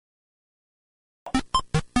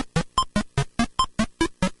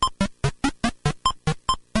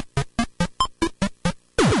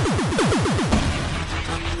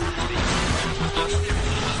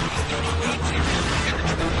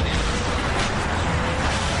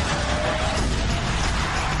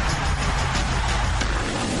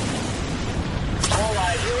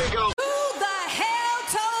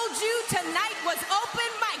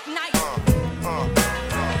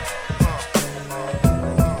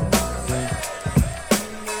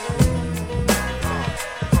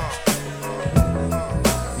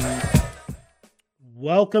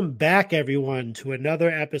Welcome back, everyone, to another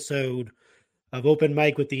episode of Open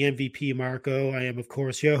Mic with the MVP Marco. I am, of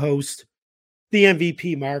course, your host, the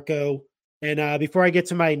MVP Marco. And before I get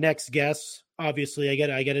to my next guest, obviously, I got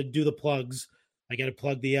to do the plugs. I got to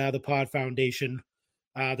plug the Pod Foundation,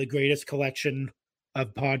 the greatest collection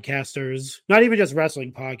of podcasters, not even just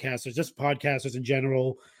wrestling podcasters, just podcasters in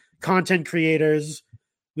general, content creators.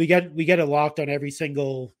 We get it locked on every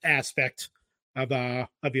single aspect of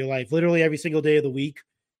your life, literally every single day of the week.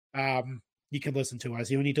 You can listen to us.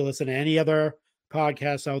 You don't need to listen to any other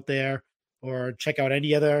podcasts out there or check out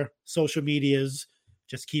any other social medias.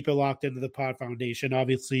 Just keep it locked into the Pod Foundation.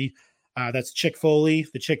 Obviously, that's Chick Foley,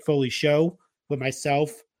 the Chick Foley Show, with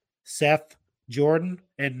myself, Seth, Jordan,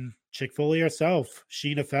 and Chick Foley herself,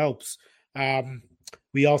 Sheena Phelps.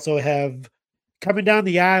 We also have coming down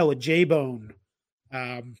the aisle with J-Bone.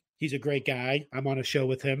 He's a great guy. I'm on a show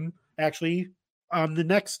with him. Actually, the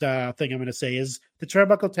next thing I'm going to say is the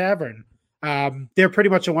Turnbuckle Tavern. They're pretty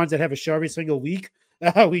much the ones that have a show every single week.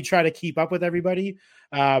 We try to keep up with everybody.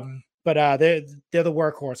 But they're the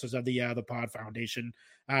workhorses of the Pod Foundation.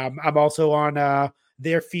 I'm also on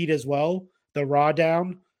their feed as well, the Raw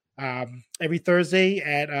Down, every Thursday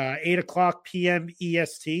at 8 o'clock p.m.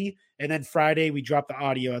 EST. And then Friday, we drop the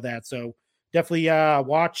audio of that. So definitely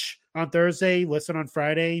watch on Thursday, listen on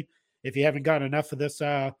Friday. If you haven't gotten enough of this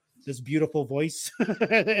beautiful voice,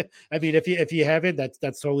 I mean, if you haven't,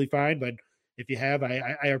 that's totally fine. But if you have,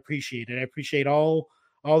 I appreciate it. I appreciate all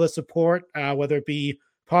the support, whether it be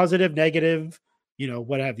positive, negative,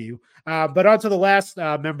 what have you. But on to the last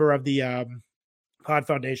member of the Pod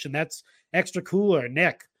Foundation. That's Extra Cooler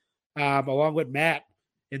Nick, along with Matt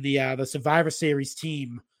in the Survivor Series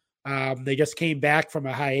team. They just came back from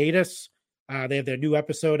a hiatus. They have their new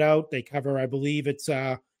episode out. They cover, I believe it's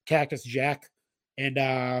Cactus Jack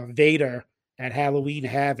and Vader at Halloween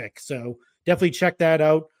Havoc. So definitely check that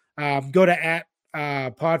out. Go to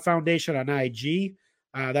 @Pod Foundation on IG.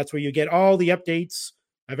 That's where you get all the updates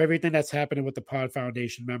of everything that's happening with the Pod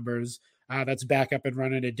Foundation members. That's back up and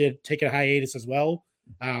running. It did take a hiatus as well.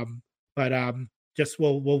 But just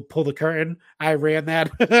we'll pull the curtain. I ran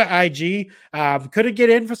that IG. Couldn't get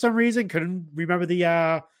in for some reason. Couldn't remember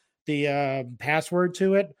the password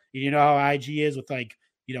to it. You know how IG is with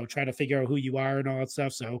trying to figure out who you are and all that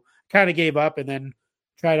stuff. So kind of gave up and then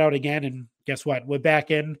tried out again. And guess what? We're back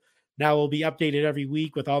in. Now we'll be updated every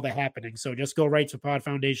week with all the happenings. So just go right to Pod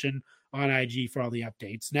Foundation on IG for all the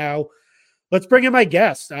updates. Now let's bring in my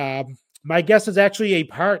guest. My guest is actually a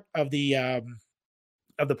part of the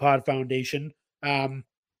Pod Foundation,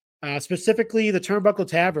 specifically the Turnbuckle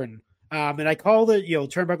Tavern. And I call the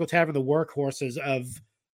Turnbuckle Tavern the workhorses of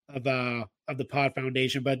the Pod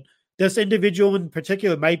Foundation, but this individual in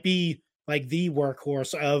particular might be like the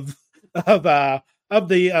workhorse of the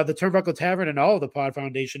Turnbuckle Tavern and all of the Pod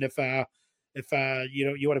Foundation. If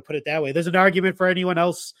you want to put it that way, there's an argument for anyone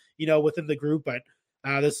else within the group, but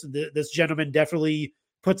this gentleman definitely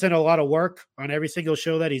puts in a lot of work on every single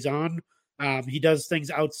show that he's on. He does things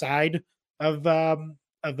outside of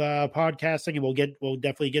podcasting, and we'll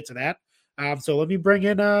definitely get to that. So let me bring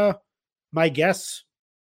in my guests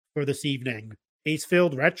for this evening.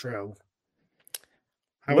 Acefield Retro.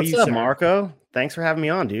 What's up, Marco? Thanks for having me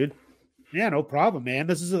on, dude. Yeah, no problem, man.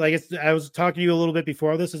 This is I was talking to you a little bit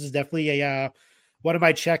before this. This is definitely a one of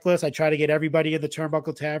my checklists. I try to get everybody in the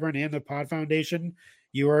Turnbuckle Tavern and the Pod Foundation.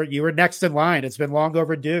 You were next in line. It's been long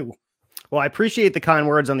overdue. Well, I appreciate the kind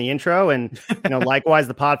words on the intro, and likewise,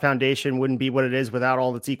 the Pod Foundation wouldn't be what it is without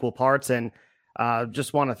all its equal parts. And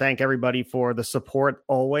just want to thank everybody for the support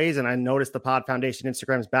always. And I noticed the Pod Foundation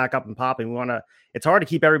Instagram is back up and popping. It's hard to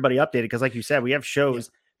keep everybody updated because, like you said, we have shows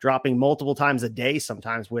dropping multiple times a day,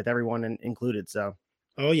 sometimes with everyone included. So,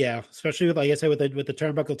 oh yeah, especially with, like I said, with the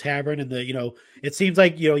Turnbuckle Tavern and it seems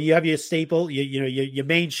like you have your staple, your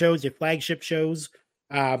main shows, your flagship shows.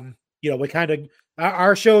 We kind of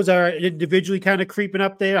our shows are individually kind of creeping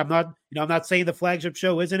up there. I'm not saying the flagship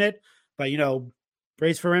show isn't it, but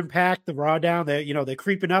Brace for Impact, the Raw Down, they're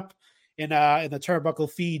creeping up in the Turnbuckle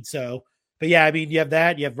feed. So, but yeah, I mean, you have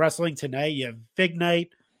that, you have Wrestling Tonight, you have Big Night,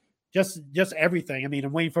 just everything. I mean,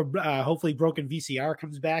 I'm waiting for hopefully Broken VCR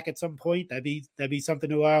comes back at some point. That'd be something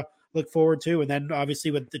to look forward to. And then obviously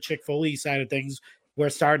with the Chick Foley side of things, we're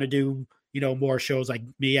starting to do more shows like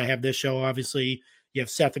me. I have this show, obviously. You have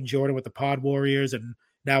Seth and Jordan with the Pod Warriors, and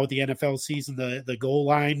now with the NFL season, the goal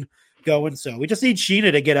line going. So we just need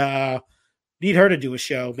Sheena to need her to do a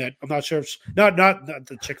show that I'm not sure if not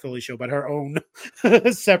the Chick Foley show, but her own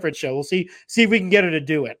separate show. We'll see if we can get her to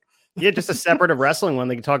do it. Yeah, just a separate of wrestling one.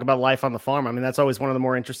 They can talk about life on the farm. I mean, that's always one of the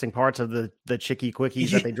more interesting parts of the chicky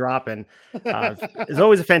quickies that they drop. And it's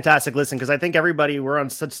always a fantastic listen because I think we're on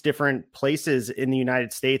such different places in the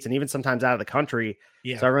United States and even sometimes out of the country.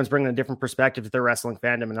 Yeah. So everyone's bringing a different perspective to their wrestling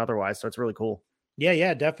fandom and otherwise. So it's really cool.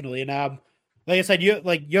 Yeah, definitely. And like I said, you're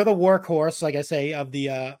the workhorse, like I say, of the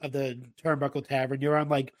Turnbuckle Tavern. You're on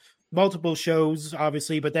like multiple shows,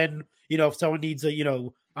 obviously, but then if someone needs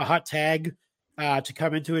a hot tag to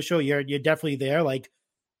come into a show, you're definitely there. Like,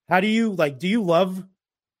 how do you do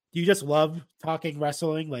you just love talking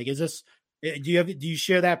wrestling? Like, is this do you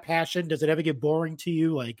share that passion? Does it ever get boring to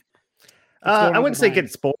you? Like, what's going I on in wouldn't your say mind?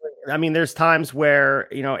 it's boring. I mean, there's times where,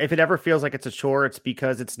 if it ever feels like it's a chore, it's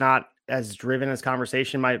because it's not as driven as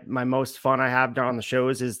conversation. My most fun I have on the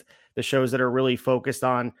shows is the shows that are really focused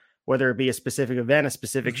on whether it be a specific event, a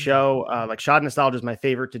specific show. Like Shot Nostalgia is my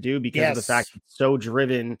favorite to do because of the fact Yes. it's so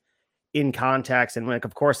driven in context. And like,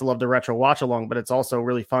 of course, I love the retro watch along, but it's also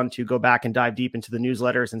really fun to go back and dive deep into the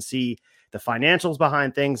newsletters and see the financials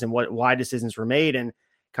behind things and why decisions were made and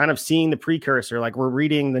kind of seeing the precursor. Like we're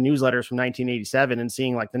reading the newsletters from 1987 and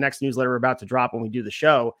seeing like the next newsletter we're about to drop when we do the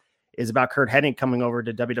show is about Kurt Hennig coming over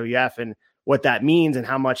to WWF and what that means and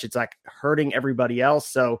how much it's like hurting everybody else.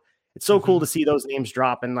 So it's so cool to see those names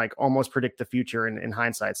drop and like almost predict the future in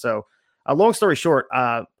hindsight. So long story short,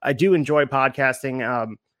 I do enjoy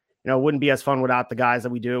podcasting. It wouldn't be as fun without the guys that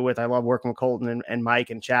we do it with. I love working with Colton and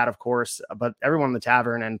Mike and Chad, of course, but everyone in the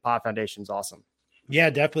tavern and Pod Foundation is awesome. Yeah,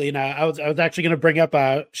 definitely. And I was actually going to bring up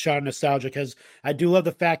Sean Nostalgia because I do love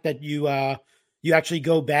the fact that you actually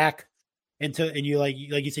go back into and you like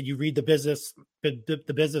you said you read the business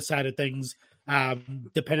side of things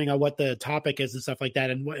depending on what the topic is and stuff like that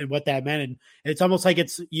and what that meant and it's almost like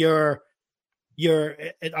it's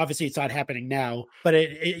obviously it's not happening now but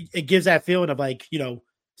it gives that feeling of like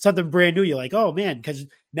something brand new. You're like, oh man, because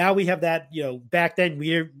now we have that. Back then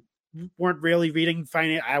we weren't really reading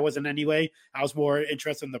finance. I wasn't anyway. I was more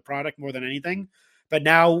interested in the product more than anything. But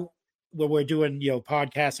now when we're doing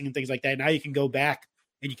podcasting and things like that, now you can go back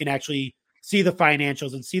and you can actually see the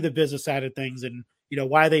financials and see the business side of things and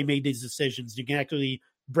why they made these decisions. You can actually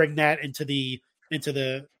bring that into the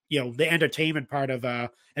the entertainment part of and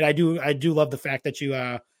I do love the fact that you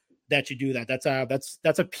do that.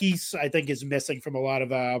 That's a piece I think is missing from a lot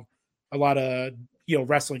of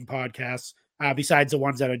wrestling podcasts. Besides the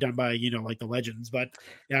ones that are done by like the legends, but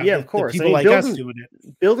yeah, of course, the people like us doing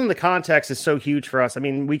it. Building the context is so huge for us. I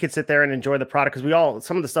mean, we could sit there and enjoy the product because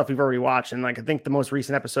some of the stuff we've already watched, and like I think the most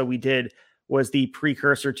recent episode we did was the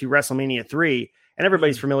precursor to WrestleMania 3, and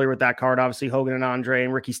everybody's familiar with that card. Obviously, Hogan and Andre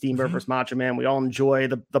and Ricky Steamboat versus Macho Man. We all enjoy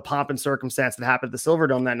the pomp and circumstance that happened at the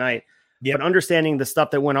Silverdome that night. Yep. But understanding the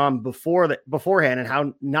stuff that went on beforehand and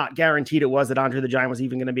how not guaranteed it was that Andre the Giant was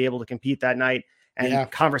even going to be able to compete that night.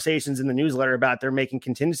 And conversations in the newsletter about they're making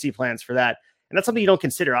contingency plans for that. And that's something you don't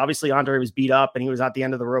consider. Obviously, Andre was beat up and he was at the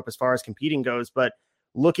end of the rope as far as competing goes. But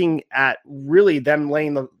looking at really them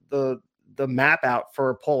laying the map out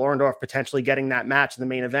for Paul Orndorff potentially getting that match in the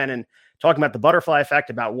main event and talking about the butterfly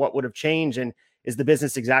effect, about what would have changed and is the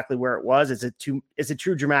business exactly where it was? Is it too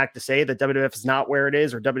dramatic to say that WWF is not where it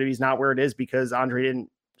is or WWE is not where it is because Andre didn't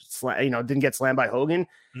get slammed by Hogan?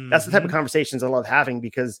 That's the type of conversations I love having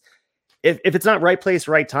because if it's not right place,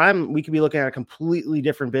 right time, we could be looking at a completely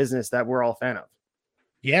different business that we're all a fan of.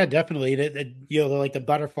 Yeah, definitely. Like the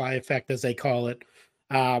butterfly effect, as they call it,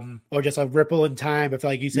 or just a ripple in time. If,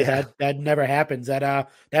 like you said, that never happens. That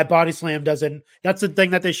body slam doesn't. That's the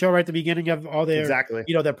thing that they show right at the beginning of all their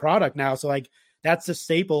their product now. So like that's the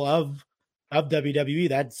staple of WWE.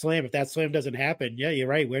 That slam. If that slam doesn't happen, yeah, you're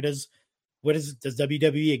right. Does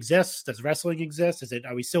WWE exist? Does wrestling exist?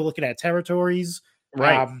 Are we still looking at territories?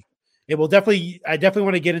 Right. It will definitely. I definitely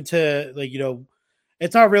want to get into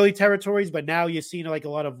it's not really territories, but now you're seeing like a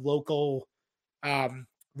lot of local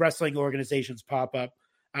wrestling organizations pop up.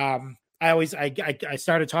 I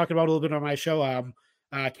started talking about a little bit on my show,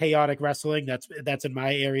 Chaotic Wrestling. That's in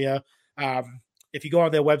my area. If you go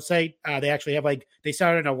on their website, they actually have they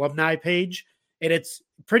started an alumni page, and it's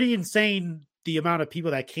pretty insane the amount of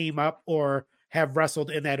people that came up or have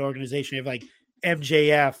wrestled in that organization. You have like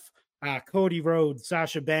MJF, Cody Rhodes,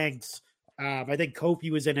 Sasha Banks. I think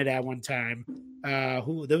Kofi was in it at one time.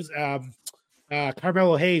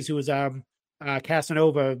 Carmelo Hayes, who was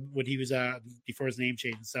Casanova when he was before his name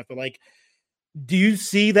change and stuff. But do you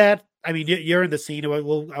see that? I mean, you're in the scene.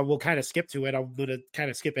 We'll kind of skip to it. I'm going to kind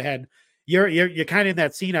of skip ahead. You're kind of in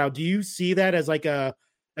that scene now. Do you see that as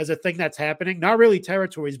as a thing that's happening? Not really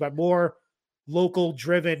territories, but more local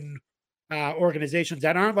driven organizations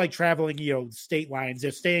that aren't traveling, state lines.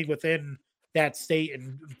 They're staying within that state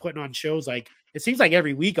and putting on shows. it seems like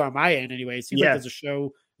every week on my end anyway. It seems like Yeah. there's a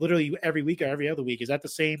show literally every week or every other week. Is that the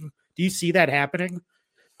same? Do you see that happening?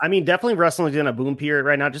 I mean, definitely wrestling's in a boom period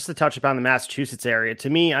right now. Just to touch upon the Massachusetts area, to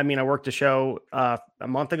me, I mean, I worked a show a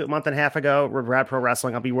month and a half ago with Rad Pro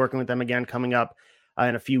Wrestling. I'll be working with them again coming up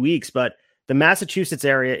in a few weeks. But the Massachusetts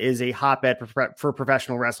area is a hotbed for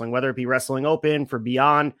professional wrestling, whether it be Wrestling Open, for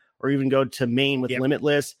Beyond, or even go to Maine with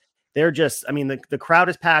Limitless. They're just, I mean, the crowd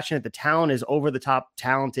is passionate. The talent is over the top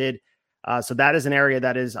talented. So that is an area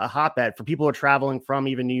that is a hotbed for people who are traveling from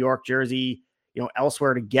even New York, Jersey,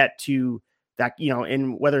 elsewhere to get to that,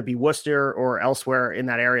 in whether it be Worcester or elsewhere in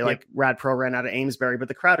that area, like Rad Pro ran out of Amesbury, but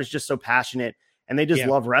the crowd is just so passionate and they just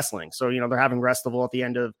love wrestling. So, they're having Restival at the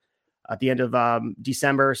end of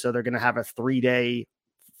December. So they're going to have a 3-day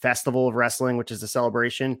festival of wrestling, which is a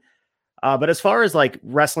celebration. But as far as like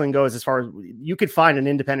wrestling goes, as far as you could find an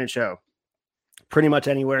independent show pretty much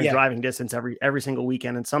anywhere in driving distance every single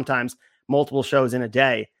weekend, and sometimes multiple shows in a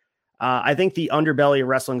day. I think the underbelly of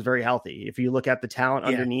wrestling is very healthy. If you look at the talent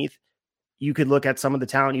underneath, you could look at some of the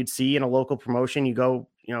talent you'd see in a local promotion. You go,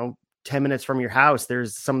 10 minutes from your house,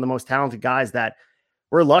 there's some of the most talented guys that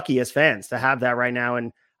we're lucky as fans to have that right now.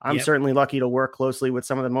 And I'm certainly lucky to work closely with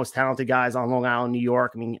some of the most talented guys on Long Island, New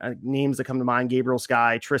York. I mean, names that come to mind: Gabriel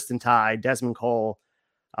Sky, Tristan Ty, Desmond Cole,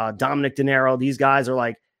 Dominic De Niro. These guys are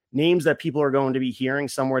like names that people are going to be hearing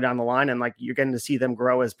somewhere down the line. And like, you're getting to see them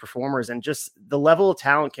grow as performers, and just the level of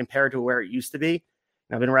talent compared to where it used to be.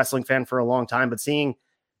 And I've been a wrestling fan for a long time, but seeing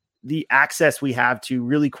the access we have to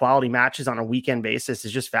really quality matches on a weekend basis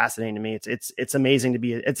is just fascinating to me. It's amazing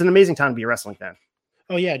it's an amazing time to be a wrestling fan.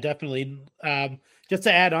 Oh yeah, definitely. Just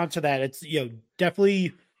to add on to that, it's,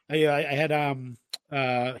 definitely, I had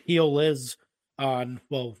Heel Liz on.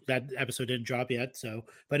 Well, that episode didn't drop yet,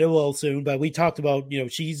 but it will soon. But we talked about,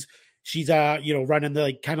 she's running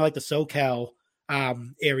the kind of like the SoCal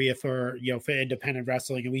area for independent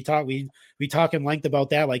wrestling, and we talk in length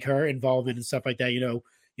about that, like her involvement and stuff like that.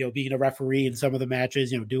 Being a referee in some of the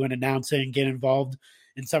matches, doing announcing, getting involved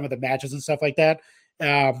in some of the matches and stuff like that.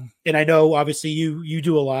 And I know obviously you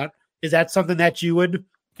do a lot. Is that something that you would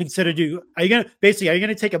consider do? Are you going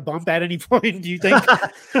to take a bump at any point? Do you think?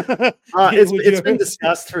 It's been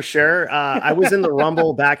discussed for sure. I was in the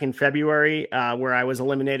Rumble back in February where I was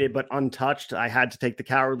eliminated, but untouched. I had to take the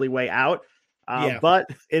cowardly way out. But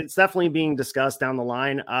it's definitely being discussed down the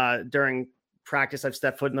line. During practice, I've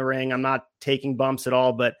stepped foot in the ring. I'm not taking bumps at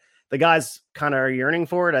all, but the guys kind of are yearning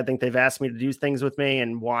for it. I think they've asked me to do things with me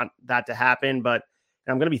and want that to happen, but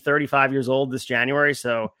I'm going to be 35 years old this January.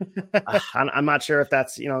 So I'm not sure if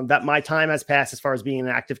that's, that my time has passed as far as being an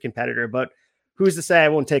active competitor, but who's to say I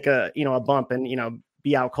won't take a bump and,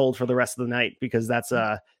 be out cold for the rest of the night, because that's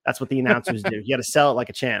what the announcers do. You got to sell it like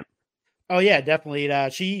a champ. Oh yeah, definitely.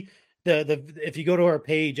 If you go to her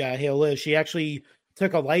page, Hail Liz, she actually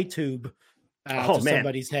took a light tube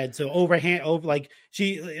somebody's head. So I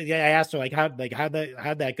asked her how'd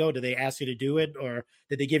that go? Did they ask you to do it, or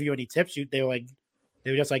did they give you any tips? They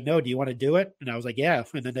were just like, no, do you want to do it? And I was like, yeah.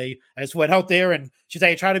 And then I just went out there, and she's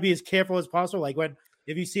like, try to be as careful as possible. Like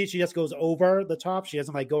if you see it, she just goes over the top. She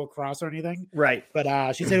doesn't like go across or anything. Right.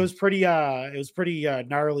 But she said it was pretty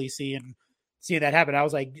gnarly seeing that happen. I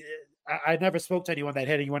was like, I never spoke to anyone that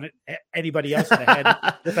hit anybody else in the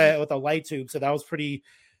head with a light tube. So that was pretty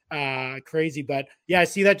crazy. But yeah, I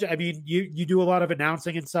see that. I mean, you do a lot of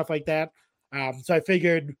announcing and stuff like that. So I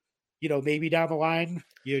figured, maybe down the line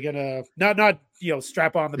you're gonna not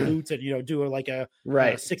strap on the boots and do like a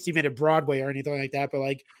 60-minute Broadway or anything like that. But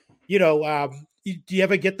like, do you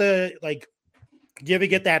ever get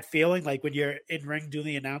that feeling like when you're in ring doing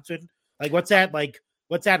the announcement? Like what's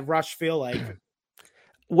that rush feel like?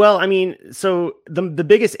 Well, I mean, so the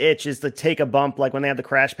biggest itch is to take a bump, like when they have the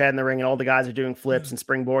crash pad in the ring and all the guys are doing flips and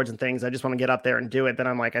springboards and things. I just want to get up there and do it. Then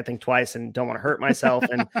I'm like, I think twice and don't want to hurt myself.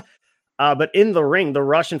 And but in the ring, the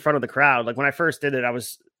rush in front of the crowd, like when I first did it, I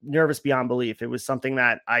was nervous beyond belief. It was something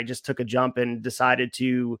that I just took a jump and decided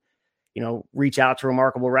to, reach out to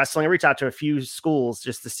Remarkable Wrestling. I reached out to a few schools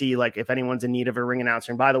just to see like if anyone's in need of a ring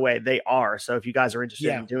announcer. And by the way, they are. So if you guys are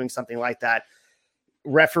interested in doing something like that,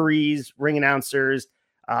 referees, ring announcers,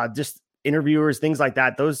 just interviewers, things like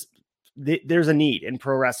that. There's a need in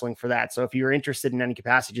pro wrestling for that. So if you're interested in any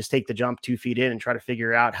capacity, just take the jump 2 feet in and try to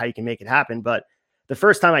figure out how you can make it happen. But the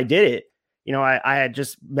first time I did it, I had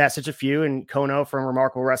just messaged a few, and Kono from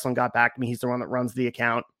Remarkable Wrestling got back to me. He's the one that runs the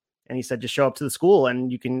account. And he said, just show up to the school and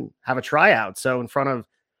you can have a tryout. So in front of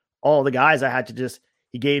all the guys,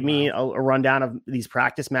 he gave me a rundown of these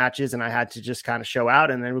practice matches, and I had to just kind of show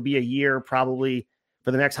out. And then it would be a year probably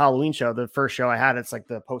for the next Halloween show. The first show I had, it's like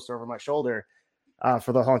the poster over my shoulder.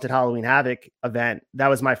 for the Haunted Halloween Havoc event. That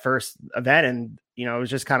was my first event. And, you know, it was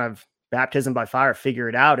just kind of baptism by fire, figure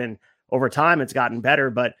it out. And over time it's gotten better,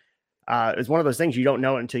 but it's one of those things you don't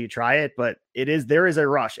know it until you try it, but there is a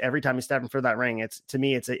rush every time you step in for that ring. To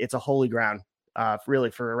me, it's a holy ground,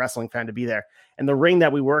 really, for a wrestling fan to be there. And the ring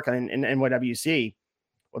that we work on in NYWC,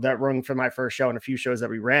 well, that ring from my first show and a few shows that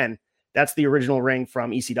we ran, that's the original ring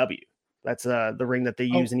from ECW. That's the ring that they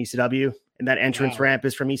use in ECW. And that entrance ramp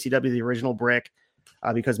is from ECW, the original brick,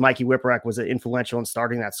 because Mikey Whipwreck was influential in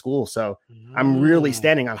starting that school. So I'm really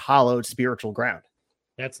standing on hallowed spiritual ground.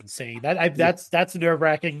 That's insane. That's nerve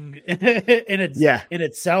wracking in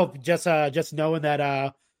itself. Just knowing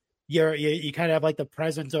that you kind of have like the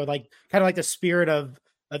presence or like kind of like the spirit of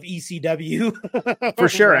ECW for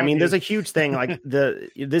sure. I mean, there's a huge thing like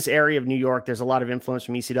this area of New York. There's a lot of influence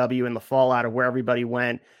from ECW and the fallout of where everybody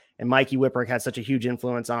went. And Mikey Whipwreck had such a huge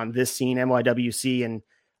influence on this scene, NYWC, and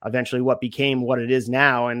eventually what became what it is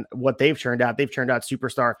now and what they've turned out. They've turned out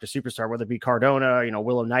superstar after superstar, whether it be Cardona,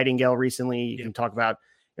 Willow Nightingale recently. You can talk about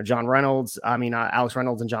Alex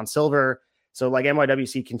Reynolds and John Silver. So like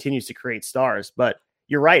NYWC continues to create stars, but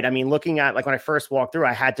you're right. I mean, looking at like when I first walked through,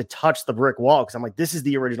 I had to touch the brick wall because I'm like, this is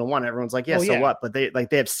the original one. Everyone's like, what? But they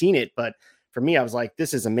have seen it. But for me, I was like,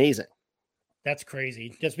 this is amazing. That's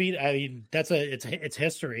crazy. It's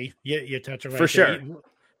history. You touch it right for sure.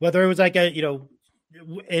 Whether it was like it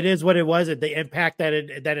is what it was. The impact that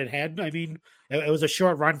it had. I mean, it was a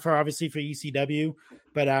short run obviously for ECW,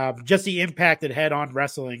 but just the impact it had on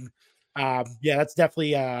wrestling. That's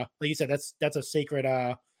definitely like you said. That's a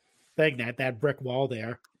sacred thing, that brick wall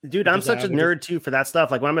there. Dude, I'm such a nerd too for that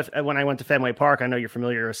stuff. Like when I went to Fenway Park, I know you're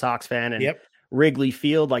familiar, you're a Sox fan, and Wrigley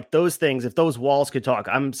Field, like those things, if those walls could talk,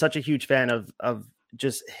 I'm such a huge fan of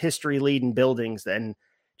just history leading buildings and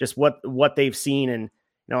just what they've seen. And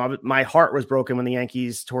my heart was broken when the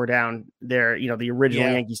Yankees tore down their, the original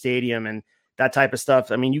Yankee Stadium and that type of stuff.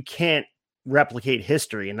 I mean, you can't replicate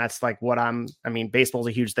history, and that's like baseball's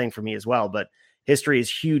a huge thing for me as well, but history is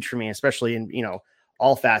huge for me, especially in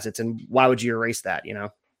all facets. And why would you erase that?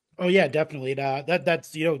 Oh yeah, definitely.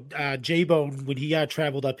 That's J-Bone, when he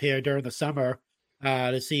traveled up here during the summer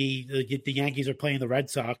to see the Yankees are playing the Red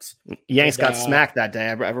Sox. Yanks got smacked that day.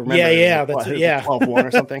 I remember. That's 12-1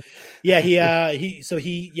 or something.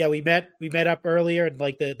 We met up earlier, and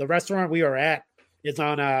like the restaurant we were at is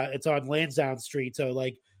on Lansdowne Street. So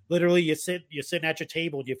like literally you're sitting at your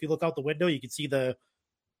table, and if you look out the window, you can see the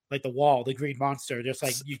wall, the Green Monster. Just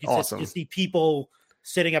like you can you see people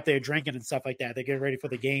sitting up there drinking and stuff like that. They're getting ready for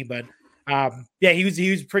the game. But he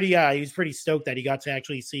was pretty stoked that he got to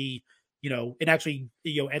actually see, and actually,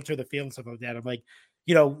 enter the field and stuff like that. I'm like,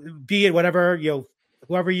 be it whatever,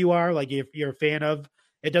 whoever you are, like if you're a fan of,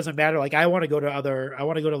 it doesn't matter. Like I want to go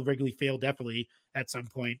to Wrigley Field definitely at some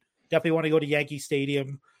point. Definitely want to go to Yankee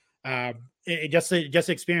Stadium. Just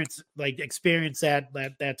experience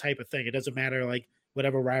that type of thing. It doesn't matter like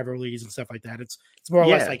whatever rivalries and stuff like that. It's more or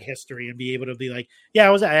less like history, and be able to be like,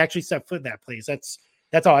 I actually set foot in that place.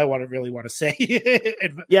 That's all I really want to say.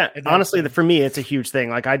 Honestly, for me, it's a huge thing.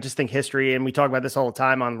 Like I just think history, and we talk about this all the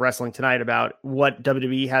time on Wrestling Tonight about what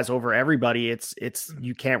WWE has over everybody. It's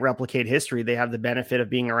you can't replicate history. They have the benefit of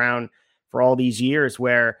being around for all these years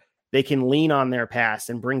where they can lean on their past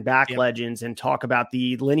and bring back legends and talk about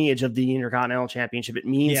the lineage of the Intercontinental Championship. It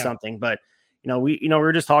means something, but we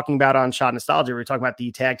were just talking about on Shot Nostalgia. We were talking about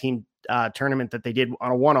the tag team tournament that they did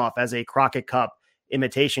on a one-off as a Crockett Cup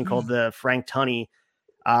imitation called the Frank Tunney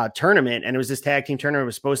tournament. And it was this tag team tournament. It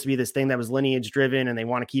was supposed to be this thing that was lineage driven, and they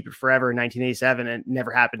want to keep it forever in 1987, and it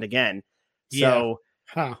never happened again. So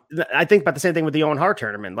I think about the same thing with the Owen Hart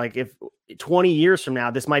tournament. Like if 20 years from now,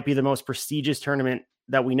 this might be the most prestigious tournament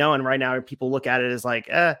that we know. And right now people look at it as like,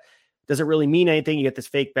 does it really mean anything? You get this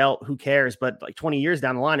fake belt, who cares? But like 20 years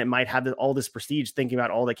down the line, it might have all this prestige thinking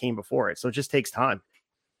about all that came before it. So it just takes time.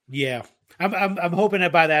 Yeah. I'm hoping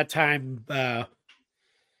that by that time,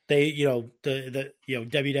 they, the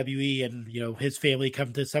WWE and, his family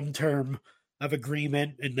come to some term of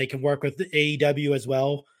agreement, and they can work with the AEW as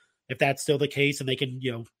well, if that's still the case. And they can,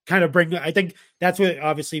 kind of bring, I think that's what,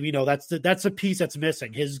 obviously, that's the piece that's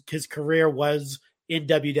missing. His career was in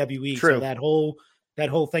WWE. True. So that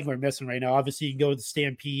whole thing we're missing right now. Obviously you can go to the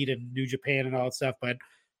Stampede and New Japan and all that stuff, but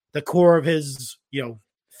the core of his,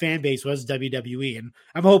 fan base was WWE. And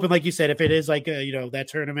I'm hoping, like you said, if it is like, that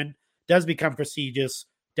tournament does become prestigious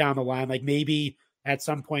down the line, like maybe at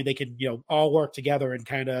some point they can, all work together and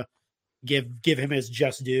kind of give him his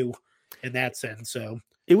just due in that sense. So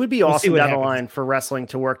it would be awesome down the line for wrestling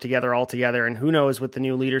to work together all together. And who knows with the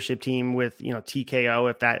new leadership team with, TKO,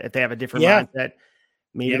 if they have a different mindset,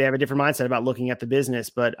 maybe they have a different mindset about looking at the business.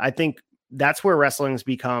 But I think that's where wrestling's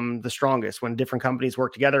become the strongest, when different companies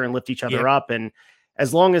work together and lift each other Yep. up. And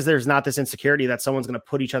as long as there's not this insecurity that someone's going to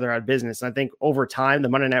put each other out of business. And I think over time, the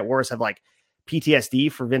Monday Night Wars have like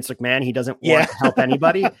PTSD for Vince McMahon. He doesn't want to help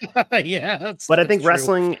anybody. Yeah. But I think true.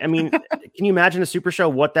 wrestling, I mean, can you imagine a super show,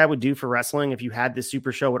 what that would do for wrestling if you had this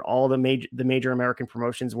super show with all the major American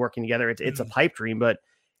promotions working together? It's a pipe dream. But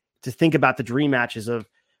to think about the dream matches of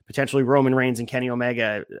potentially Roman Reigns and Kenny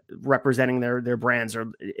Omega representing their brands,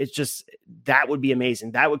 or it's just, that would be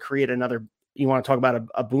amazing. That would create another, you want to talk about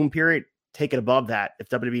a boom period, take it above that if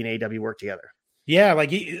WWE and AEW work together. Yeah,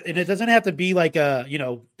 like, and it doesn't have to be like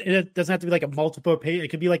it doesn't have to be like a multiple pay. It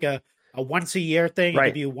could be like a once a year thing. Right. It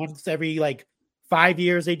could be once every like 5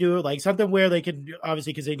 years they do it, like something where they can,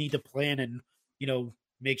 obviously, because they need to plan and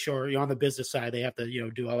make sure on the business side they have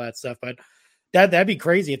to do all that stuff. But that'd be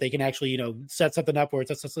crazy if they can actually set something up where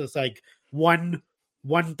it's like one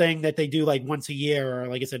thing that they do like once a year, or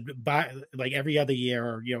like I said, by like every other year,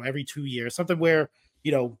 or every 2 years, something where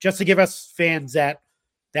just to give us fans that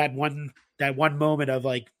one moment of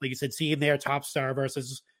like you said, seeing their top star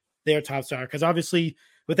versus their top star. Because obviously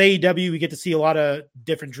with AEW we get to see a lot of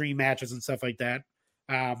different dream matches and stuff like that.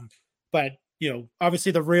 But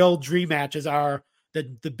obviously the real dream matches are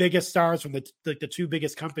the biggest stars from the two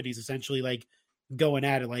biggest companies essentially like going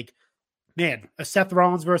at it. Like, man, a Seth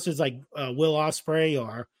Rollins versus like Will Ospreay,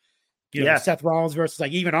 or Seth Rollins versus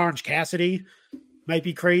like even Orange Cassidy might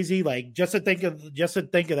be crazy. Like just to think of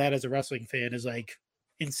that as a wrestling fan is like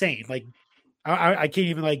insane. Like I can't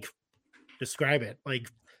even like describe it.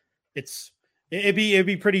 Like it'd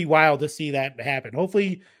be pretty wild to see that happen.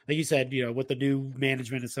 Hopefully, like you said, with the new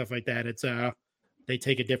management and stuff like that, it's they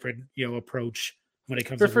take a different approach when it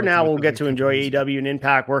comes. But for now, we'll get to enjoy AEW and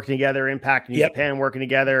Impact working together, Impact and Japan working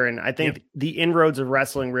together. And I think the inroads of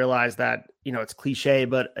wrestling realize that, it's cliche,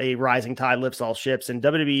 but a rising tide lifts all ships, and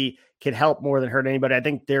WWE can help more than hurt anybody. I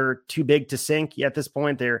think they're too big to sink at this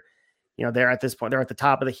point. They're at the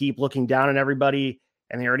top of the heap looking down on everybody,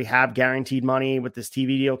 and they already have guaranteed money with this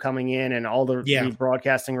TV deal coming in and all the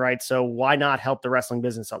broadcasting rights. So why not help the wrestling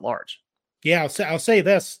business at large? Yeah. I'll say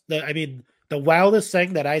this. The wildest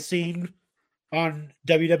thing that I seen on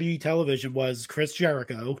WWE television was Chris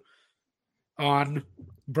Jericho on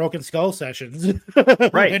Broken Skull Sessions.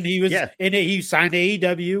 Right. And he was he signed to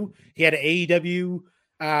AEW. He had an AEW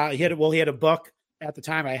he had a book at the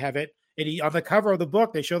time. I have it. And he, on the cover of the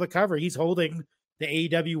book, they show the cover, he's holding the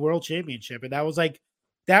AEW World Championship. And that was like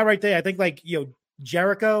that right there. I think like,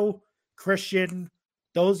 Jericho, Christian,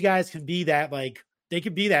 those guys can be that, like they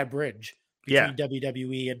could be that bridge between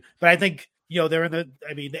WWE but I think, they're in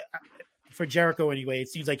for Jericho anyway, it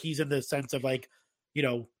seems like he's in the sense of like,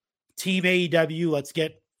 team AEW, let's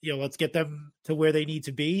get them to where they need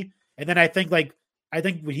to be. And then I think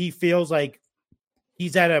when he feels like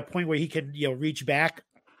he's at a point where he can, reach back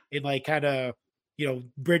and like kind of,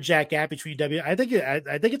 bridge that gap between I think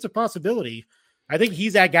it's a possibility. I think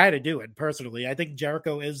he's that guy to do it personally. I think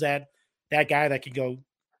Jericho is that guy that can go,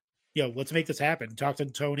 let's make this happen. Talk to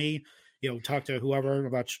Tony, talk to whoever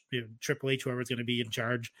about Triple H, whoever's going to be in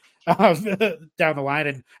charge down the line.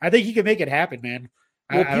 And I think he can make it happen, man.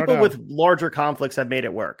 Well, people with larger conflicts have made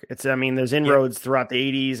it work. There's inroads throughout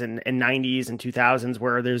the 80s and 90s and 2000s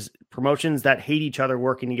where there's promotions that hate each other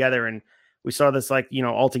working together. And we saw this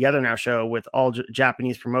All Together Now show with all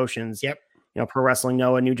Japanese promotions. Yep. Pro Wrestling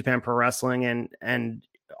Noah, New Japan Pro Wrestling, and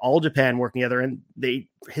All Japan working together, and they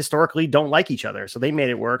historically don't like each other. So they made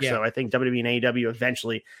it work. So I think WWE and AEW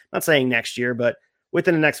eventually, not saying next year, but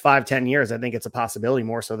within the next 5-10 years, I think it's a possibility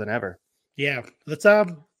more so than ever. Yeah.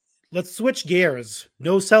 Let's switch gears.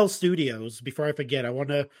 No Cell Studios. Before I forget, I want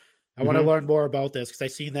to learn more about this because I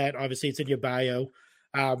seen that. Obviously, it's in your bio.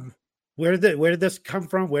 Where did this come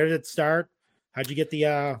from? Where did it start? How'd you get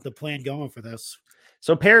the plan going for this?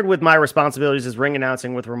 So paired with my responsibilities as ring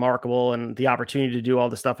announcing with Remarkable and the opportunity to do all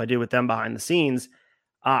the stuff I do with them behind the scenes,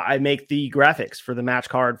 I make the graphics for the match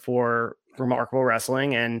card for Remarkable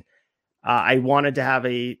Wrestling, and I wanted to have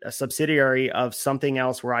a subsidiary of something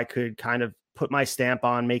else where I could kind of put my stamp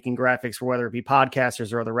on making graphics for whether it be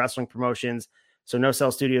podcasters or other wrestling promotions. So No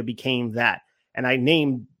Cell Studio became that. And I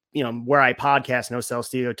named, where I podcast No Cell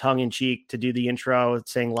Studio tongue in cheek to do the intro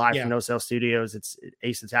saying live from No Cell Studios. It's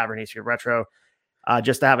Ace of the Tavern, Acefield Retro,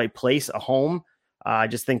 just to have a place, a home. I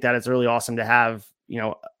just think that it's really awesome to have,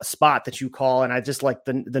 a spot that you call. And I just like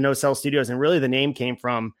the No Cell Studios. And really the name came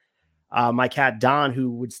from my cat, Don,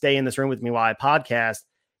 who would stay in this room with me while I podcast.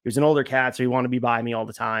 He was an older cat, so he wanted to be by me all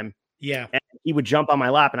the time. Yeah. And he would jump on my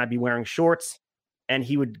lap and I'd be wearing shorts and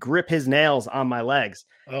he would grip his nails on my legs.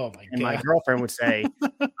 Oh my God. And my girlfriend would say,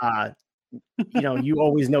 you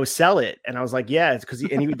always no sell it. And I was like, yeah, it's because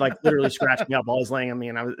he would like literally scratch me up while he's laying on me.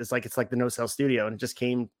 And it's like the no sell studio. And it just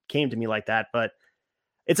came to me like that. But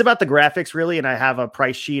it's about the graphics really. And I have a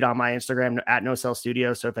price sheet on my Instagram at No Sell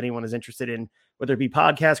Studio. So if anyone is interested in whether it be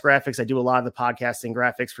podcast graphics, I do a lot of the podcasting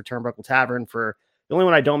graphics for Turnbuckle Tavern. For the only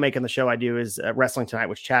one I don't make in the show I do is Wrestling Tonight,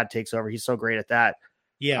 which Chad takes over. He's so great at that.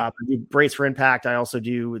 Yeah. I do Brace for Impact. I also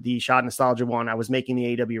do the Shot Nostalgia one. I was making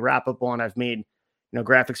the AEW wrap up one. I've made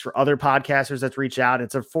graphics for other podcasters that's reached out.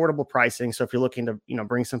 It's affordable pricing. So if you're looking to,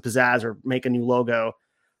 bring some pizzazz or make a new logo,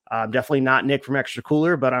 definitely not Nick from Extra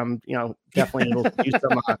Cooler, but I'm, definitely able to do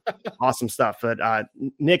some awesome stuff. But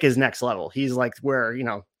Nick is next level. He's like where,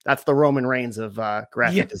 that's the Roman Reigns of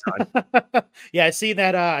graphic design. Yeah. I seen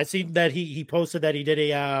that he posted that he did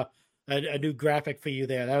a new graphic for you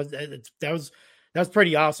there. That was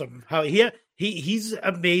pretty awesome. How he's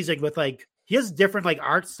amazing with he has different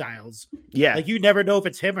art styles. Yeah. You never know if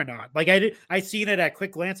it's him or not. I seen it at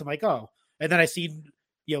quick glance. I'm like, oh, and then I seen,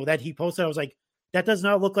 that he posted. I was like, that does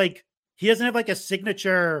not look like he doesn't have a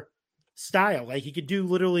signature style. He could do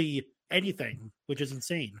literally anything, which is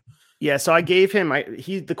insane. Yeah. So I gave him,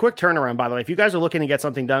 the quick turnaround, by the way. If you guys are looking to get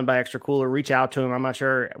something done by Extra Cooler, reach out to him. I'm not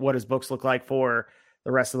sure what his books look like for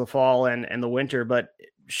the rest of the fall and the winter, but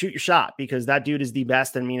shoot your shot because that dude is the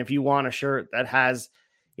best. I mean, if you want a shirt that has,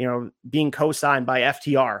 being co-signed by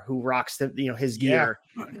FTR, who rocks his gear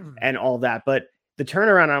and all that. But the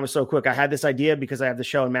turnaround on was so quick. I had this idea because I have the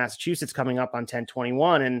show in Massachusetts coming up on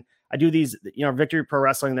 10/21, and I do these, Victory Pro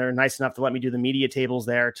Wrestling. They're nice enough to let me do the media tables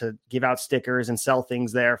there to give out stickers and sell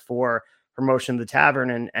things there for promotion of the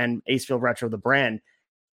tavern and Acefield Retro, the brand.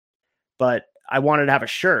 But I wanted to have a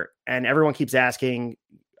shirt, and everyone keeps asking,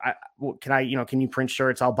 can you print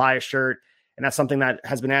shirts? I'll buy a shirt. And that's something that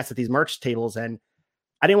has been asked at these merch tables. And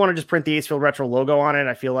I didn't want to just print the Acefield Retro logo on it.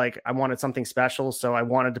 I feel like I wanted something special. So I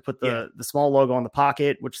wanted to put the small logo on the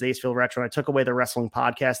pocket, which is Acefield Retro. And I took away the wrestling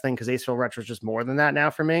podcast thing because Acefield Retro is just more than that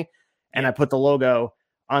now for me. And I put the logo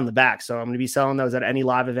on the back. So I'm going to be selling those at any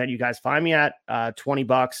live event you guys find me at,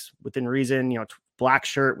 $20 within reason, black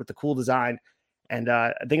shirt with the cool design. And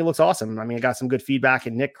I think it looks awesome. I mean, I got some good feedback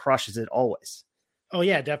and Nick crushes it always. Oh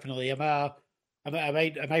yeah, definitely. I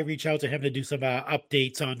might reach out to him to do some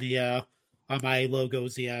updates on the on my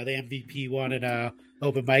logos, the MVP one and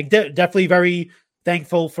open mic. Definitely very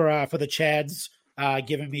thankful for the Chads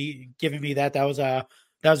giving me that. That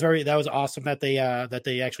was awesome that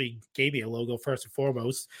they actually gave me a logo first and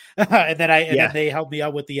foremost, and then they helped me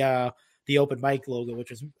out with the open mic logo,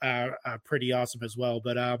 which was pretty awesome as well.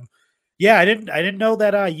 But I didn't know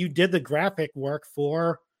that you did the graphic work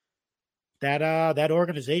for that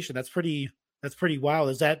organization. That's pretty wild.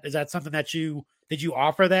 Is that something that did you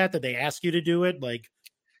offer that? Did they ask you to do it?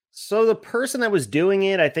 So the person that was doing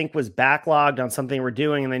it, I think, was backlogged on something we're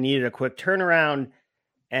doing and they needed a quick turnaround.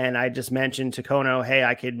 And I just mentioned to Kono, hey,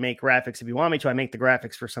 I could make graphics if you want me to. I make the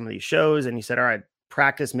graphics for some of these shows. And he said, all right,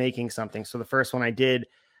 practice making something. So the first one I did,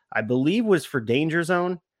 I believe, was for Danger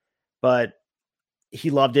Zone, but he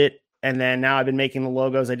loved it. And then now I've been making the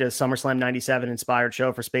logos. I did a SummerSlam 97 inspired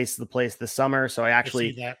show for Space of the Place this summer. So I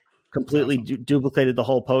actually completely duplicated the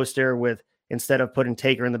whole poster with, instead of putting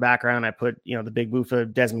Taker in the background, I put, the big booth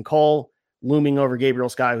of Desmond Cole looming over Gabriel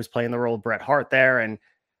Sky, who's playing the role of Bret Hart there. And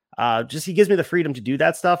he gives me the freedom to do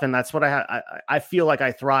that stuff. And that's what I feel like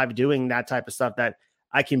I thrive doing that type of stuff, that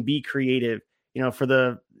I can be creative. For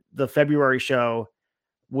the February show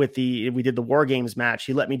we did the War Games match.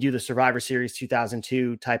 He let me do the Survivor Series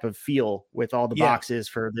 2002 type of feel with all the boxes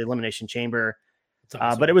for the Elimination Chamber.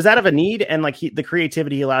 Awesome. But it was out of a need, and the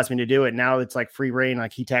creativity he allows me to do it. Now it's free reign.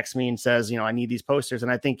 He texts me and says, I need these posters. And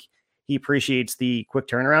I think he appreciates the quick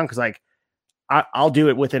turnaround because I'll do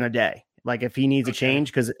it within a day. If he needs a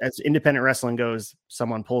change, because as independent wrestling goes,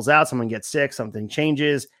 someone pulls out, someone gets sick, something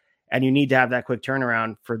changes, and you need to have that quick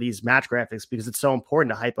turnaround for these match graphics because it's so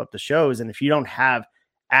important to hype up the shows. And if you don't have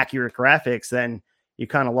accurate graphics, then you're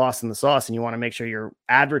kind of lost in the sauce, and you want to make sure you're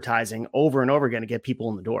advertising over and over again to get people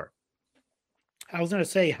in the door. I was going to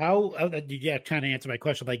say, how kind of answer my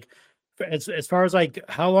question. As far as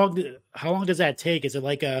how long does that take? Is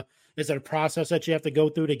it a process that you have to go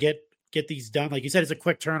through to get these done? Like you said, it's a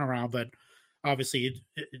quick turnaround, but obviously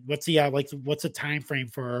what's the time frame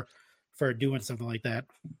for doing something like that?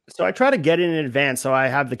 So I try to get in advance. So I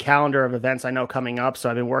have the calendar of events I know coming up. So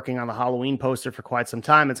I've been working on the Halloween poster for quite some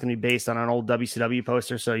time. It's going to be based on an old WCW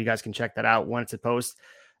poster. So you guys can check that out once it posts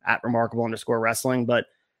at @remarkable_wrestling. But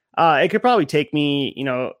it could probably take me,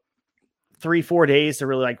 3-4 days to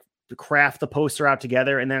really craft the poster out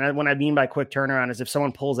together. And then what I mean by quick turnaround is if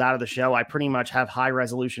someone pulls out of the show, I pretty much have high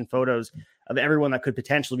resolution photos of everyone that could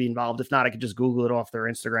potentially be involved. If not, I could just Google it off their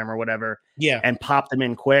Instagram or whatever, and pop them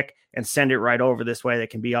in quick and send it right over. This way they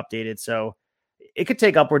can be updated. So it could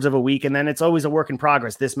take upwards of a week, and then it's always a work in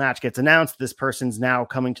progress. This match gets announced. This person's now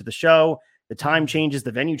coming to the show. The time changes,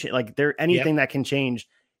 the venue like anything that can change.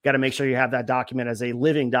 Got to make sure you have that document as a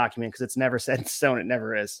living document, because it's never set in stone. It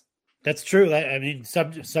never is. That's true. I mean,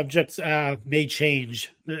 subjects may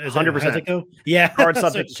change. 100%. Yeah, hard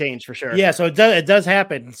subjects change for sure. Yeah, so it does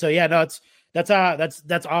happen. So yeah, no,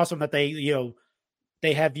 that's awesome that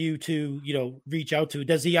they have you to reach out to.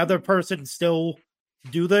 Does the other person still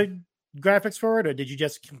do the graphics for it, or did you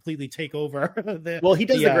just completely take over? Well, he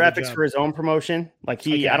does the graphics for his own promotion. Like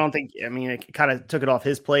I don't think. I mean, it kind of took it off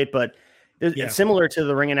his plate, but it's similar to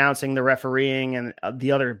the ring announcing, the refereeing, and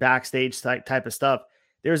the other backstage type of stuff.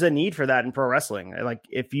 There's a need for that in pro wrestling. Like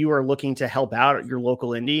if you are looking to help out your local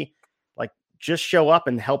indie, like just show up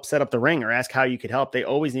and help set up the ring or ask how you could help. They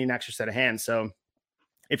always need an extra set of hands. So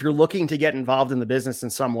if you're looking to get involved in the business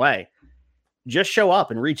in some way, just show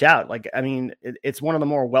up and reach out. Like, I mean, it's one of the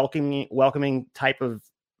more welcoming type of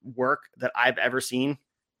work that I've ever seen.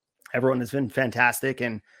 Everyone has been fantastic.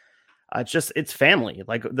 And it's family.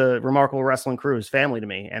 Like the Remarkable Wrestling crew is family to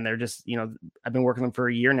me. And they're just, I've been working with them for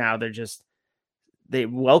a year now. They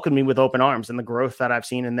welcomed me with open arms, and the growth that I've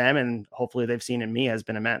seen in them, and hopefully they've seen in me, has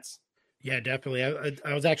been immense. Yeah, definitely.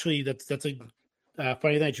 I was actually, that's a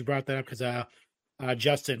funny that you brought that up, because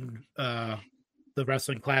Justin, the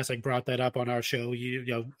Wrestling Classic, brought that up on our show.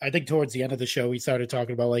 I think towards the end of the show, he started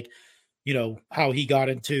talking about how he got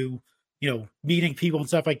into, meeting people and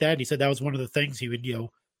stuff like that. And he said that was one of the things he would,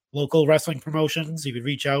 local wrestling promotions, he would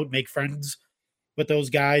reach out, make friends with those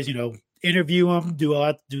guys, interview them,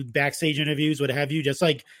 do backstage interviews, what have you. Just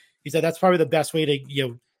like he said, that's probably the best way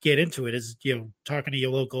to, get into it is, talking to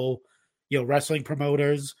your local, wrestling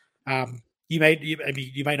promoters. You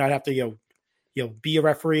might not have to, be a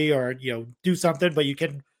referee or, do something, but you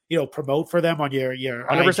can, promote for them on your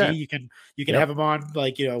 100%. IG. You can have them on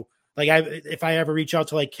if I ever reach out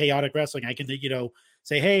to Chaotic Wrestling, I can,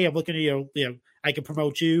 say, hey, I'm looking to, I can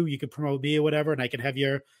promote you, you can promote me or whatever. And I can have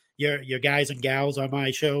your guys and gals on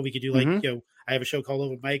my show. We could do I have a show called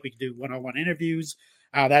Open Mike. We can do one-on-one interviews,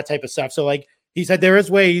 that type of stuff. So he said, there is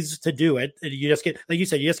ways to do it. And you just get, like you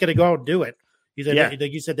said, you just got to go out and do it. He said,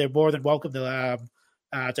 like you said, they're more than welcome to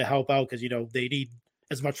help out, because, they need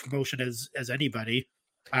as much promotion as anybody.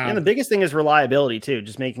 And the biggest thing is reliability too.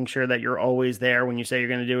 Just making sure that you're always there when you say you're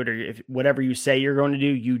going to do it, or if whatever you say you're going to do,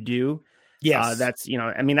 you do. Yes. That's,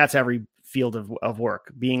 that's every field of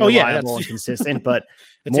work, being reliable and consistent, but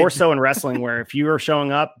more so in wrestling, where if you are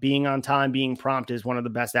showing up, being on time, being prompt is one of the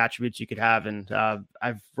best attributes you could have. And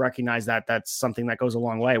I've recognized that that's something that goes a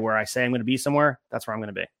long way. Where I say I'm going to be somewhere, that's where I'm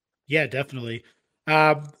going to be. Yeah, definitely.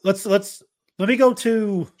 Let me go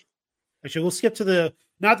to, actually, we'll skip to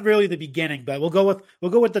not really the beginning, but we'll go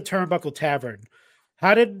with the Turnbuckle Tavern.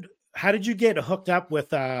 How did you get hooked up with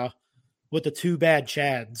the Two Bad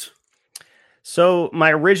Chads? So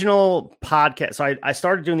my original podcast, so I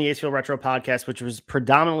started doing the Acefield Retro podcast, which was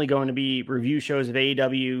predominantly going to be review shows of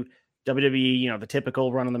AEW, WWE, the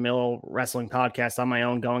typical run-of-the-mill wrestling podcast on my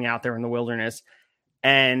own, going out there in the wilderness.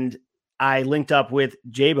 And I linked up with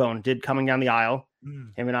J-Bone, did Coming Down the Aisle.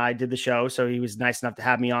 Him and I did the show, so he was nice enough to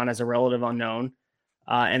have me on as a relative unknown.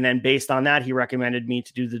 And then based on that, he recommended me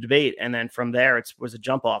to do the debate. And then from there, it was a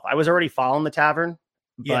jump off. I was already following the Tavern,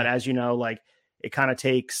 but as you know, it kind of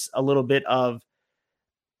takes a little bit of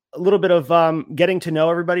getting to know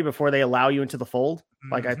everybody before they allow you into the fold.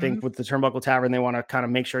 I think with the Turnbuckle Tavern, they want to kind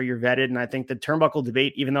of make sure you're vetted. And I think the Turnbuckle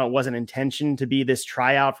debate, even though it wasn't intentioned to be this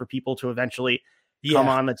tryout for people to eventually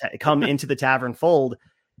come into the Tavern fold,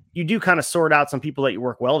 you do kind of sort out some people that you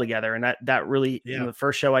work well together. And that really, the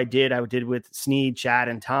first show I did with Sneed, Chad,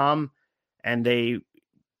 and Tom, and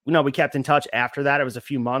we kept in touch after that. It was a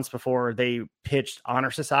few months before they pitched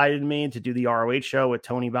Honor Society to me to do the ROH show with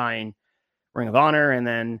Tony buying Ring of Honor. And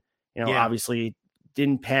then, obviously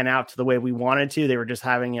didn't pan out to the way we wanted to. They were just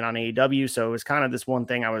having it on AEW. So it was kind of this one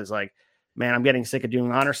thing. I was like, man, I'm getting sick of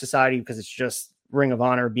doing Honor Society because it's just Ring of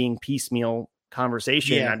Honor being piecemeal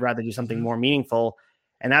conversation. Yeah. I'd rather do something more meaningful.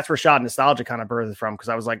 And that's where Shot Nostalgia kind of birthed from. Cause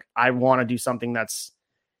I was like, I want to do something that's,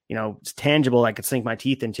 it's tangible. I could sink my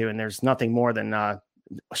teeth into, and there's nothing more than,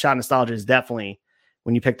 Shot Nostalgia is definitely,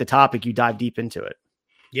 when you pick the topic, you dive deep into it.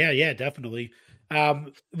 Yeah, definitely.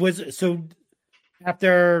 So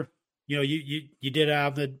after, you did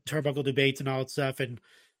the Turnbuckle debates and all that stuff, and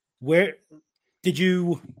where did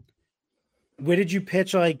you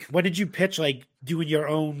pitch doing your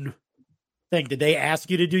own thing. Did they ask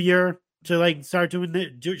you to like start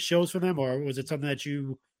doing shows for them, or was it something that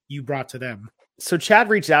you brought to them? So Chad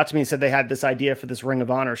reached out to me and said they had this idea for this Ring of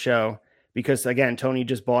Honor show because, again, Tony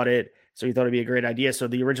just bought it, so he thought it'd be a great idea. So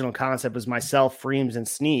the original concept was myself, Freems, and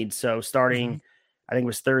Sneed. So starting, I think it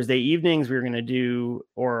was Thursday evenings, we were going to do,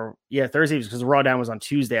 Thursday because the Raw Down was on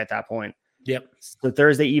Tuesday at that point. Yep. So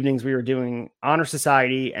Thursday evenings we were doing Honor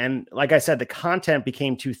Society, and like I said, the content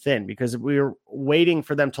became too thin because we were waiting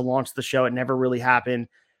for them to launch the show. It never really happened.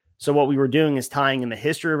 So what we were doing is tying in the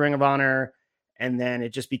history of Ring of Honor, and then it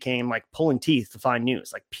just became like pulling teeth to find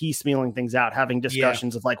news, like piecemealing things out, having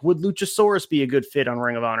discussions of like, would Luchasaurus be a good fit on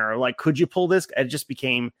Ring of Honor? Or like, could you pull this? It just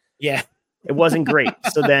became, it wasn't great.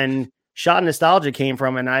 So then Shot of Nostalgia came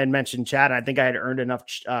from, and I had mentioned Chad, and I think I had earned enough,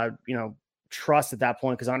 trust at that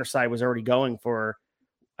point because Honor Side was already going for,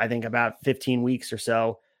 I think, about 15 weeks or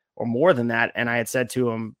so, or more than that. And I had said to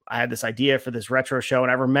him, I had this idea for this retro show.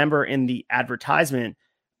 And I remember in the advertisement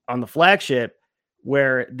on the flagship,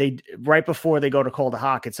 where they, right before they go to Call to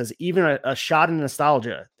Hawk, it says even a shot in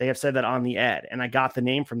nostalgia. They have said that on the ad. And I got the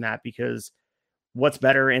name from that because what's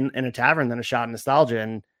better in a tavern than a shot in nostalgia?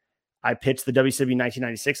 And I pitched the WCW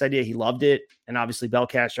 1996 idea. He loved it. And obviously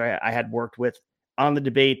Bellcaster, I had worked with on the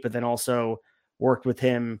debate, but then also worked with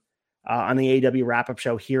him on the AEW wrap-up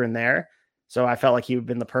show here and there. So I felt like he would have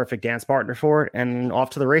been the perfect dance partner for it. And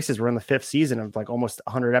off to the races. We're in the 5th season of like almost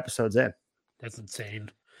 100 episodes in. That's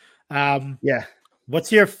insane. Yeah.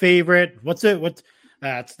 What's your favorite? That's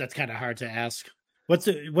kind of hard to ask. What's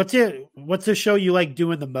the show you like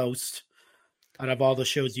doing the most out of all the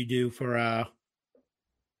shows you do for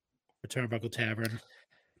Turnbuckle Tavern?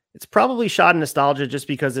 It's probably Shot in Nostalgia just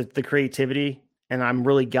because of the creativity, and I'm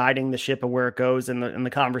really guiding the ship of where it goes in the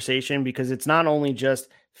conversation, because it's not only just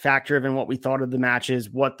fact driven what we thought of the matches,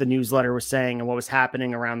 what the newsletter was saying, and what was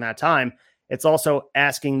happening around that time. It's also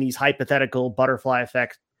asking these hypothetical butterfly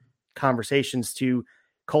effect conversations to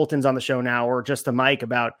Colton's on the show now, or just to Mike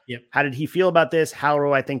about how did he feel about this? How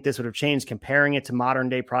do I think this would have changed, comparing it to modern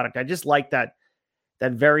day product? I just like that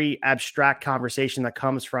very abstract conversation that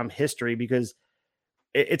comes from history, because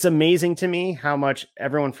it's amazing to me how much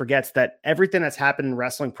everyone forgets that everything that's happened in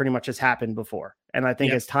wrestling pretty much has happened before. And I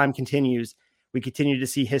think as time continues, we continue to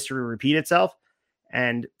see history repeat itself.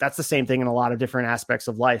 And that's the same thing in a lot of different aspects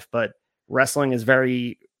of life. But wrestling is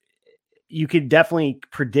you could definitely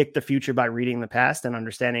predict the future by reading the past and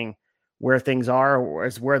understanding where things are or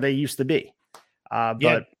as where they used to be.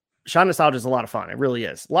 But Shot Nostalgia is a lot of fun. It really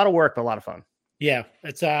is a lot of work, but a lot of fun. Yeah.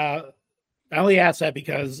 It's, I only ask that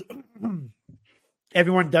because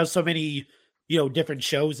everyone does so many, different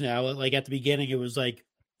shows now. Like at the beginning, it was like,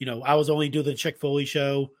 I was only doing the Chick Foley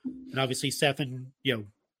show, and obviously Seth and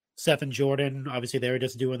Jordan, obviously they were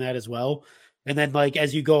just doing that as well. And then like,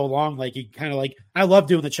 as you go along, like you kind of like, I love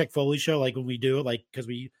doing the Chick Foley show. Like when we do it, like, cause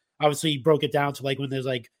we obviously broke it down to like when there's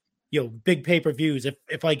like, big pay-per-views,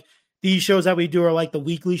 if like these shows that we do are like the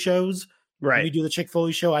weekly shows, right? When we do the Chick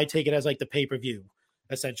Foley show, I take it as like the pay-per-view.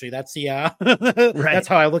 Essentially, that's the right. That's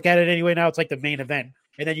how I look at it anyway. Now it's like the main event,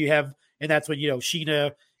 and then and that's when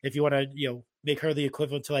Sheena, if you want to make her the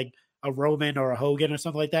equivalent to like a Roman or a Hogan or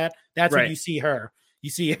something like that, that's when you see her. You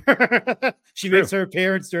see her. She makes her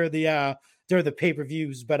appearance during the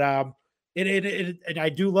pay-per-views. But and I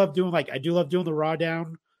do love doing the Raw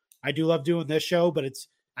Down. I do love doing this show, but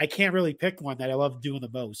I can't really pick one that I love doing the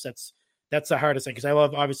most. That's the hardest thing, because I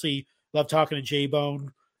love talking to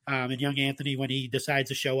J-Bone. And young Anthony when he decides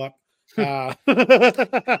to show up. I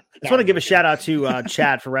just want to give a shout out to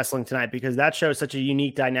Chad for Wrestling Tonight, because that show is such a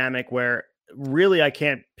unique dynamic where really I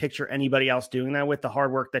can't picture anybody else doing that, with the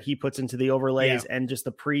hard work that he puts into the overlays and just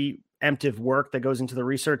the preemptive work that goes into the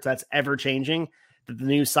research that's ever changing. That the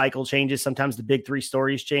news cycle changes. Sometimes the big 3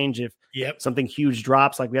 stories change. If something huge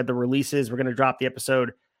drops, like we had the releases, we're going to drop the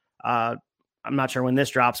episode. I'm not sure when this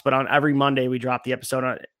drops, but on every Monday we drop the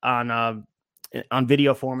episode on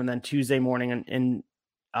video form, and then Tuesday morning in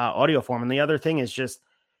audio form. And the other thing is just,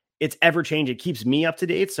 it's ever changing. It keeps me up to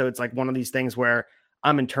date. So it's like one of these things where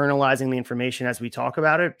I'm internalizing the information as we talk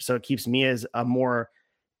about it. So it keeps me as a more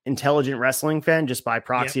intelligent wrestling fan just by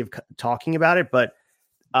proxy of talking about it. But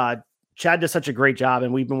Chad does such a great job,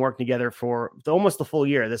 and we've been working together for almost the full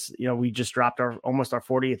year. This, we just dropped almost our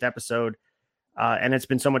 40th episode. And it's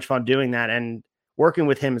been so much fun doing that. And working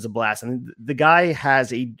with him is a blast. And the guy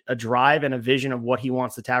has a drive and a vision of what he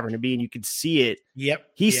wants the tavern to be. And you can see it.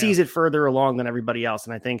 He sees it further along than everybody else.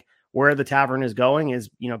 And I think where the tavern is going is,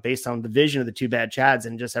 based on the vision of the Two Bad Chads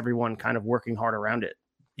and just everyone kind of working hard around it.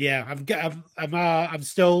 Yeah. I'm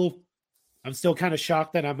still kind of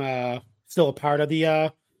shocked that I'm still a part of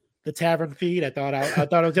the the tavern feed. I thought it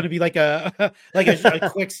was going to be like a like a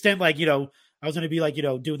quick stint, like I was going to be like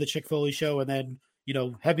doing the Chick-fil-A show and then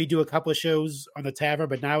have me do a couple of shows on the tavern.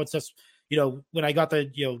 But now it's just when I got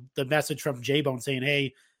the the message from J-Bone saying,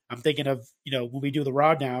 hey, I'm thinking of when we do the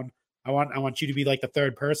Raw Down, I want you to be like the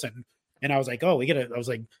third person. And I was like, oh, I was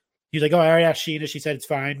like, he was like, oh, I already asked Sheena. She said it's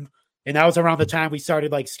fine. And that was around the time we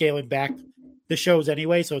started like scaling back the shows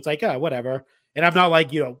anyway. So it's like, oh, whatever. And I'm not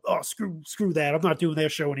like, oh, screw that. I'm not doing their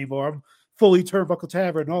show anymore. I'm fully Turnbuckle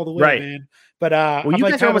Tavern all the way, right, man. But well, you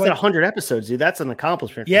guys are almost at 100 episodes, dude. That's an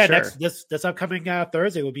accomplishment. Yeah, for sure. this upcoming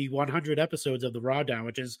Thursday will be 100 episodes of the Raw Down,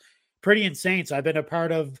 which is pretty insane. So I've been a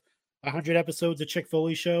part of 100 episodes of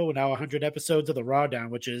Chick-fil-A show and now 100 episodes of the Raw Down,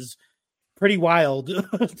 which is pretty wild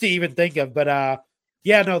to even think of. But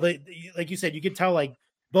yeah, no, like you said, you can tell like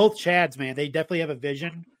both Chads, man, they definitely have a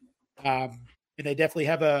vision, and they definitely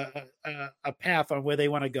have a path on where they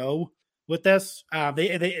want to go with this.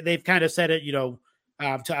 They've kind of said it, to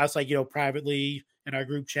us, like privately in our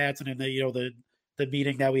group chats and in the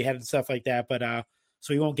meeting that we had and stuff like that. But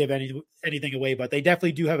so we won't give anything away, but they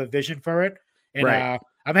definitely do have a vision for it, and right.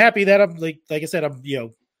 I'm happy that I'm like I said, I'm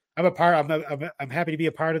a part. I'm happy to be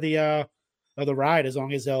a part of the ride as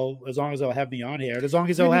long as they'll have me on here. And as long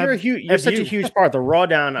as they'll have you're such a huge part. The Raw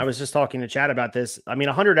Down. I was just talking to Chad about this. I mean,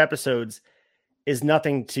 100 episodes is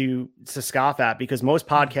nothing to scoff at because most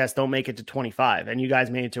podcasts don't make it to 25, and you guys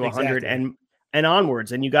made it to 100 and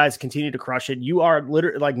onwards, and you guys continue to crush it. You are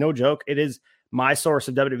literally, like, no joke, it is my source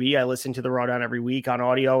of WWE. I listen to the Raw Down every week on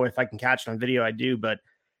audio. If I can catch it on video, I do, but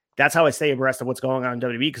that's how I stay abreast of what's going on in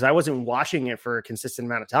WWE because I wasn't watching it for a consistent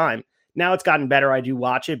amount of time. Now it's gotten better. I do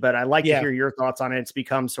watch it, but I like to hear your thoughts on it. It's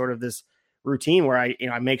become sort of this routine where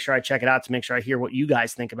I make sure I check it out to make sure I hear what you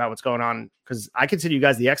guys think about what's going on because I consider you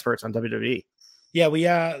guys the experts on WWE. Yeah,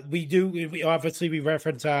 we do. We obviously we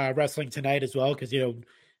reference Wrestling Tonight as well because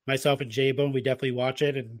myself and J-Bone, we definitely watch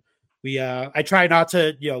it, and we I try not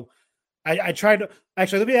to I try to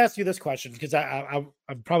actually. Let me ask you this question because I'm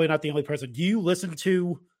probably not the only person. Do you listen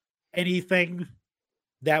to anything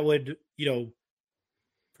that would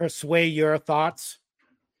persuade your thoughts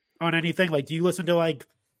on anything? Like, do you listen to like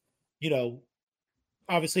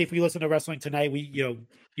obviously if we listen to Wrestling Tonight, we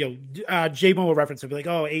J-Bone will reference it, be like,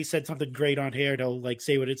 oh, Ace said something great on here, and he'll like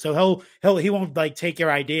say what it. So he won't like take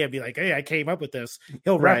your idea and be like, hey, I came up with this.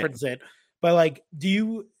 He'll reference it. But like, do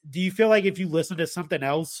you feel like if you listen to something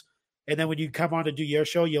else and then when you come on to do your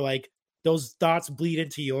show, you're like those thoughts bleed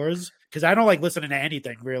into yours? Because I don't like listening to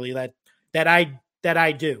anything really that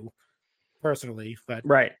I do personally. But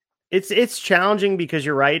right. It's challenging because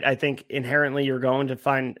you're right. I think inherently you're going to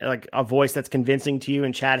find like a voice that's convincing to you,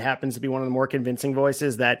 and Chad happens to be one of the more convincing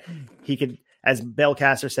voices that he could, as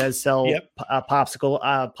Bellcaster says, sell a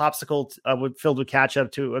popsicle filled with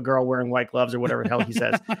ketchup to a girl wearing white gloves or whatever the hell he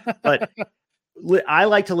says. But I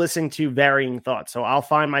like to listen to varying thoughts, so I'll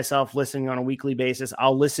find myself listening on a weekly basis.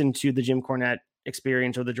 I'll listen to the Jim Cornette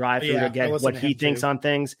Experience or the Drive-Thru to get what he thinks on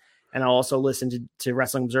things, and I'll also listen to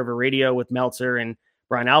Wrestling Observer Radio with Meltzer and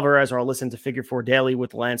Brian Alvarez, or I'll listen to Figure 4 Daily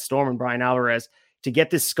with Lance Storm and Brian Alvarez to get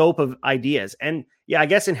this scope of ideas. And yeah, I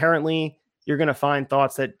guess inherently you're going to find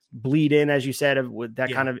thoughts that bleed in, as you said,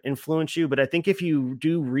 that kind of influence you. But I think if you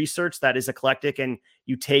do research that is eclectic and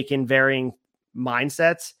you take in varying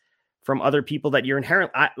mindsets from other people that you're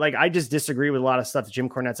inherent, I just disagree with a lot of stuff that Jim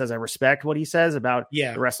Cornette says. I respect what he says about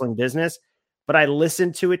the wrestling business, but I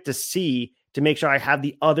listen to it to make sure I have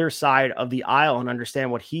the other side of the aisle and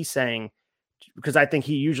understand what he's saying, because I think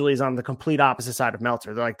he usually is on the complete opposite side of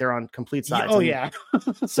Meltzer. They're on complete sides.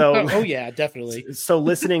 So, definitely. So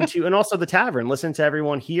listening to, and also the Tavern, listen to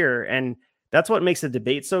everyone here. And that's what makes the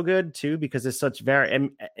debate so good too, because it's such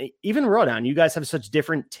and even Raw Down, you guys have such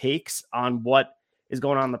different takes on what is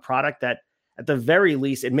going on in the product that at the very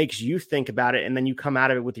least, it makes you think about it. And then you come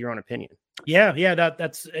out of it with your own opinion. Yeah.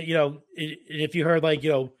 That's, if you heard like,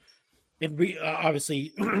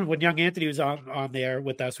 obviously when Young Anthony was on there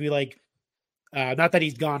with us, we like, not that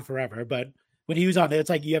he's gone forever, but when he was on there, it's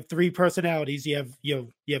like you have three personalities. You have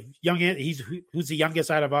Young Anthony, who's the youngest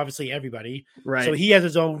out of obviously everybody. Right. So he has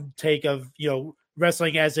his own take of,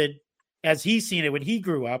 wrestling as he's seen it when he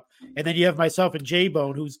grew up. And then you have myself and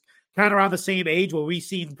J-Bone, who's kind of around the same age where we've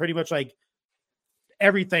seen pretty much like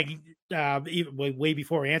everything, even way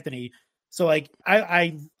before Anthony. So like,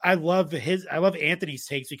 I love Anthony's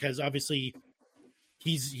takes because obviously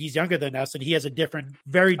he's younger than us and he has a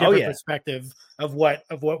very different perspective of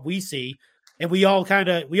what we see. And we all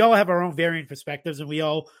have our own varying perspectives, and we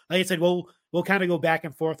all, like I said, we'll kind of go back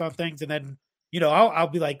and forth on things. And then, I'll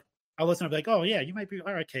be like, I'll listen. I'll be like, oh yeah, you might be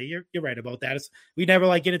all right. Okay. You're right about that. We never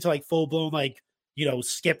like get into like full blown, like,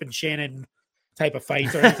 Skip and Shannon type of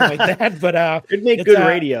fights or anything like that. But it'd make good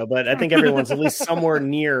radio. But I think everyone's at least somewhere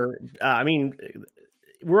near. I mean,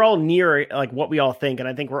 we're all near like what we all think, and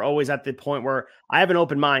I think we're always at the point where I have an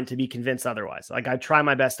open mind to be convinced otherwise. Like I try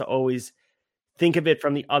my best to always think of it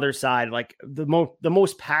from the other side. Like the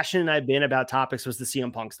most passionate I've been about topics was the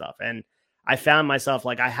CM Punk stuff, and I found myself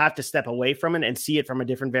like I have to step away from it and see it from a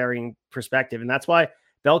different varying perspective, and that's why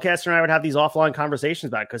Bellcaster and I would have these offline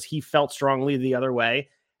conversations about it, because he felt strongly the other way,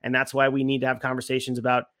 and that's why we need to have conversations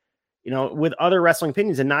about, with other wrestling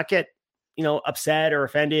opinions and not get, upset or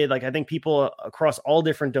offended. Like I think people across all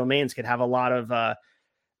different domains could have a lot of,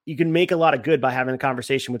 you can make a lot of good by having a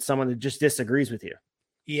conversation with someone that just disagrees with you.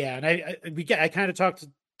 Yeah, and I kind of talked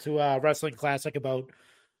to Wrestling Classic about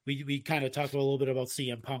we kind of talked a little bit about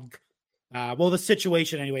CM Punk, the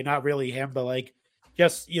situation anyway, not really him, but like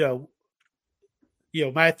just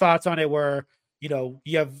my thoughts on it were you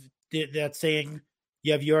have that saying,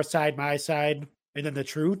 you have your side, my side, and then the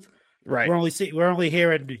truth. Right. We're only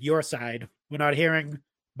hearing your side. We're not hearing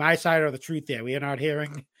my side or the truth there. We are not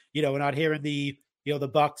hearing we're not hearing the the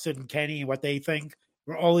Bucks and Kenny and what they think.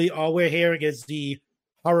 All we're hearing is the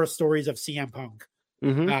horror stories of CM Punk.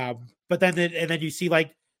 Mm-hmm. But then you see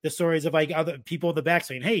like the stories of like other people in the back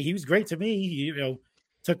saying, "Hey, he was great to me. He,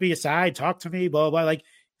 took me aside, talked to me, blah blah." Like,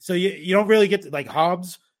 so you don't really get to, like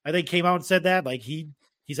Hobbs, I think, came out and said that. Like he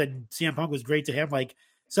said CM Punk was great to him. Like,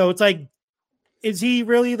 so it's like, is he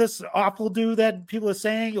really this awful dude that people are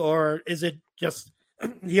saying, or is it just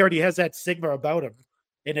he already has that stigma about him,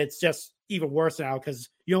 and it's just even worse now because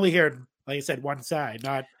you only hear, like I said, one side,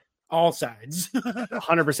 not all sides.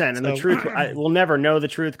 100%. And the truth, we'll never know the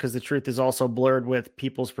truth, because the truth is also blurred with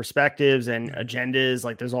people's perspectives and agendas.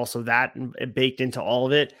 Like there's also that baked into all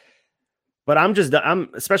of it. But I'm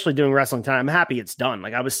especially doing wrestling time, I'm happy it's done.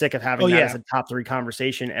 Like I was sick of having that as a top 3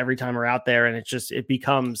 conversation every time we're out there. And it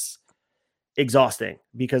becomes exhausting,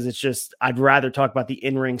 because it's just, I'd rather talk about the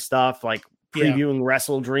in-ring stuff, like previewing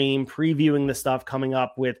Wrestle Dream, previewing the stuff coming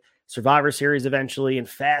up with Survivor Series eventually and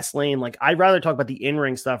Fastlane. Like I'd rather talk about the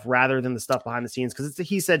in-ring stuff rather than the stuff behind the scenes, because it's a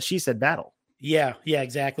he said, she said battle. Yeah,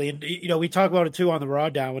 exactly. And we talk about it too on the Raw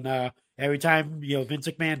Down, when every time Vince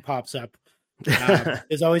McMahon pops up,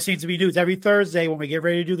 there's always seems to be news. Every Thursday when we get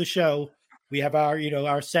ready to do the show, we have our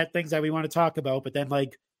our set things that we want to talk about, but then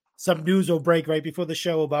like some news will break right before the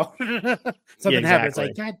show about something happens. It's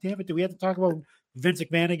like, God damn it, do we have to talk about Vince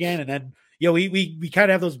McMahon again? And then we kind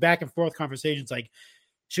of have those back and forth conversations, like,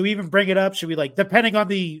 should we even bring it up? Should we, like, depending on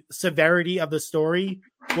the severity of the story,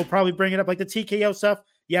 we'll probably bring it up. Like the TKO stuff,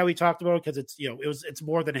 we talked about it because it's it's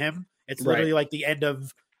more than him. It's literally like the end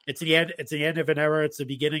of the end of an era. It's the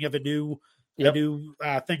beginning of a new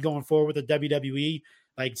thing going forward with the WWE.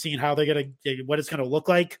 Like seeing how what it's gonna look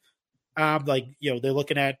like. Like they're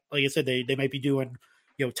looking at, like I said, they might be doing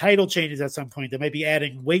title changes at some point. They might be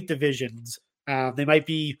adding weight divisions. They might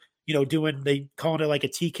be calling it like a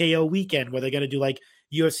TKO weekend where they're gonna do like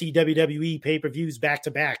UFC, WWE pay-per-views back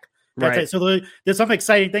to back. Right. So there's some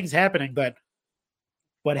exciting things happening, but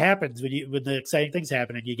what happens when the exciting things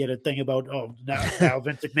happen and you get a thing about, now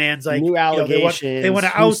Vince McMahon's like new allegations, they want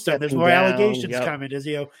to oust him. There's more allegations coming.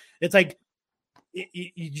 It's like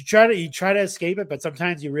you try to escape it, but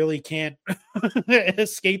sometimes you really can't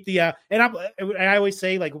escape the. And I always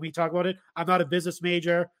say, like when we talk about it, I'm not a business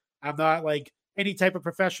major. I'm not like any type of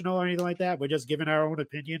professional or anything like that. We're just giving our own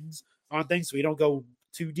opinions on things, so we don't go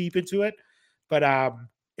too deep into it. But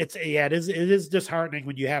it is disheartening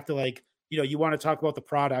when you have to, like, you want to talk about the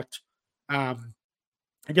product, and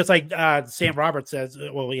just like Sam Roberts says,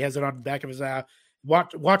 he has it on the back of his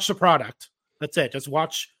watch the product. That's it. Just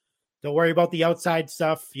watch. Don't worry about the outside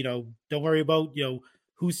stuff. Don't worry about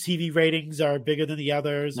whose TV ratings are bigger than the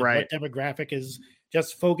others, and what demographic is.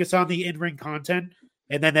 Just focus on the in-ring content,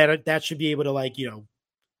 and then that should be able to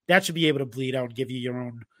that should be able to bleed out and give you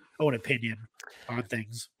your own opinion on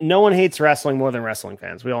things. No one hates wrestling more than wrestling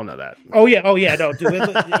fans. We all know that. Oh yeah, no, dude.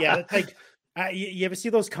 It's like you ever see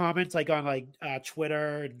those comments like on like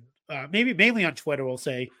Twitter and maybe mainly on Twitter, we'll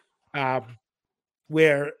say,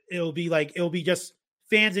 where it'll be just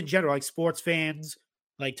fans in general, like sports fans,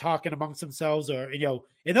 like talking amongst themselves, or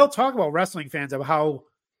and they'll talk about wrestling fans of how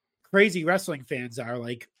crazy wrestling fans are.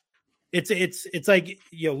 Like it's like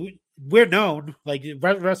we're known, like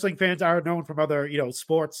wrestling fans are known from other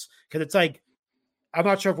sports, because it's like, I'm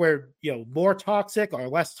not sure if we're more toxic or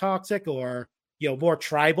less toxic or more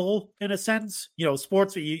tribal in a sense.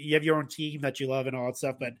 Sports, you have your own team that you love and all that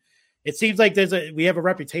stuff, but it seems like we have a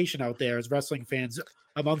reputation out there as wrestling fans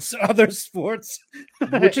amongst other sports,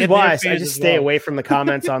 which is why I just stay well. away from the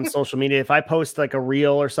comments on social media. If I post like a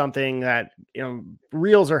reel or something that,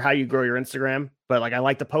 reels are how you grow your Instagram, but like I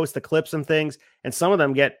like to post the clips and things, and some of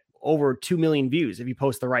them get over 2 million views if you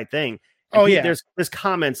post the right thing. And there's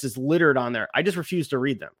comments is littered on there. I just refuse to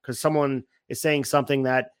read them because someone is saying something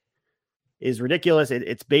that is ridiculous.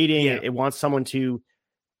 It's baiting. Yeah. It wants someone to.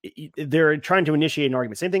 They're trying to initiate an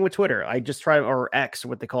argument. Same thing with Twitter. I just try, or X,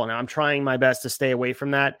 what they call it now. I'm trying my best to stay away from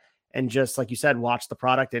that and just, like you said, watch the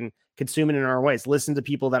product and consume it in our ways. Listen to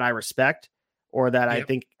people that I respect or that I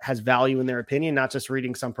think has value in their opinion, not just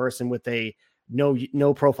reading some person with a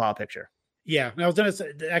no profile picture. Yeah, I was gonna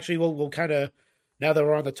say, actually, we'll kind of, now that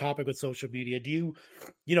we're on the topic with social media, do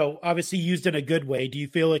you obviously used in a good way, do you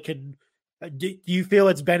feel it can? Do you feel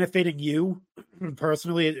it's benefiting you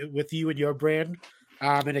personally with you and your brand?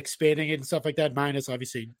 And expanding it and stuff like that, minus like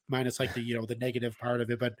the the negative part of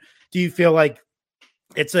it. But do you feel like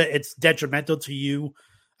it's detrimental to you,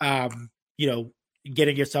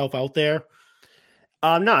 getting yourself out there?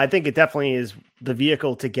 No, I think it definitely is the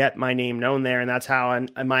vehicle to get my name known there. And that's how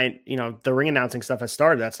the ring announcing stuff has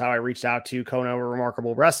started. That's how I reached out to Kona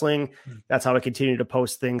Remarkable Wrestling. That's how I continue to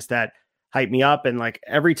post things that hype me up. And like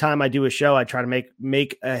every time I do a show, I try to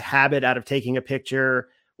make a habit out of taking a picture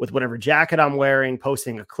with whatever jacket I'm wearing,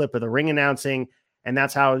 posting a clip of the ring announcing. And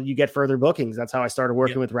that's how you get further bookings. That's how I started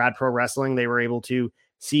working with Rad Pro Wrestling. They were able to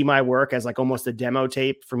see my work as like almost a demo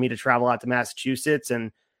tape for me to travel out to Massachusetts.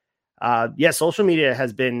 And social media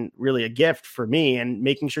has been really a gift for me, and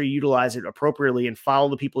making sure you utilize it appropriately and follow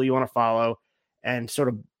the people you want to follow and sort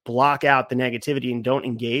of block out the negativity and don't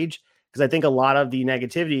engage. Because I think a lot of the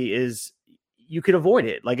negativity is you could avoid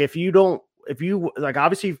it. Like if you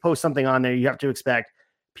obviously you post something on there, you have to expect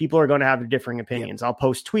people are going to have differing opinions. I'll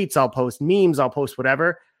post tweets, I'll post memes, I'll post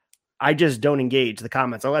whatever. I just don't engage the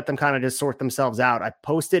comments. I let them kind of just sort themselves out. I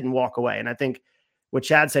post it and walk away. And I think what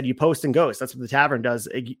Chad said, you post and ghost. That's what the tavern does.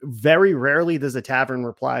 Very rarely does a tavern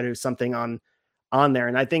reply to something on there.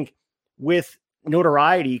 And I think with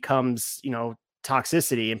notoriety comes,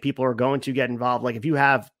 toxicity, and people are going to get involved. Like if you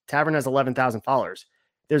have tavern has 11,000 followers,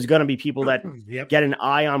 there's going to be people that get an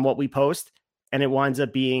eye on what we post, and it winds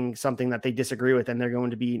up being something that they disagree with, and they're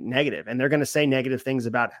going to be negative, and they're going to say negative things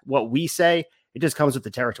about what we say. It just comes with the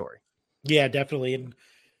territory. Yeah, definitely. And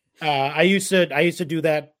I used to do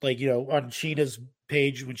that, like, on Sheena's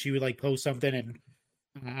page when she would like post something, and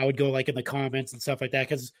I would go like in the comments and stuff like that.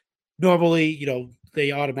 Cause normally,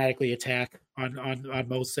 they automatically attack on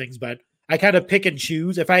most things, but I kind of pick and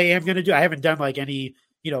choose. If I am going to do, I haven't done like any,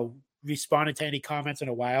 responded to any comments in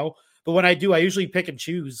a while, but when I do, I usually pick and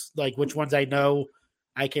choose like which ones I know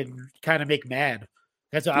I can kind of make mad.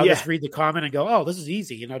 That's I'll just read the comment and go, oh, this is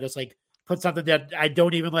easy. And I'll just like put something that I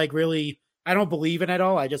don't even like really, I don't believe in at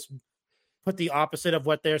all. I just put the opposite of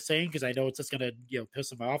what they're saying because I know it's just gonna piss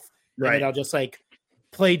them off. Right. And I'll just like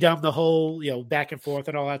play dumb the whole back and forth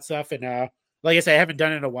and all that stuff. And like I said, I haven't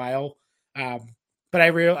done it in a while. But I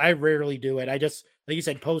rarely do it. I just, like you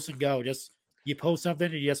said, post and go. Just you post something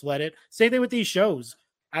and you just let it. Same thing with these shows.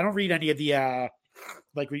 I don't read any of the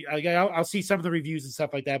I'll see some of the reviews and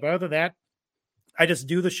stuff like that. But other than that, I just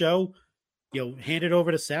do the show, hand it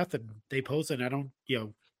over to Seth and they post it. And I don't,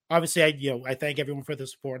 obviously I thank everyone for the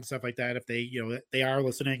support and stuff like that. If they, they are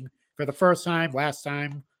listening for the first time, last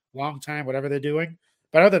time, long time, whatever they're doing.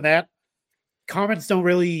 But other than that, comments don't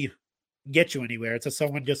really get you anywhere. It's just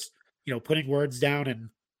someone just, putting words down and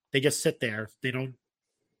they just sit there. They don't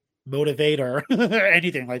motivate or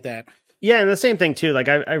anything like that. Yeah. And the same thing too. Like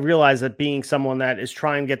I realize that being someone that is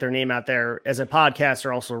trying to get their name out there as a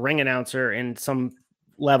podcaster, also a ring announcer, and some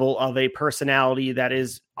level of a personality that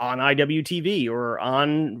is on IWTV or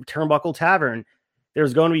on Turnbuckle Tavern,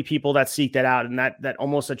 there's going to be people that seek that out, and that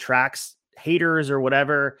almost attracts haters or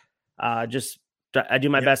whatever. I do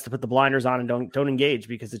my best to put the blinders on and don't engage,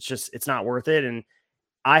 because it's not worth it. And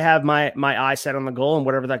I have my eye set on the goal, and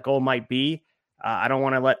whatever that goal might be. I don't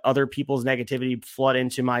want to let other people's negativity flood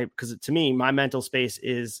into because to me, my mental space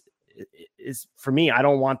is for me. I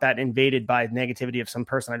don't want that invaded by negativity of some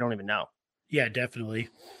person I don't even know. Yeah, definitely.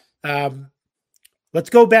 Let's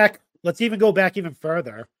go back. Let's even go back even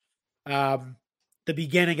further. The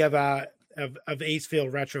beginning of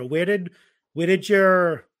Acefield Retro. Where did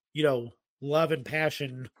your, love and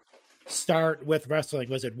passion start with wrestling?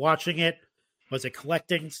 Was it watching it? Was it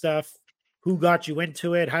collecting stuff? Who got you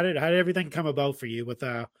into it? How did everything come about for you with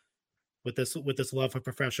this love for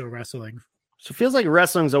professional wrestling? So it feels like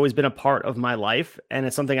wrestling's always been a part of my life, and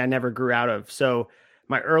it's something I never grew out of. So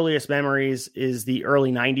my earliest memories is the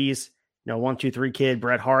early 90s, 1, 2, 3 Kid,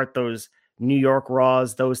 Bret Hart, those New York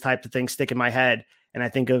Raws, those types of things stick in my head. And I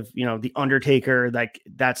think of, The Undertaker, like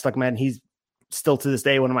that stuck in my head. He's still to this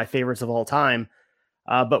day one of my favorites of all time.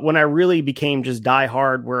 But when I really became just die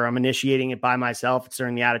hard, where I'm initiating it by myself, it's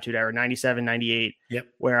during the Attitude Era, 97, 98,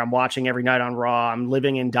 where I'm watching every night on Raw. I'm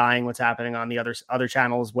living and dying what's happening on the other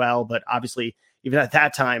channel as well. But obviously, even at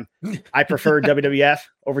that time, I preferred WWF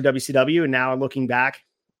over WCW. And now looking back,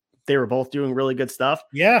 they were both doing really good stuff.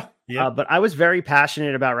 Yeah. But I was very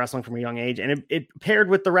passionate about wrestling from a young age, and it paired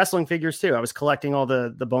with the wrestling figures too. I was collecting all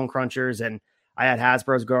the Bone Crunchers, and I had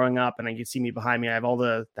Hasbro's growing up, and you can see me behind me. I have all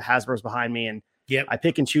the Hasbro's behind me, and I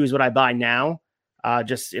pick and choose what I buy now. I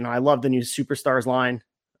love the new Superstars line.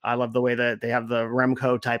 I love the way that they have the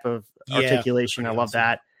Remco type of articulation. I love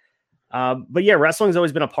that. But yeah, wrestling's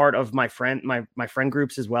always been a part of my friend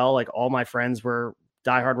groups as well. Like all my friends were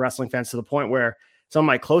diehard wrestling fans to the point where some of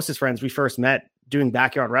my closest friends we first met doing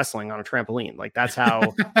backyard wrestling on a trampoline. Like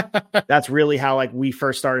that's really how like we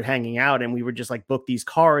first started hanging out, and we would just like book these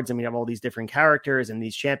cards, and we have all these different characters and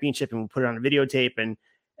these championship, and we put it on a videotape. And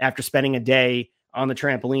after spending a day on the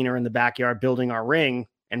trampoline or in the backyard building our ring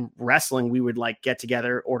and wrestling, we would like get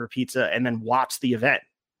together, order pizza, and then watch the event,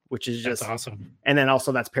 which is just awesome. And then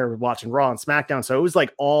also that's paired with watching Raw and SmackDown. So it was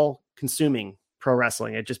like all consuming pro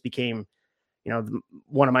wrestling. It just became,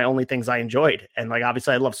 one of my only things I enjoyed. And like,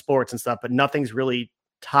 obviously I love sports and stuff, but nothing's really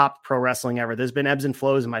top pro wrestling ever. There's been ebbs and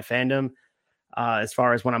flows in my fandom. As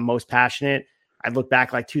far as when I'm most passionate, I look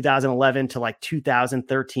back like 2011 to like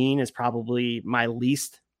 2013 is probably my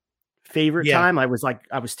least favorite time. I was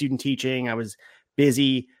student teaching. I was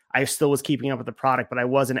busy. I still was keeping up with the product, but I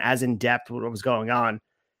wasn't as in depth with what was going on.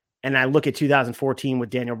 And I look at 2014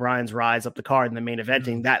 with Daniel Bryan's rise up the card and the main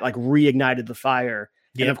eventing, that like reignited the fire.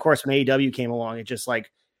 And of course, when AEW came along, it just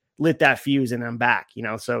like lit that fuse, and I'm back,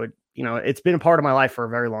 so it's been a part of my life for a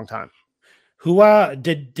very long time. Who was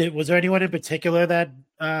there anyone in particular that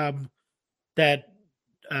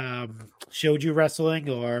showed you wrestling?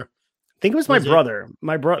 Or I think it was my brother,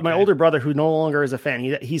 my older brother, who no longer is a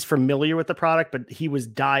fan. He's familiar with the product, but he was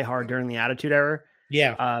diehard during the Attitude Era.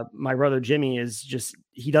 Yeah. My brother Jimmy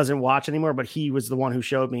he doesn't watch anymore, but he was the one who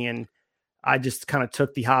showed me, and I just kind of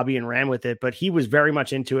took the hobby and ran with it. But he was very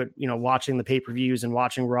much into it, watching the pay-per-views and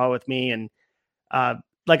watching Raw with me. And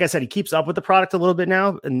like I said, he keeps up with the product a little bit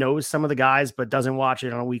now and knows some of the guys, but doesn't watch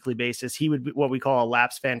it on a weekly basis. He would be what we call a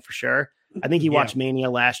lapsed fan for sure. I think he watched Mania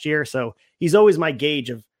last year. So he's always my gauge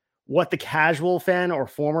of what the casual fan or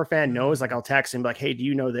former fan knows. Like I'll text him like, hey, do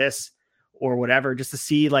you know this? Or whatever, just to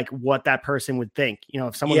see like what that person would think,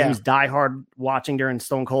 if someone who's diehard watching during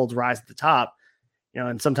Stone Cold's rise at the top,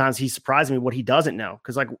 and sometimes he surprised me what he doesn't know.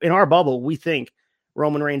 Cause like in our bubble, we think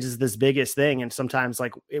Roman Reigns is this biggest thing. And sometimes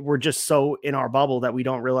like we're just so in our bubble that we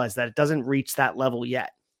don't realize that it doesn't reach that level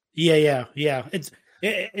yet. Yeah. It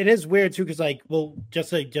is weird too. Cause like, well, just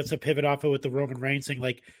to pivot off it with the Roman Reigns thing,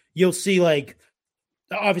 like you'll see like,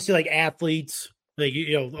 obviously like athletes, like,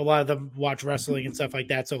 a lot of them watch wrestling and stuff like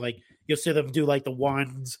that. So like, you'll see them do like the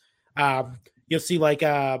ones. You'll see like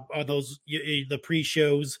on those the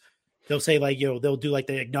pre-shows, they'll say like they'll do like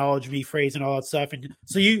the acknowledge me phrase and all that stuff. And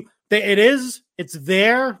so it's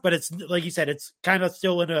there, but it's like you said, it's kind of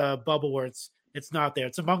still in a bubble where it's not there.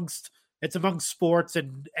 It's amongst sports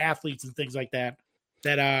and athletes and things like that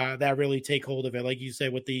that really take hold of it. Like you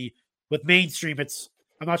said, with mainstream,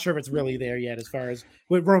 I'm not sure if it's really there yet as far as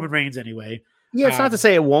with Roman Reigns anyway. Yeah, it's not to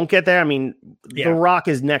say it won't get there. I mean, The Rock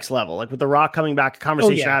is next level. Like with The Rock coming back, the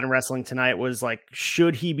conversation I had in wrestling tonight was like,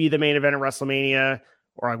 should he be the main event of WrestleMania?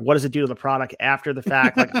 Or like, what does it do to the product after the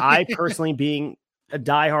fact? Like I personally, being a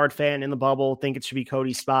diehard fan in the bubble, think it should be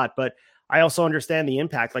Cody's spot. But I also understand the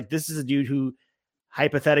impact. Like this is a dude who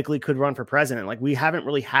hypothetically could run for president. Like we haven't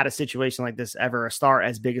really had a situation like this ever. A star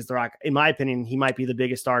as big as The Rock. In my opinion, he might be the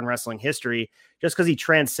biggest star in wrestling history just because he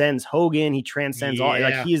transcends Hogan. He transcends all.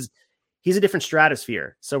 Like he's a different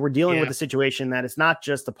stratosphere. So we're dealing with a situation that it's not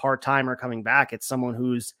just a part-timer coming back. It's someone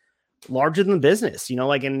who's larger than the business,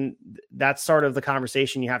 and that's sort of the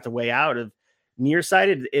conversation you have to weigh out of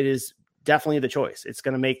nearsighted. It is definitely the choice. It's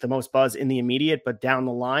going to make the most buzz in the immediate, but down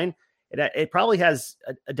the line, it probably has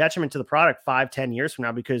a detriment to the product 5-10 years from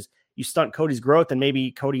now, because you stunt Cody's growth and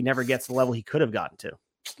maybe Cody never gets the level he could have gotten to.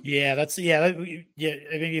 Yeah, I mean,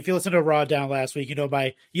 if you listen to Raw down last week,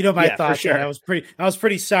 my thoughts. Sure. I was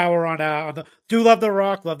pretty sour on the. Do love The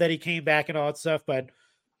Rock, love that he came back and all that stuff, but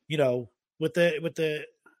with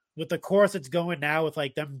the course it's going now, with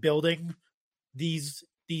like them building these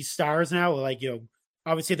stars now, like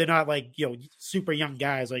obviously they're not like super young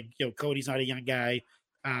guys. Like Cody's not a young guy.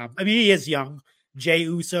 I mean, he is young. Jey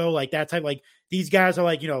Uso, like that type. Like these guys are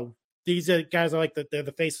like these guys are like they're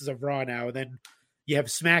the faces of Raw now, and then. you have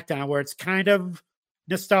SmackDown where it's kind of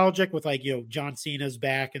nostalgic with like, John Cena's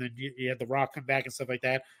back, and then you have The Rock come back and stuff like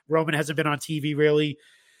that. Roman hasn't been on TV really,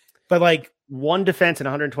 but like one defense in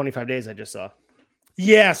 125 days I just saw.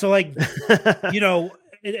 Yeah, so like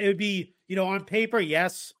it would be, on paper,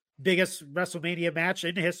 yes, biggest WrestleMania match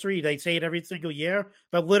in history. They say it every single year,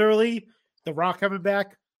 but literally The Rock coming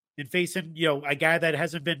back and facing, a guy that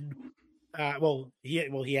hasn't been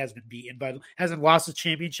he has been beaten, but hasn't lost a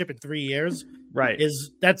championship in 3 years. Right.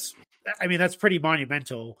 That's pretty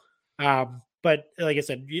monumental. But like I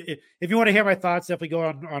said, if you want to hear my thoughts, definitely go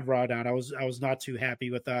on Raw Down. I was not too happy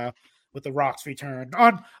with The Rock's return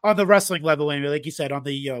on the wrestling level. Anyway, like you said, on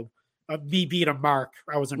the me being a mark,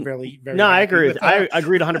 I wasn't really very. No, I agree. I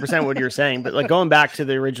agreed 100% with what you're saying. But like going back to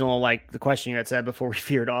the original, like the question you had said before we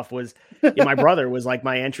veered off was, my brother was like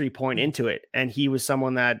my entry point into it, and he was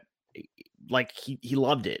someone that like he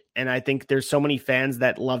loved it, and I think there's so many fans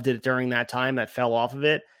that loved it during that time that fell off of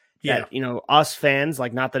it. Yeah, that, us fans,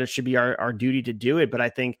 like, not that it should be our duty to do it, but I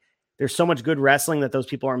think there's so much good wrestling that those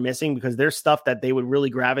people are missing because there's stuff that they would really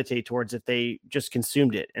gravitate towards if they just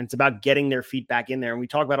consumed it. And it's about getting their feet back in there. And we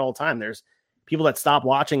talk about it all the time. There's people that stop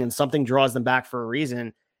watching and something draws them back for a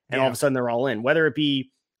reason. And all of a sudden they're all in, whether it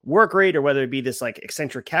be work rate or whether it be this like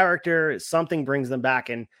eccentric character, something brings them back.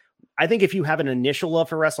 And I think if you have an initial love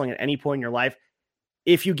for wrestling at any point in your life,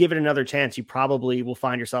 if you give it another chance, you probably will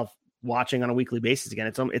find yourself watching on a weekly basis again.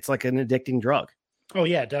 It's like an addicting drug. Oh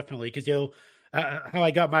yeah, definitely. Because how I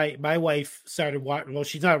got my wife started watching. Well,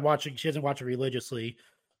 she's not watching. She doesn't watch it religiously,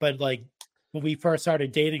 but like when we first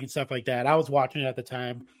started dating and stuff like that, I was watching it at the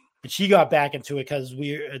time, and she got back into it because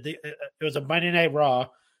it was a Monday Night Raw,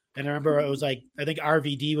 and I remember it was like I think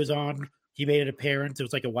RVD was on. He made an appearance. It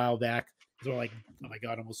was like a while back. It was like, oh my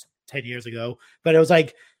god, almost 10 years ago. But it was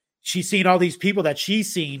like she's seen all these people that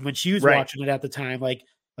she's seen when she was watching it at the time, like,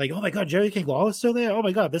 oh my god, Jerry King Lawler's still there. Oh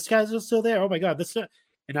my god, this guy's still there. Oh my god, this.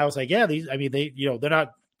 And I was like, yeah, they, they're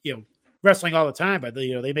not, wrestling all the time, but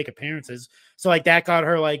they make appearances. So like that got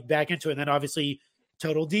her like back into it. And then obviously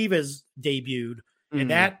Total Divas debuted, and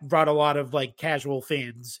that brought a lot of like casual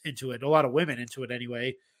fans into it, a lot of women into it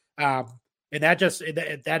anyway. And that just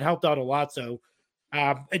that helped out a lot. So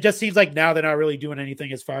it just seems like now they're not really doing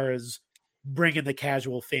anything as far as bringing the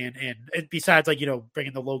casual fan in, and besides like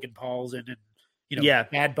bringing the Logan Pauls in and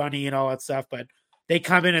Bad Bunny and all that stuff, but they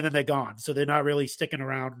come in and then they're gone. So they're not really sticking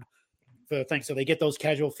around for the thing. So they get those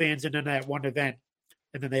casual fans in that one event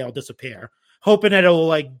and then they all disappear, hoping that it'll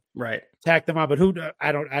like tack them on. But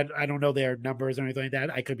I don't know their numbers or anything like that.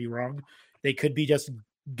 I could be wrong. They could be just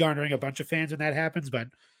garnering a bunch of fans when that happens, but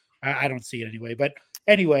I don't see it anyway. But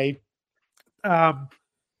anyway,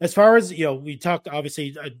 as far as, we talked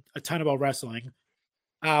obviously a ton about wrestling.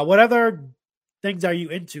 What other things are you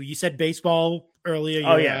into? You said baseball earlier.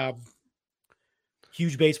 You're,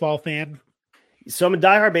 huge baseball fan. So I'm a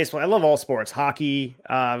diehard baseball. I love all sports. Hockey.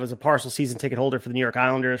 I was a partial season ticket holder for the New York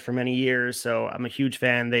Islanders for many years, so I'm a huge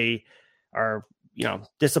fan. They are,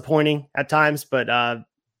 disappointing at times, but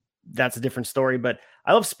that's a different story. But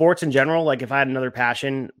I love sports in general. Like if I had another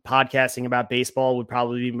passion, podcasting about baseball would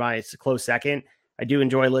probably be my close second. I do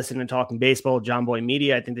enjoy listening and talking baseball. John Boy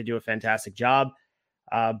Media, I think they do a fantastic job.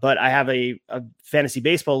 But I have a fantasy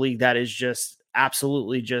baseball league that is just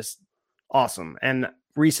absolutely just awesome. And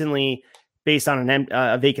recently, based on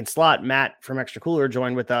a vacant slot, Matt from Extra Cooler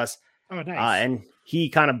joined with us. Oh, nice. And he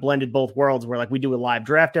kind of blended both worlds where like we do a live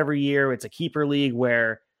draft every year. It's a keeper league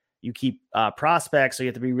where you keep prospects. So you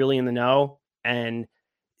have to be really in the know. And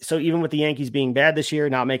so even with the Yankees being bad this year,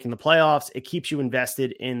 not making the playoffs, it keeps you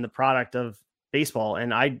invested in the product of baseball.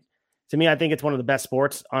 And to me, I think it's one of the best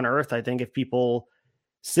sports on earth. I think if people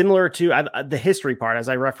similar to the history part, as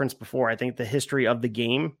I referenced before, I think the history of the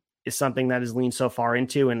game is something that is leaned so far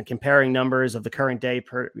into, and comparing numbers of the current day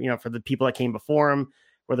for the people that came before him,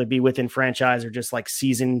 whether it be within franchise or just like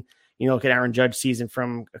season, look at Aaron Judge's season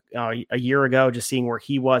from a year ago, just seeing where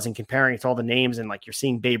he was and comparing it to all the names. And like, you're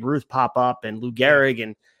seeing Babe Ruth pop up and Lou Gehrig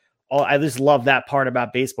and all. I just love that part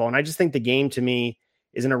about baseball. And I just think the game to me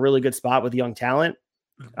is in a really good spot with young talent.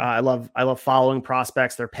 I love following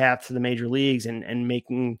prospects, their path to the major leagues, and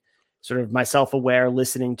making sort of myself aware,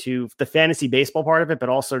 listening to the fantasy baseball part of it, but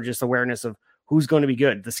also just awareness of who's going to be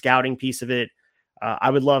good, the scouting piece of it.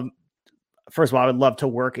 First of all, I would love to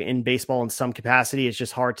work in baseball in some capacity. It's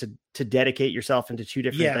just hard to dedicate yourself into two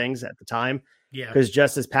different things at the time. Yeah. Because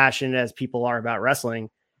just as passionate as people are about wrestling,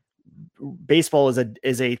 baseball is a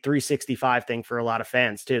 365 thing for a lot of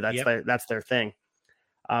fans too. That's their thing.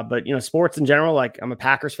 But sports in general, like I'm a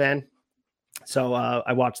Packers fan. So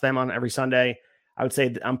I watch them on every Sunday. I would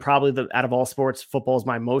say I'm probably out of all sports, football is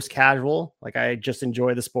my most casual. Like I just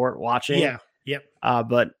enjoy the sport watching. Yeah. Yep.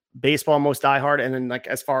 But baseball, most diehard. And then like,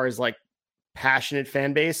 as far as like passionate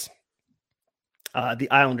fan base, the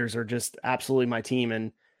Islanders are just absolutely my team.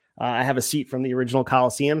 And I have a seat from the original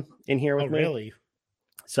Coliseum in here with Oh, me. really?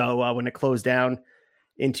 So when it closed down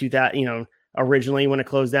into that, originally when it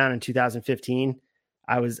closed down in 2015,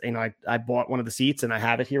 I was, I bought one of the seats and I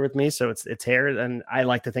have it here with me. So it's here. And I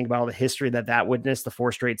like to think about all the history that witnessed, the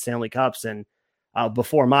 4 straight Stanley Cups, and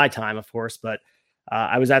before my time, of course, but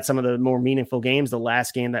I was at some of the more meaningful games. The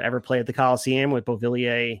last game that ever played at the Coliseum with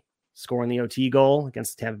Beauvillier scoring the OT goal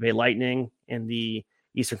against the Tampa Bay Lightning in the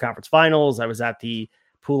Eastern Conference Finals. I was at the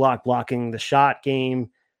Pulak blocking the shot game,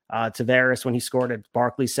 Tavares when he scored at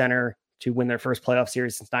Barclays Center to win their first playoff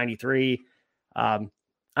series since '93. I'm,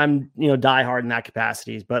 diehard in that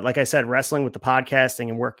capacity. But like I said, wrestling with the podcasting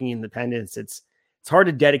and working independence, it's hard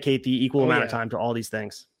to dedicate the equal amount of time to all these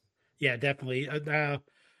things. Yeah, definitely. I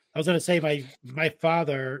was going to say my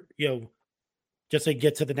father, just to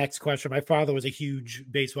get to the next question, my father was a huge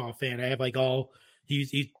baseball fan. I have like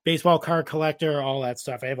he's baseball card collector, all that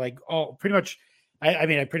stuff. I have like all pretty much, I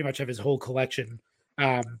pretty much have his whole collection.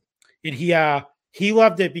 And he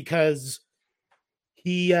loved it because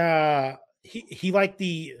he liked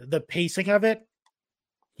the pacing of it.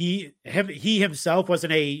 He himself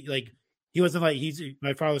wasn't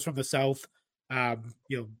my father's from the South.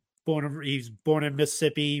 He's born in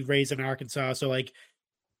Mississippi, raised in Arkansas. So like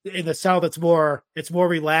in the South, it's more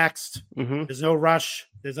relaxed. Mm-hmm. There's no rush.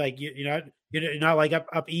 There's like, you're not like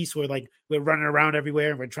up East where like we're running around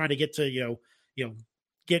everywhere and we're trying to get to,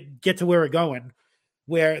 get to where we're going.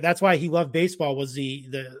 Where that's why he loved baseball was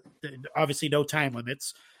the obviously no time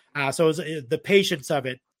limits. So it was the patience of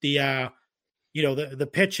it, the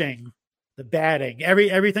pitching, the batting,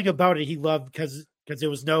 everything about it he loved because there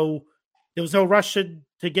was no rush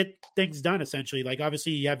to get things done. Essentially, like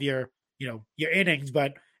obviously you have your innings,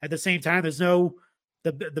 but at the same time, there's no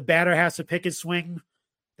the batter has to pick his swing,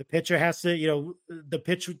 the pitcher has to the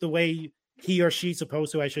pitch the way he or she's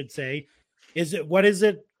supposed to. I should say, what is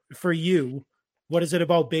it for you? What is it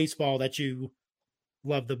about baseball that you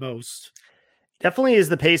love the most? Definitely is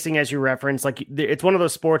the pacing, as you referenced. Like it's one of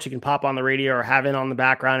those sports you can pop on the radio or have it on the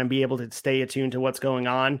background and be able to stay attuned to what's going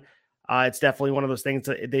on. It's definitely one of those things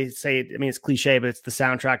that they say, I mean, it's cliche, but it's the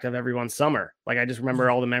soundtrack of everyone's summer. Like I just remember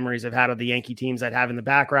all the memories I've had of the Yankee teams I'd have in the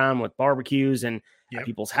background with barbecues and at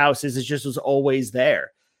people's houses. It just was always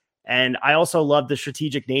there. And I also love the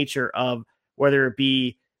strategic nature of whether it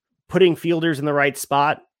be putting fielders in the right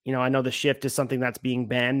spot. I know the shift is something that's being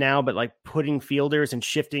banned now, but like putting fielders and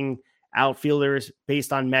shifting outfielders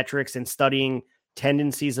based on metrics and studying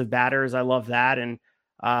tendencies of batters. I love that. And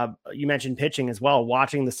you mentioned pitching as well,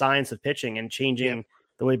 watching the science of pitching and changing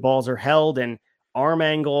the way balls are held and arm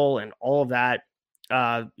angle and all of that.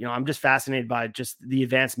 I'm just fascinated by just the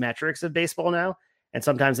advanced metrics of baseball now. And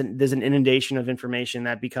sometimes there's an inundation of information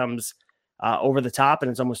that becomes over the top and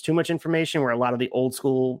it's almost too much information, where a lot of the old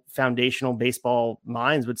school foundational baseball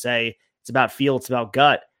minds would say it's about feel, it's about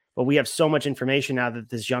gut. But we have so much information now that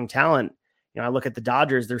this young talent, I look at the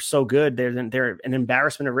Dodgers, they're so good. They're an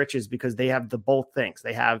embarrassment of riches because they have both things.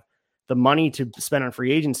 They have the money to spend on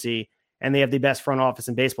free agency, and they have the best front office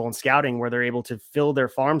in baseball and scouting, where they're able to fill their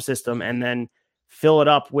farm system and then fill it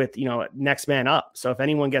up with, next man up. So if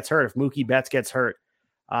anyone gets hurt, if Mookie Betts gets hurt,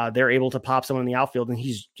 they're able to pop someone in the outfield and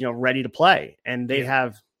he's, ready to play. And they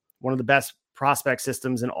have one of the best prospect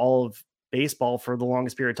systems in all of baseball for the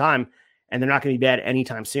longest period of time. And they're not going to be bad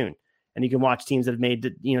anytime soon. And you can watch teams that have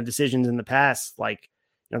made, decisions in the past, like,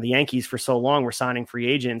 the Yankees for so long were signing free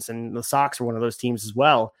agents, and the Sox were one of those teams as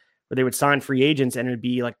well, where they would sign free agents and it'd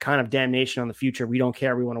be like kind of damnation on the future. We don't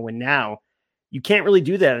care. We want to win now. You can't really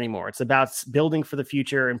do that anymore. It's about building for the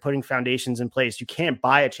future and putting foundations in place. You can't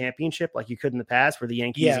buy a championship like you could in the past, where the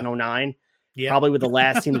Yankees in 09 probably were the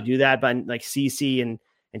last team to do that, but like CC and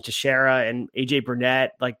Teixeira and AJ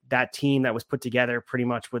Burnett, like that team that was put together pretty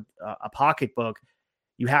much with a pocketbook.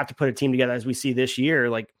 You have to put a team together, as we see this year.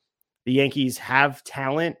 Like the Yankees have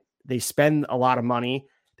talent. They spend a lot of money.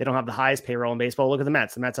 They don't have the highest payroll in baseball. Look at the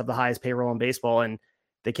Mets. The Mets have the highest payroll in baseball and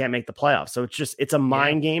they can't make the playoffs. So it's a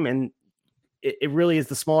mind game. And it really is,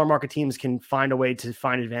 the smaller market teams can find a way to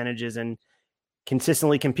find advantages and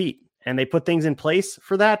consistently compete. And they put things in place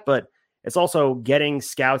for that, but it's also getting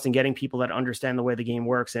scouts and getting people that understand the way the game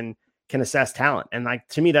works and can assess talent. And like,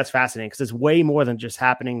 to me, that's fascinating because it's way more than just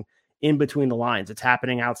happening in between the lines. It's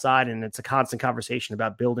happening outside, and it's a constant conversation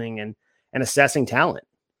about building and assessing talent.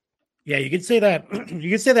 Yeah, you can say that. You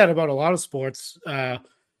can say that about a lot of sports.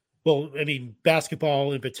 Well, I mean,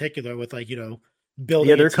 basketball in particular, with like, building.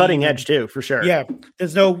 Yeah, they're cutting edge too, for sure. Yeah,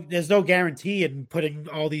 there's no guarantee in putting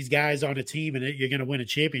all these guys on a team and you're going to win a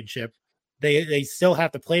championship. they still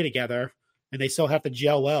have to play together and they still have to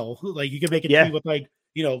gel well. Like you can make a Yeah. team with like,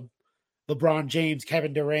 LeBron James,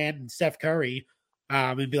 Kevin Durant, and Steph Curry,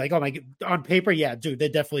 and be like, oh my, on paper, yeah, dude, they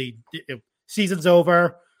definitely season's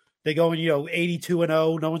over. They go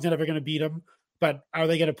 82-0. No one's ever going to beat them. But are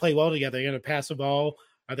they going to play well together? Are they going to pass the ball?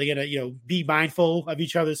 Are they going to be mindful of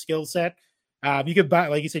each other's skill set? You could buy,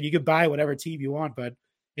 like you said, you could buy whatever team you want, but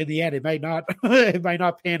in the end, it might not it might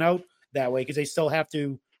not pan out that way because they still have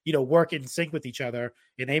to work in sync with each other,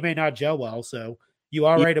 and they may not gel well. So you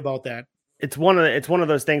are right about that. It's one of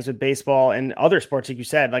those things with baseball and other sports, like you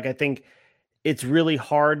said. Like I think it's really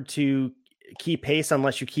hard to keep pace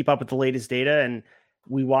unless you keep up with the latest data. And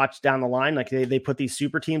we watch down the line, like they put these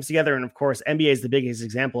super teams together, and of course, NBA is the biggest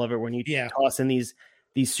example of it. When you toss in these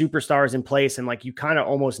superstars in place, and like you kind of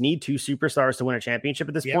almost need two superstars to win a championship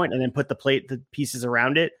at this point, and then put the pieces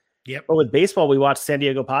around it. Yep. But with baseball, we watched San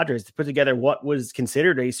Diego Padres to put together what was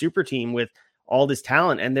considered a super team with all this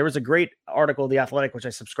talent. And there was a great article, The Athletic, which I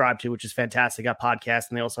subscribe to, which is fantastic. Got podcasts,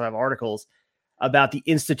 and they also have articles about the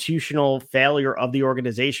institutional failure of the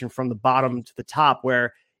organization from the bottom to the top,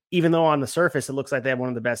 where even though on the surface it looks like they have one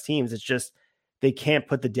of the best teams, it's just they can't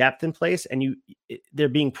put the depth in place, and they're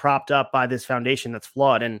being propped up by this foundation that's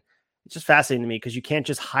flawed. And it's just fascinating to me because you can't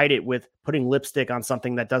just hide it with putting lipstick on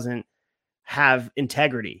something that doesn't have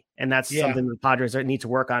integrity. And that's something the Padres need to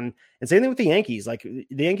work on. And same thing with the Yankees. Like the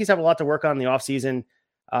Yankees have a lot to work on in the offseason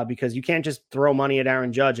because you can't just throw money at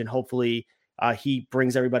Aaron Judge and hopefully he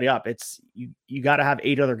brings everybody up. It's you got to have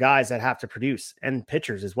 8 other guys that have to produce, and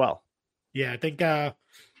pitchers as well. Yeah, I think if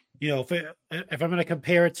I'm going to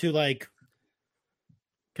compare it to that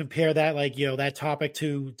topic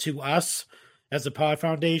to us as a Pod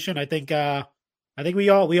Foundation, I think we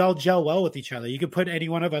all gel well with each other. You could put any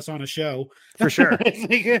one of us on a show for sure.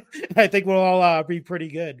 I think we'll all be pretty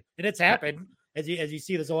good, and it's happened as you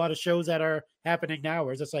see. There's a lot of shows that are happening now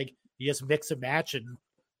where it's just like you just mix and match and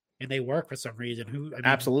they work for some reason.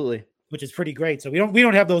 Absolutely, which is pretty great. So we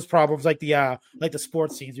don't have those problems like the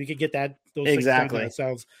sports scenes. We could get those exactly things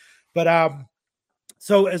ourselves. But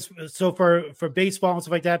so for baseball and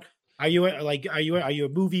stuff like that, are you a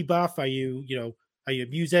movie buff? Are you a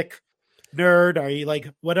music nerd? Are you like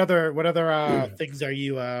what other things are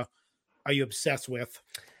you obsessed with?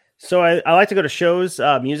 So I like to go to shows,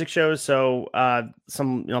 music shows. So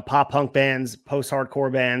some pop punk bands, post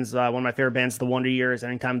hardcore bands. One of my favorite bands, The Wonder Years.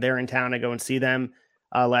 Anytime they're in town, I go and see them.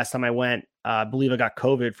 Last time I went, I believe I got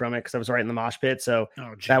COVID from it because I was right in the mosh pit. So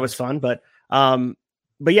that was fun. But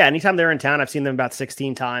yeah, anytime they're in town, I've seen them about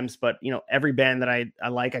 16 times. But every band that I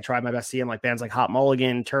like, I try my best to see them. Like bands like Hot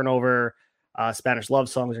Mulligan, Turnover, Spanish Love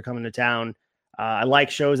Songs are coming to town. I like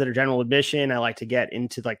shows that are general admission. I like to get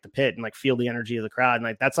into like the pit and like feel the energy of the crowd. And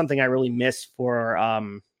like, that's something I really miss for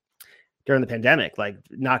during the pandemic, like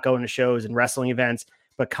not going to shows and wrestling events,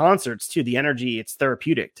 but concerts too. The energy, it's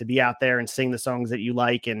therapeutic to be out there and sing the songs that you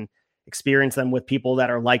like and experience them with people that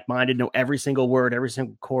are like-minded, know every single word, every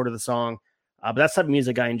single chord of the song. But that's the type of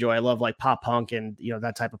music I enjoy. I love like pop punk and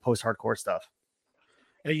that type of post-hardcore stuff.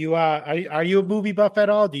 Are you a movie buff at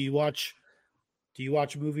all? Do you watch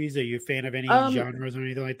movies? Are you a fan of any genres or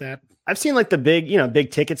anything like that? I've seen like the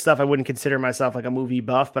big ticket stuff. I wouldn't consider myself like a movie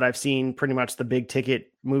buff, but I've seen pretty much the big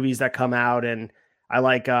ticket movies that come out. And I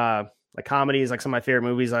like comedies, like some of my favorite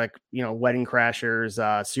movies, like, Wedding Crashers,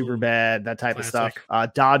 Superbad, that type Classic. of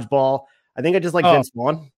stuff. Dodgeball. I think I just like Vince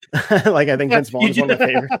Vaughn. Like, I think Vince Vaughn is one of my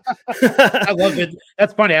favorites. I love it.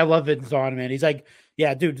 That's funny. I love Vince Vaughn, man. He's like,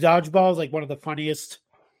 yeah, dude, Dodgeball is like one of the funniest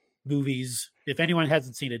movies. If anyone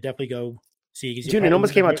hasn't seen it, definitely go see. Dude, it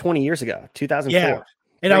almost came out 20 years ago, 2004. Yeah. And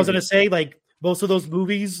crazy. I was going to say, like, most of those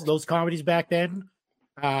movies, those comedies back then,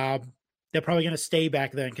 they're probably going to stay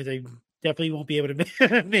back then because they definitely won't be able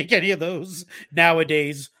to make any of those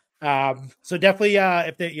nowadays. So definitely,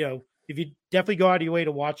 if you definitely go out of your way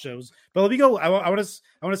to watch those. But let me go. I want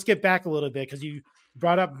to skip back a little bit because you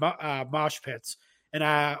brought up mosh pits, and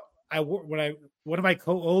one of my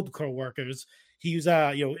old coworkers, he was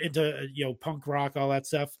into punk rock, all that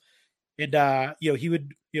stuff, and he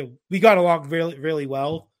would we got along really really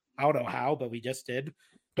well. I don't know how, but we just did.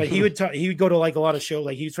 But he would go to like a lot of shows.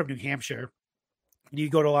 Like he was from New Hampshire, and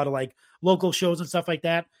he'd go to a lot of like local shows and stuff like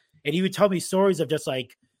that. And he would tell me stories of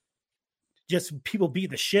just people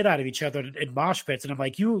beating the shit out of each other in mosh pits. And I'm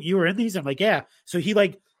like, you were in these? I'm like, yeah. So he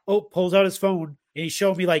pulls out his phone and he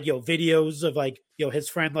showed me like, videos of like, his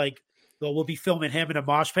friend, like, we'll be filming him in a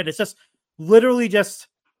mosh pit. It's just literally just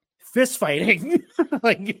fist fighting.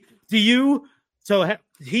 Like, so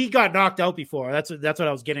he got knocked out before. That's what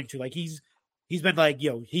I was getting to. Like, he's been like,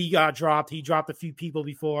 he got dropped. He dropped a few people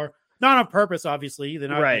before, not on purpose, obviously. They're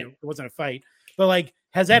not, right. It wasn't a fight, But like,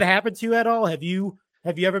 has that happened to you at all? Have you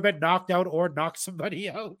ever been knocked out or knocked somebody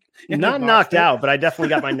out? Not knocked out, but I definitely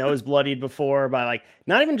got my nose bloodied before by like,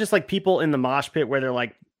 not even just like people in the mosh pit where they're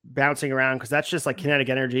like bouncing around, because that's just like kinetic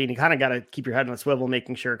energy, and you kind of got to keep your head on a swivel,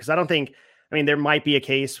 making sure. Because I mean, there might be a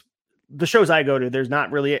case. The shows I go to, there's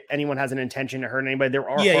not really anyone has an intention to hurt anybody. There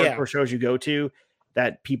are hardcore shows you go to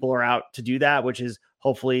that people are out to do that, which is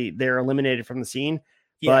hopefully they're eliminated from the scene.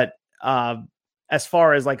 Yeah. But as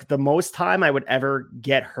far as like the most time I would ever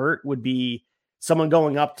get hurt would be someone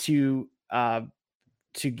going up to get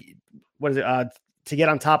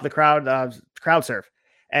on top of the crowd surf,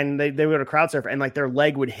 and they would go to crowd surf, and like their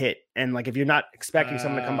leg would hit, and like if you're not expecting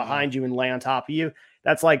someone to come behind you and lay on top of you,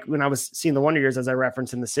 that's like when I was seeing the Wonder Years, as I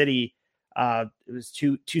referenced in the city. It was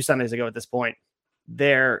two Sundays ago at this point.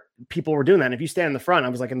 There, people were doing that. And if you stand in the front, I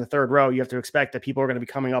was like in the third row, you have to expect that people are going to be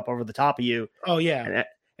coming up over the top of you. Oh yeah,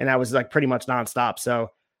 and that was like pretty much nonstop. So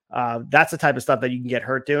that's the type of stuff that you can get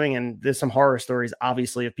hurt doing. And there's some horror stories,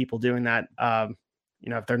 obviously, of people doing that.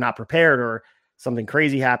 If they're not prepared or something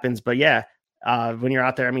crazy happens. But yeah, when you're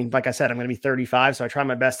out there, I mean, like I said, I'm going to be 35, so I try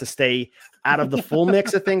my best to stay out of the full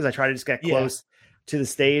mix of things. I try to just get close to the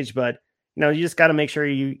stage, but you just got to make sure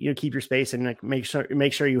you keep your space and like make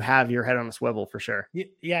sure you have your head on a swivel for sure.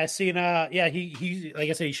 Yeah, I seen. He like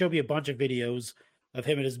I said, he showed me a bunch of videos of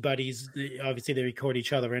him and his buddies. Obviously, they record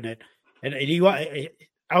each other in it, and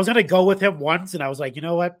I was gonna go with him once, and I was like, you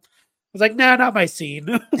know what? I was like, nah, not my scene.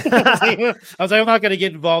 I was like, I'm not gonna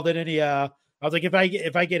get involved in any. I was like, if I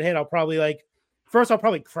get hit, I'll probably I'll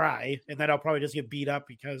probably cry, and then I'll probably just get beat up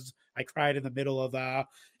because I cried in the middle of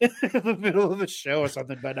the show or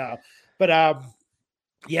something. But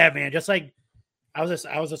yeah, man, just like I was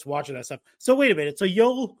just watching that stuff. So wait a minute. So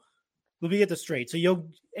let me get this straight. So you'll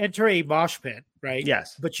enter a mosh pit, right?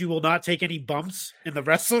 Yes. But you will not take any bumps in the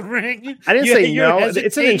wrestling ring. I didn't say no.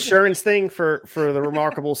 It's an insurance thing for the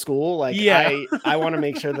remarkable school. Like, I want to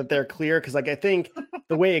make sure that they're clear, because like I think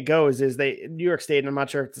the way it goes is New York State, and I'm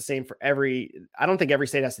not sure if it's the same for I don't think every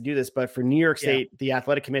state has to do this, but for New York State, the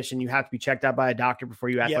athletic commission, you have to be checked out by a doctor before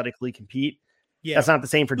you athletically compete. Yeah. That's not the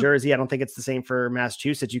same for Jersey. I don't think it's the same for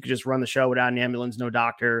Massachusetts. You could just run the show without an ambulance, no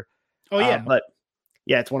doctor. Oh yeah. But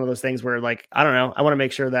yeah, it's one of those things where like, I don't know. I want to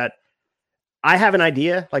make sure that I have an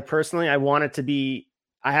idea. Like personally, I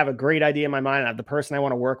have a great idea in my mind. I have the person I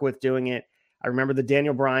want to work with doing it. I remember the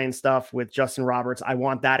Daniel Bryan stuff with Justin Roberts. I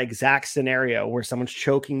want that exact scenario where someone's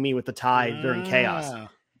choking me with the tie during chaos.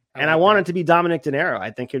 I want it to be Dominic De Niro. I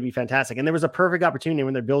think it'd be fantastic. And there was a perfect opportunity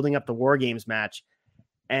when they're building up the War Games match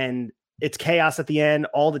and it's chaos at the end.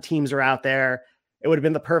 All the teams are out there. It would have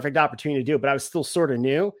been the perfect opportunity to do it, but I was still sort of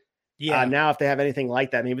new. Yeah. Now, if they have anything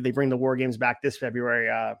like that, maybe they bring the War Games back this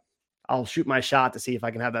February. I'll shoot my shot to see if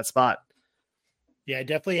I can have that spot. Yeah, I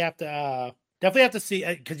definitely have to see,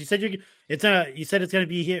 because you said it's going to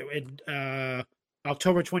be here in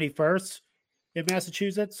October 21st in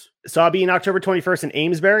Massachusetts. So I'll be in October 21st in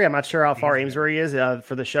Amesbury. I'm not sure how far Amesbury is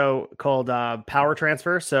for the show called Power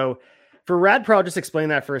Transfer. So for Rad Pro, I'll just explain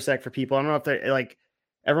that for a sec for people. I don't know if they're like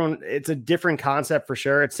everyone. It's a different concept for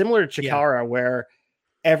sure. It's similar to Chikara, where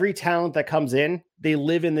every talent that comes in, they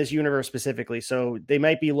live in this universe specifically. So they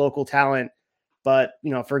might be local talent, but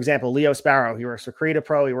for example, Leo Sparrow, he works for Creative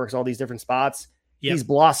Pro. He works all these different spots. Yep. He's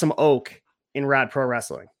Blossom Oak in Rad Pro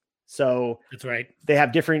Wrestling. So that's right. They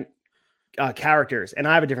have different characters, and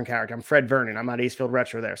I have a different character. I'm Fred Vernon. I'm at Acefield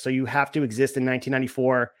Retro there. So you have to exist in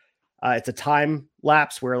 1994. It's a time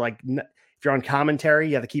lapse where if you're on commentary,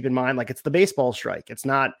 you have to keep in mind, it's the baseball strike. It's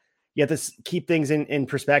not, you have to keep things in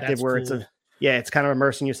perspective. That's where cool. It's kind of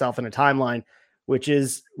immersing yourself in a timeline, which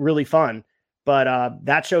is really fun. But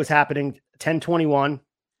that show's happening 10/21.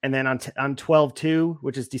 And then on 12/2,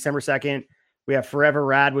 which is December 2nd, we have Forever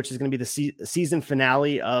Rad, which is going to be the season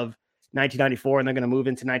finale of 1994. And they're going to move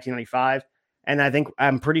into 1995. And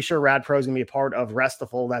I'm pretty sure Rad Pro is going to be a part of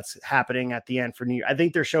Restival that's happening at the end for New Year. I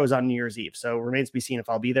think their show is on New Year's Eve. So it remains to be seen if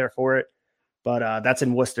I'll be there for it. But that's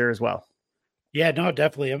in Worcester as well. Yeah, no,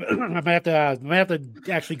 definitely. I might have to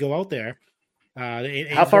actually go out there.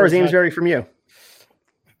 How far is Amesbury from you?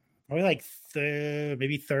 Probably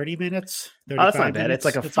maybe 30 minutes. Oh, that's not bad. It's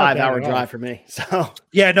like a 5-hour drive for me. So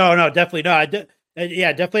yeah, no, definitely no.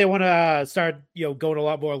 Definitely I want to start going to a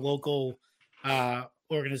lot more local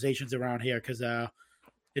organizations around here, because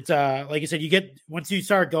it's like you said, once you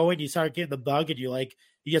start going, you start getting the bug, and you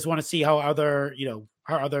just want to see how other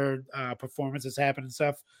performances happen and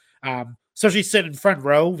stuff. Especially sitting in front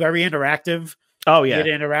row, very interactive. Oh yeah, you get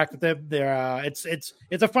to interact with them. They're it's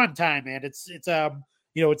a fun time, man. It's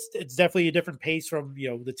definitely a different pace from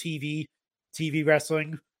the TV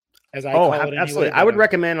wrestling, as I call it. Absolutely. I would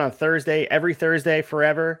recommend on every Thursday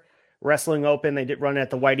forever. Wrestling Open. They did run it at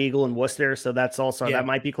the White Eagle in Worcester. So that's also, that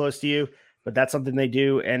might be close to you, but that's something they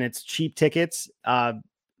do. And it's cheap tickets.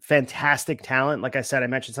 Fantastic talent. Like I said, I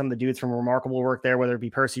mentioned some of the dudes from Remarkable work there, whether it be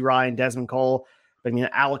Percy Ryan, Desmond Cole, but I mean,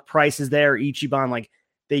 Alec Price is there, Ichiban, like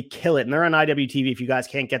they kill it. And they're on IWTV. If you guys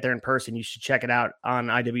can't get there in person, you should check it out on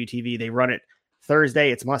IWTV. They run it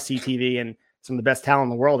Thursday. It's must see TV, and some of the best talent in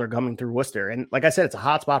the world are coming through Worcester. And like I said, it's a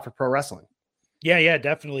hot spot for pro wrestling. Yeah,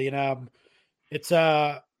 definitely. And it's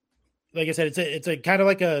like I said, it's a kind of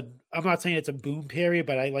like I'm not saying it's a boom period,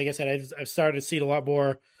 but like I said, I've started to see a lot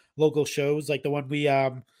more local shows, like the one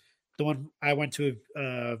I went to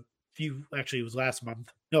actually it was last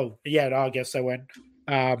month. No, yeah, in August I went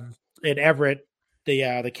in Everett,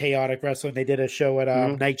 the Chaotic Wrestling. They did a show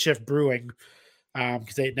at Night Shift Brewing.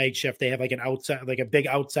 Because at Night Shift they have like an outside, like a big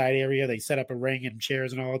outside area. They set up a ring and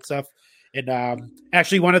chairs and all that stuff. And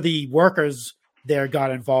actually one of the workers there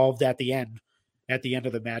got involved at the end of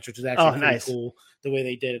the match, which is actually pretty cool the way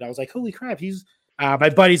they did it. I was like, holy crap, he's my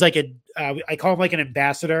buddy's like I call him like an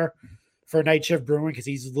ambassador for Night Shift Brewing, because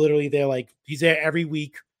he's literally there, like he's there every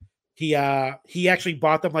week. He actually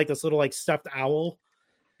bought them like this little like stuffed owl,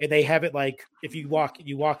 and they have it like if you walk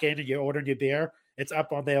in and you're ordering your beer, it's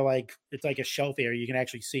up on there, like it's like a shelf area. You can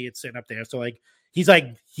actually see it sitting up there. So like he's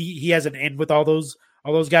like he has an in with all those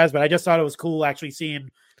guys. But I just thought it was cool actually seeing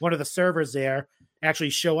one of the servers there actually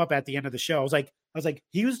show up at the end of the show. I was like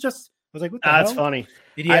he was just. I was like, what the hell? That's funny.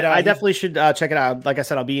 I definitely should check it out. Like I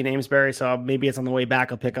said, I'll be in Amesbury, so maybe it's on the way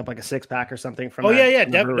back. I'll pick up like a 6-pack or something from.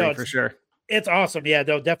 Definitely for sure. It's awesome. Yeah,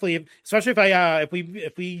 no, definitely. Especially if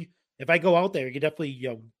I go out there, you could definitely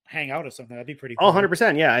hang out or something. That'd be pretty cool.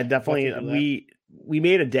 100%. Yeah, I definitely we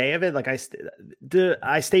made a day of it. Like I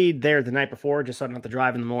stayed there the night before just so I don't have to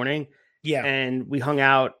drive in the morning. Yeah, and we hung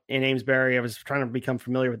out in Amesbury. I was trying to become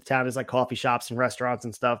familiar with the town. There's like coffee shops and restaurants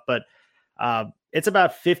and stuff, but it's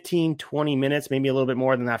about 15-20 minutes, maybe a little bit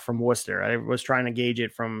more than that from Worcester. I was trying to gauge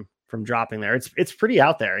it from dropping there. It's pretty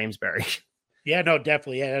out there, Amesbury. Yeah, no,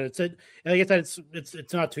 definitely. Yeah, like I said,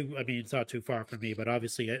 it's not too. I mean, it's not too far from me, but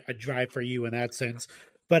obviously, I drive for you in that sense.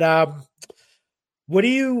 But what do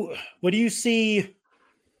you see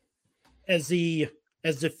as the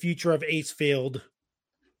future of Acefield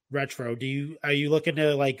Retro? Are you looking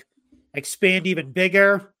to like expand even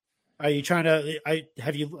bigger? Are you trying to?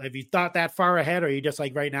 Have you thought that far ahead, or are you just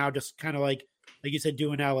like right now, just kind of like you said,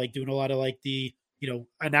 doing a lot of like the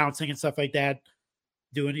announcing and stuff like that?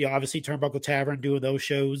 Doing obviously Turnbuckle Tavern, doing those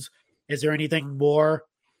shows. Is there anything more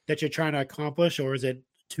that you're trying to accomplish, or is it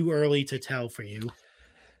too early to tell for you?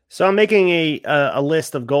 So I'm making a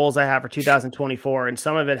list of goals I have for 2024, and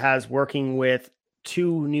some of it has working with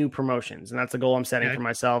 2 new promotions, and that's a goal I'm setting for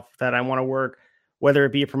myself, that I want to work. Whether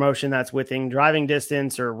it be a promotion that's within driving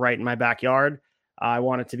distance or right in my backyard. I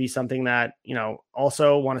want it to be something that,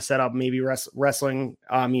 also want to set up maybe wrestling.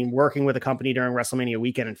 Working with a company during WrestleMania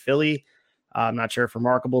weekend in Philly. I'm not sure if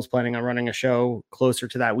Remarkable is planning on running a show closer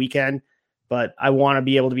to that weekend, but I want to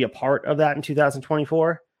be able to be a part of that in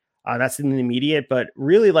 2024. That's in the immediate, but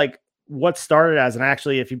really like what started as, and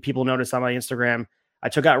actually, if people notice on my Instagram, I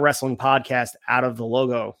took out Wrestling Podcast out of the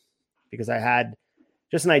logo because I had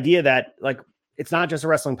just an idea that like, it's not just a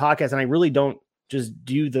wrestling podcast, and I really don't just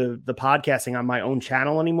do the podcasting on my own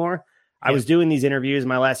channel anymore. Yeah. I was doing these interviews.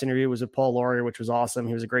 My last interview was with Paul Laurier, which was awesome.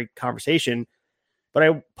 He was a great conversation, but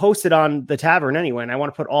I posted on the tavern anyway, and I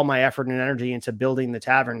want to put all my effort and energy into building the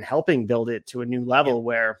tavern, helping build it to a new level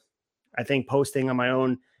where I think posting on my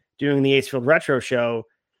own, doing the Acefield Retro show,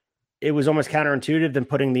 it was almost counterintuitive than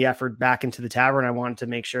putting the effort back into the tavern. I wanted to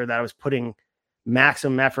make sure that I was putting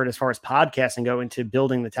maximum effort as far as podcasting go into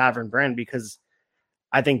building the tavern brand, because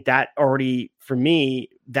I think that already, for me,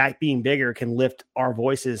 that being bigger can lift our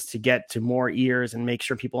voices to get to more ears and make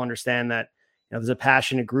sure people understand that there's a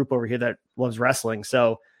passionate group over here that loves wrestling.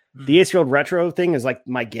 So the Acefield Retro thing is like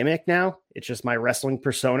my gimmick now. It's just my wrestling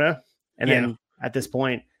persona. And then at this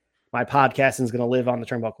point, my podcasting is going to live on the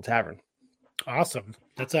Turnbuckle Tavern. Awesome.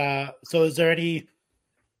 That's so is there any,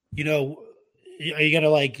 are you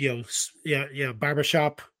gonna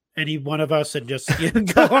barbershop any one of us and just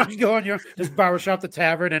go on your just barbershop the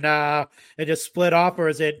tavern and just split off,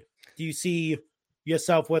 or do you see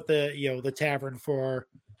yourself with the tavern for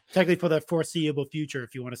the foreseeable future,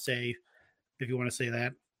 if you want to say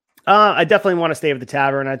that? I definitely want to stay with the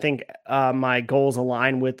tavern. I think my goals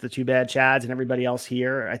align with the Two Bad Chads and everybody else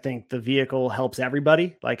here. I think the vehicle helps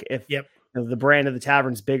everybody. Like if the brand of the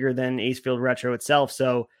tavern is bigger than Acefield Retro itself,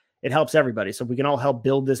 so it helps everybody. So if we can all help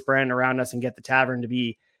build this brand around us and get the tavern to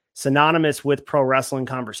be synonymous with pro wrestling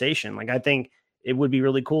conversation. Like I think it would be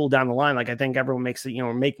really cool down the line. Like I think everyone makes it,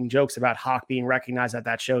 we're making jokes about Hawk being recognized at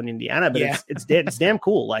that show in Indiana, but it's damn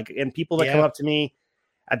cool. Like, and people that come up to me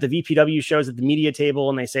at the VPW shows at the media table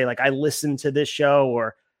and they say like, I listened to this show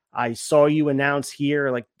or I saw you announce here.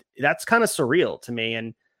 Like that's kind of surreal to me.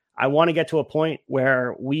 And I want to get to a point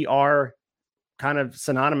where we are kind of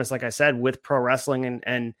synonymous, like I said, with pro wrestling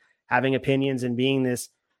and having opinions and being this,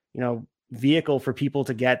 vehicle for people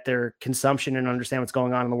to get their consumption and understand what's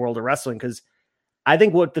going on in the world of wrestling. Cause I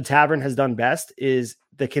think what the Tavern has done best is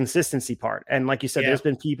the consistency part. And like you said, there's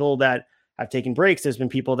been people that have taken breaks. There's been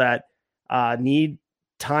people that need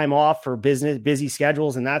time off for busy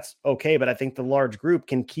schedules, and that's okay. But I think the large group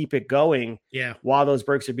can keep it going while those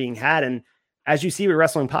breaks are being had. And as you see with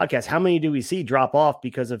wrestling podcasts, how many do we see drop off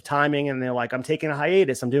because of timing? And they're like, I'm taking a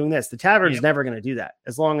hiatus. I'm doing this. The Tavern is never going to do that.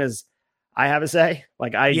 As long as I have a say,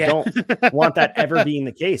 like I don't want that ever being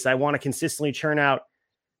the case. I want to consistently churn out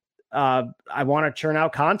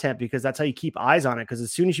content because that's how you keep eyes on it. Because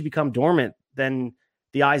as soon as you become dormant, then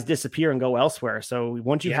the eyes disappear and go elsewhere. So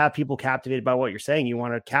once you have people captivated by what you're saying, you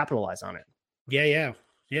want to capitalize on it. Yeah.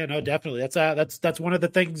 No, definitely. That's one of the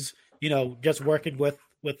things, just working with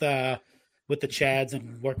the Chads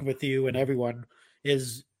and working with you and everyone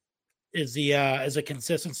is a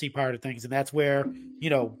consistency part of things. And that's where,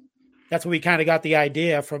 that's where we kind of got the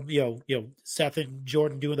idea from, Seth and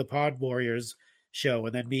Jordan doing the Pod Warriors show.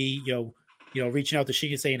 And then me, reaching out to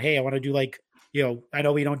Sheena saying, hey, I want to do like, I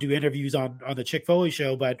know we don't do interviews on the Chick Foley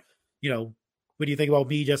show, but, what do you think about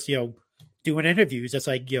me just, doing interviews? That's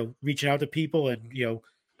like, reaching out to people and,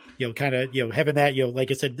 kind of, having that,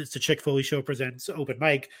 like I said, it's the Chick Foley show presents open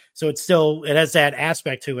mic. So it has that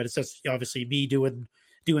aspect to it. It's just obviously me doing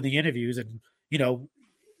the interviews and,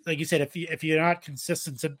 like you said, if you're not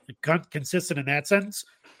consistent in that sense,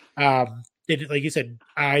 then like you said,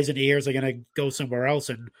 eyes and ears are going to go somewhere else.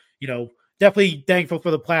 And, definitely thankful for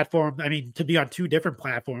the platform. I mean, to be on two different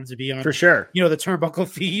platforms, to be on for sure, the Turnbuckle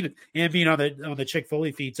feed and being on the Chick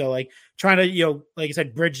Foley feed. So like trying to, like you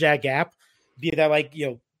said, bridge that gap, be that like,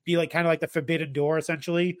 be like kind of like the forbidden door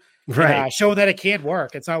essentially, right? And, showing that it can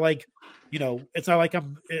work. It's not like, it's not like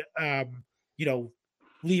I'm,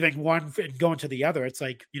 leaving one and going to the other. It's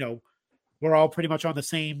like, we're all pretty much on the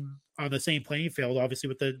same playing field, obviously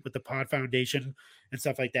with the Pod Foundation and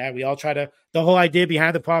stuff like that. We all the whole idea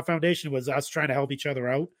behind the Pod Foundation was us trying to help each other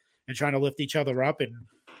out and trying to lift each other up and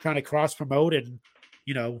trying to cross promote. And,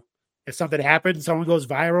 if something happens, someone goes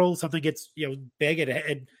viral, something gets, big,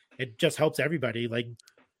 it just helps everybody. Like,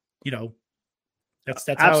 that's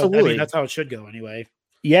absolutely. That's how it should go anyway.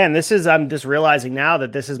 Yeah, and I'm just realizing now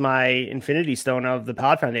that this is my infinity stone of the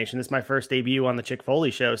Pod Foundation. This is my first debut on the Chick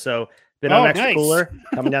Foley show. So been on Extra Cooler,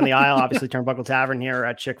 coming down the aisle, obviously Turnbuckle Tavern here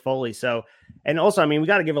at Chick Foley. So, and also, I mean, we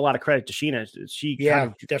got to give a lot of credit to Sheena.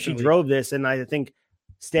 She drove this, and I think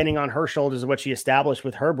standing on her shoulders is what she established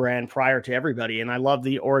with her brand prior to everybody. And I love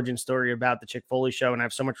the origin story about the Chick Foley show, and I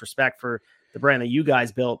have so much respect for the brand that you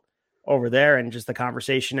guys built over there and just the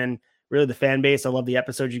conversation and really the fan base. I love the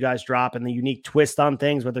episodes you guys drop and the unique twist on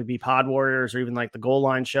things, whether it be Pod Warriors or even like the Goal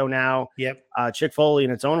Line show now. Yep. Chick Foley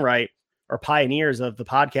in its own right are pioneers of the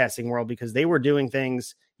podcasting world because they were doing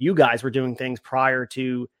things, you guys were doing things prior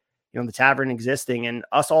to, the Tavern existing and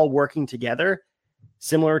us all working together,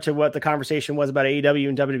 similar to what the conversation was about AEW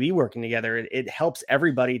and WWE working together. It helps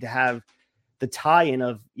everybody to have the tie-in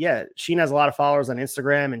of, Sheena has a lot of followers on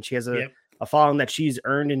Instagram and she has a following that she's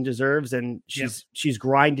earned and deserves. And she's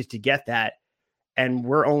grinded to get that. And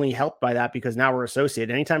we're only helped by that because now we're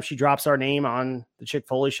associated. Anytime she drops our name on the Chick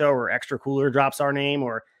Foley show or Extra Cooler drops our name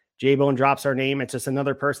or J-Bone drops our name, it's just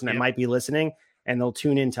another person that might be listening and they'll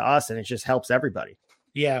tune into us and it just helps everybody.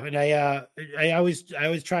 Yeah. And I always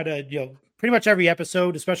try to, pretty much every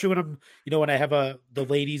episode, especially when I'm, when I have the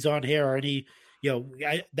ladies on here or any,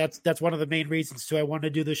 that's one of the main reasons too. I wanted to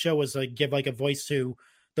do the show was like give like a voice to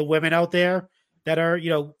the women out there that are,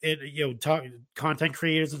 content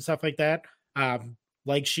creators and stuff like that.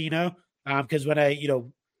 Like Sheena. Cause when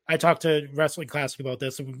I talked to Wrestling Classic about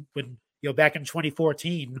this and when back in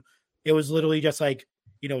 2014, it was literally just like,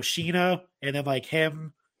 Sheena and then like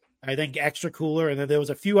him, I think Extra Cooler. And then there was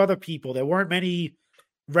a few other people. There weren't many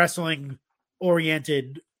wrestling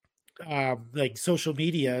oriented, like social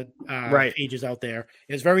media, pages out there.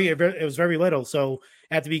 It was very little. So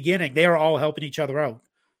at the beginning, they were all helping each other out.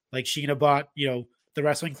 Like Sheena bought, the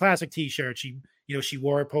Wrestling Classic t-shirt. She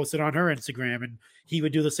wore it, posted on her Instagram, and he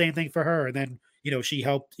would do the same thing for her. And then, she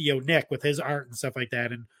helped, Nick with his art and stuff like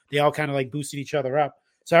that. And they all kind of like boosted each other up.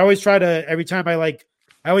 So I always try to,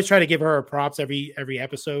 I always try to give her props every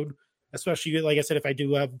episode, especially like I said, if I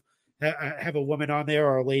do have a woman on there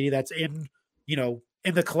or a lady that's in,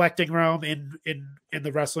 in the collecting realm, in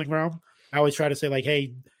the wrestling realm. I always try to say like,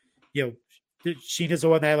 hey, Sheena's the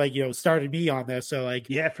one that like started me on this. So like,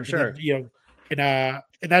 yeah, for sure. Then,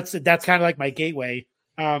 and that's kind of like my gateway.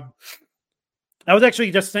 I was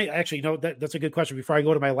actually just saying, that's a good question. Before I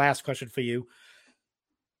go to my last question for you,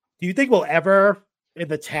 do you think we'll ever in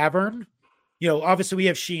the tavern? Obviously we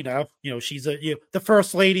have Sheena. She's the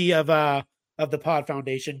first lady of the Pod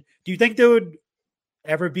Foundation. Do you think there would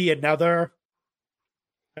ever be another?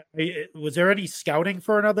 Was there any scouting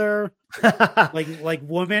for another like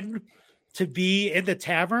woman to be in the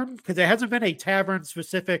tavern? Because there hasn't been a tavern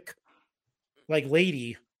specific like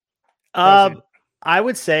lady. I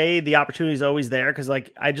would say the opportunity is always there because,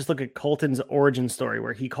 like, I just look at Colton's origin story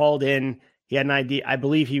where he called in. He had an idea. I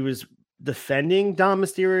believe he was defending Dom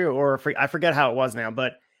Mysterio, or I forget how it was now,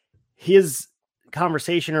 but his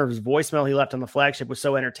conversation or his voicemail he left on the flagship was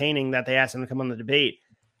so entertaining that they asked him to come on the debate.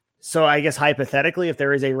 So I guess hypothetically, if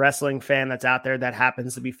there is a wrestling fan that's out there that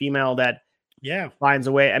happens to be female that finds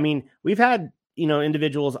a way. I mean, we've had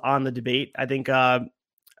individuals on the debate. I think I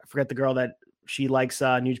forget the girl that. She likes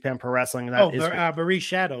New Japan Pro Wrestling. Marie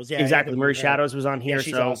Shadows. Yeah, exactly. Marie Shadows was on here. Yeah,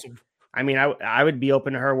 she's awesome. I mean, I would be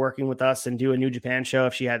open to her working with us and do a New Japan show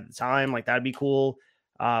if she had the time. Like, that'd be cool.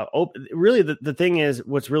 Really, the thing is,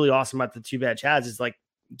 what's really awesome about the Too Bad Chads is like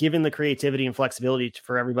giving the creativity and flexibility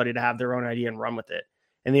for everybody to have their own idea and run with it,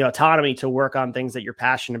 and the autonomy to work on things that you're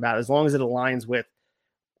passionate about, as long as it aligns with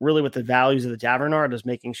the values of the tavern are, just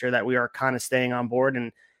making sure that we are kind of staying on board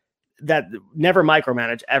and that never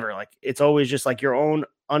micromanage ever. Like, it's always just like your own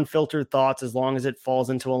unfiltered thoughts, as long as it falls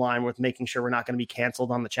into a line with making sure we're not going to be canceled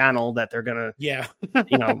on the channel, that they're going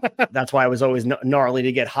to, that's why it was always gnarly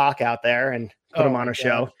to get Hawk out there and put him on a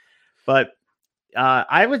show. But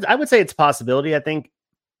I would say it's a possibility. I think,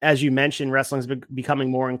 as you mentioned, wrestling is becoming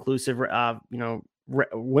more inclusive.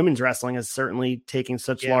 Women's wrestling is certainly taking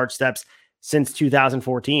such large steps since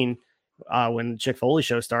 2014, when Chick Foley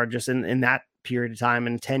show started, just in that period of time,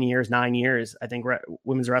 in 10 years, 9 years, I think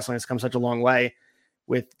women's wrestling has come such a long way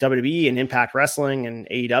with WWE and Impact Wrestling and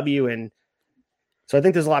AEW. And so I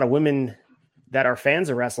think there's a lot of women that are fans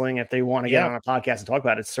of wrestling. If they want to get on a podcast and talk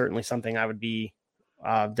about it, it's certainly something I would be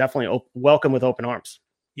definitely welcome with open arms.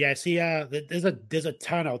 Yeah. See, there's a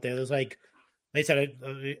ton out there. There's like I said,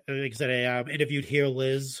 I interviewed here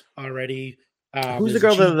Liz already. Who's the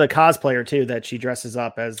girl, the cosplayer too, that she dresses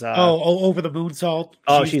up as? Over the moonsault.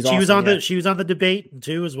 She's awesome. She was on the debate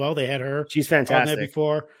too as well. They had her. She's fantastic. On there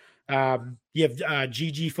before. You have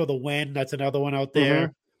Gigi for the win. That's another one out there.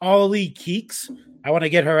 Mm-hmm. All Elite Keeks. I want to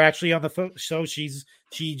get her actually on the show. She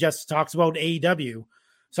just talks about AEW.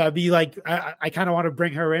 So I'd be like, I kind of want to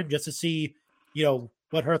bring her in just to see,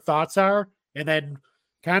 what her thoughts are, and then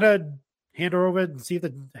kind of hand her over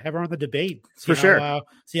and have her on the debate. For sure.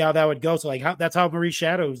 See how that would go. So like, that's how Marie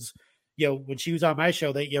Shadows, when she was on my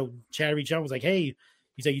show, that, Chad reached out, was like, hey,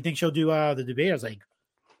 he said, you think she'll do the debate? I was like,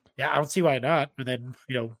 yeah, I don't see why not. And then,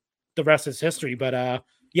 the rest is history. But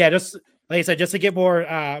just like I said, just to get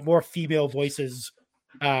more female voices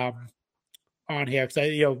on here,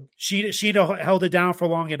 because she held it down for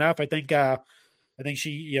long enough. I think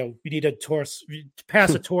she, we need to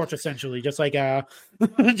pass a torch, essentially, just like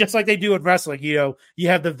they do in wrestling. You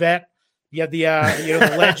have the vet, you have the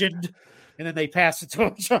the legend, and then they pass the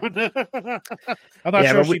torch on. I'm not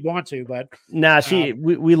sure if she'd want to, but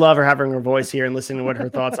we love her having her voice here and listening to what her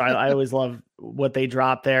thoughts. I always love what they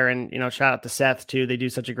drop there, and shout out to Seth too. They do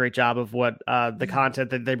such a great job of what the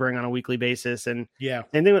content that they bring on a weekly basis, and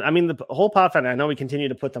then the whole Pod Foundation. I know we continue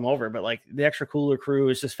to put them over, but like the Extra Cooler crew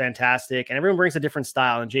is just fantastic, and everyone brings a different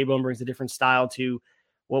style, and J-Bone brings a different style to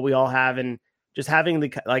what we all have, and just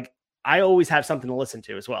having I always have something to listen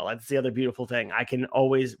to as well. That's the other beautiful thing. I can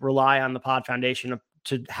always rely on the Pod Foundation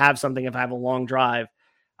to have something. If I have a long drive,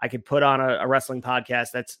 I could put on a wrestling podcast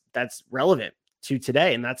that's relevant to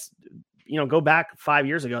today. And that's, go back 5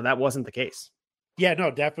 years ago, that wasn't the case. Yeah, no,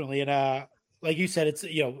 definitely. And like you said, it's,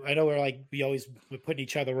 I know we're always putting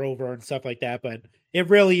each other over and stuff like that, but it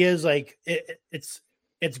really is like, it's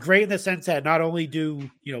great in the sense that not only do,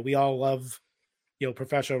 we all love,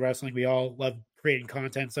 professional wrestling, we all love creating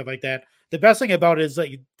content, stuff like that. The best thing about it is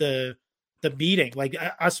like the meeting, like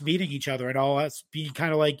us meeting each other and all us being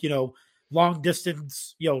kind of like, long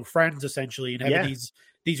distance, friends essentially, and having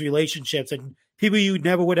these relationships and people you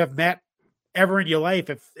never would have met ever in your life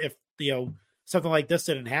if something like this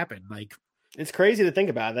didn't happen. Like, it's crazy to think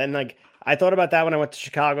about. And like, I thought about that when I went to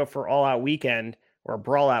Chicago for All Out Weekend, or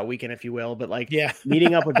Brawl Out Weekend, if you will, but like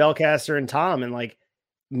meeting up with Bellcaster and Tom, and like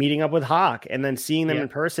meeting up with Hawk, and then seeing them in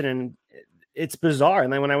person, and it's bizarre.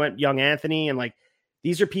 And then when I went Young Anthony, and like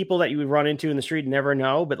these are people that you would run into in the street and never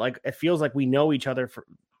know, but like it feels like we know each other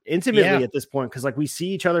intimately Yeah. at this point, because like we see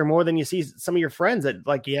each other more than you see some of your friends that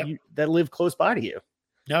like Yep. that live close by to you.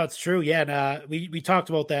 No, it's true. Yeah, and we talked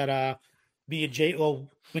about that. Me and Jay. Well,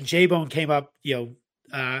 when J Bone came up,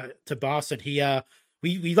 to Boston,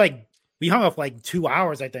 we hung up like 2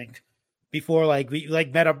 hours, I think, before we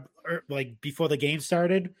met up before the game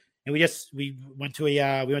started, and we went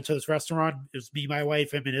to this restaurant. It was me, my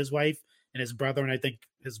wife, him, and his wife, and his brother, and I think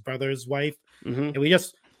his brother's wife, Mm-hmm. and we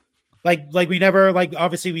just we never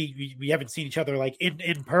obviously we haven't seen each other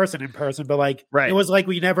in person, but Right. it was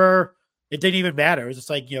we never. It didn't even matter. It was just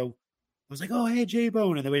it was like, oh, hey, J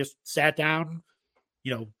Bone. And then we just sat down,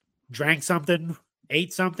 drank something,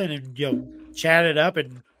 ate something, and, chatted up.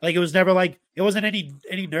 And it was never it wasn't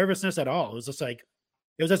any nervousness at all. It was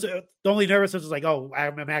just the only nervousness was oh,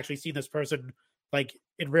 I'm actually seeing this person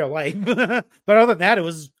in real life. But other than that,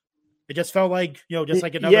 it just felt just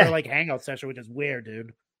like another hangout session, which is weird,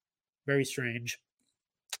 dude. Very strange.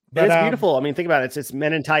 But it's beautiful. I mean, think about it. It's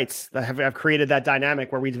men in tights that have created that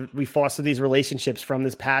dynamic where we foster these relationships from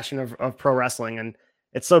this passion of pro wrestling. And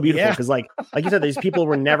it's so beautiful because like you said, these people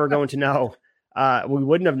were never going to know. We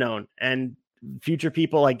wouldn't have known. And future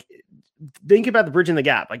people, think about the bridge in the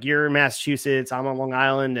gap. Like you're in Massachusetts, I'm on Long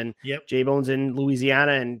Island, and J Bone's in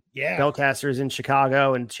Louisiana, and Bellcaster's in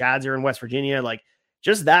Chicago, and Chad's are in West Virginia. Like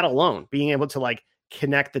just that alone, being able to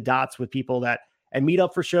connect the dots with people and meet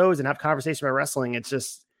up for shows and have conversation about wrestling. It's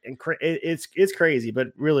just it's crazy, but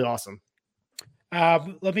really awesome.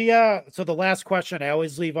 Let me so the last question I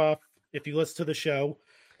always leave off, if you listen to the show,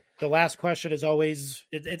 the last question is always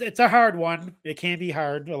it's a hard one. It can be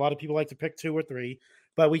hard. A lot of people like to pick 2 or 3,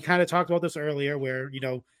 but we kind of talked about this earlier where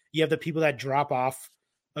you have the people that drop off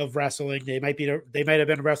of wrestling. They might have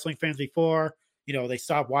been wrestling fans before, they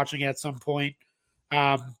stopped watching at some point.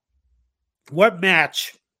 What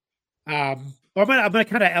match I'm gonna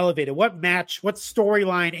kind of elevate it. What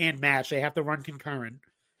storyline and match, they have to run concurrent,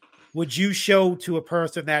 would you show to a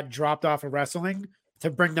person that dropped off of wrestling to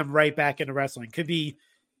bring them right back into wrestling? Could be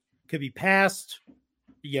past,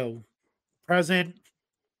 present,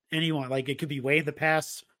 anyone. It could be way in the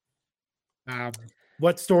past.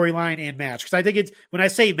 What storyline and match? Because I think it's when I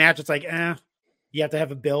say match, it's you have to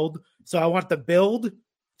have a build. So I want the build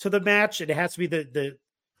to the match, and it has to be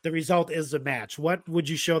the result is the match. What would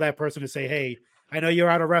you show that person to say, hey, I know you're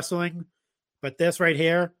out of wrestling, but this right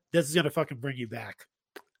here, this is going to fucking bring you back.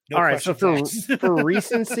 No. All right. So for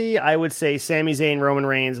recency, I would say Sami Zayn, Roman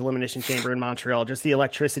Reigns, Elimination Chamber in Montreal, just the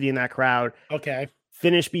electricity in that crowd. Okay.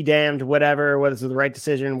 Finish be damned, whatever. Was it the right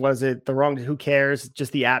decision? Was it the wrong? Who cares?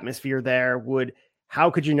 Just the atmosphere there how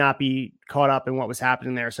could you not be caught up in what was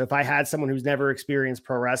happening there? So if I had someone who's never experienced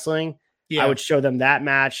pro wrestling, I would show them that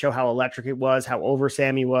match, show how electric it was, how over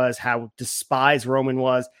Sammy was, how despised Roman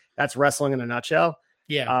was. That's wrestling in a nutshell.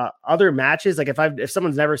 Yeah. Other matches, if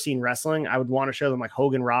someone's never seen wrestling, I would want to show them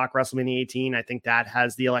Hogan Rock, WrestleMania 18. I think that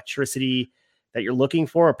has the electricity that you're looking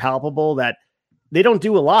for, palpable, that they don't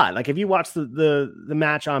do a lot. If you watch the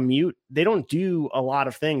match on mute, they don't do a lot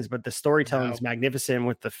of things, but the storytelling is magnificent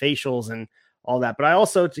with the facials and all that. But I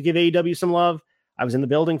also, to give AEW some love, I was in the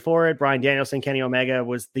building for it. Bryan Danielson, Kenny Omega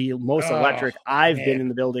was the most electric I've been in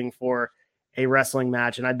the building for a wrestling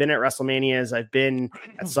match. And I've been at WrestleManias. I've been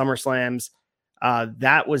at SummerSlams.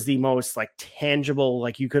 That was the most tangible,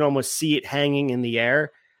 you could almost see it hanging in the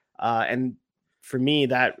air. And for me,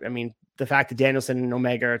 the fact that Danielson and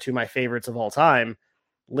Omega are 2 of my favorites of all time,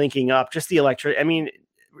 linking up, just the electric.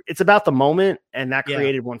 It's about the moment, and that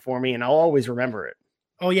created one for me, and I'll always remember it.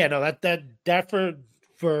 Oh yeah, no, that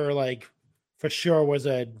for sure was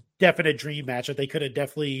a definite dream match that they could have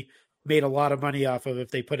definitely made a lot of money off of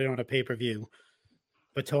if they put it on a pay-per-view.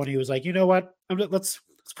 But Tony was like, you know what? Let's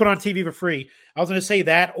put it on TV for free. I was going to say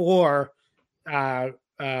that, or Brian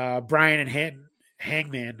and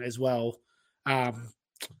Hangman as well.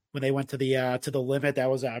 When they went to the limit,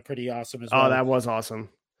 that was pretty awesome as well. Oh, that was awesome.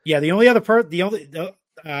 Yeah, the only other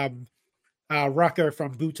Rucker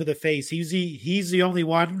from Boot to the Face. He's the only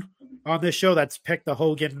one on this show that's picked the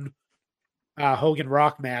Hogan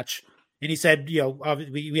Rock match, and he said,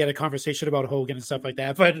 we had a conversation about Hogan and stuff like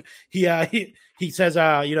that, but he says,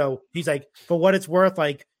 he's like, for what it's worth,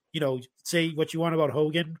 say what you want about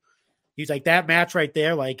Hogan. He's like, that match right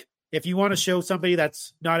there, if you want to show somebody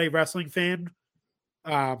that's not a wrestling fan,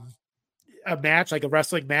 a match, a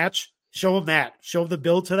wrestling match, show them that, show them the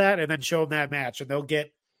build to that, and then show them that match, and they'll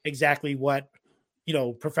get exactly what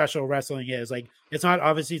professional wrestling is. It's not,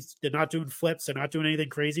 obviously they're not doing flips, they're not doing anything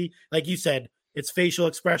crazy. Like you said, it's facial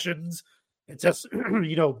expressions. It's just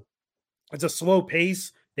it's a slow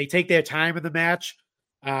pace. They take their time in the match.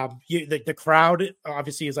 The crowd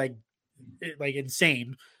obviously is like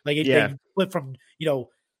insane. They flip from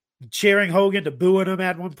cheering Hogan to booing him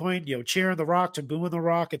at one point, cheering The Rock to booing The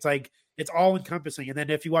Rock. It's like it's all encompassing. And then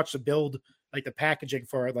if you watch the build, like the packaging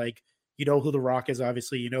for it, like who The Rock is,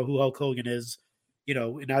 obviously, who Hulk Hogan is,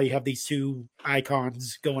 and now you have these two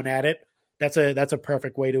icons going at it. That's a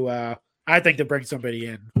perfect way to I think to bring somebody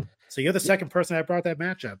in. So you're the second person that brought that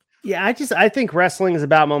matchup. Yeah, I think wrestling is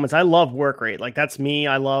about moments. I love work rate. Like that's me.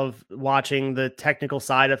 I love watching the technical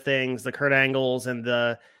side of things, the Kurt Angles and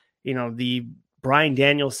the Bryan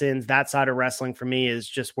Danielsons. That side of wrestling for me is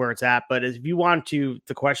just where it's at. But if you want to,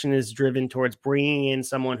 the question is driven towards bringing in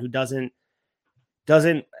someone who doesn't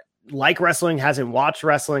like wrestling, hasn't watched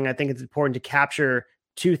wrestling. I think it's important to capture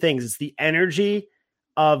two things. It's the energy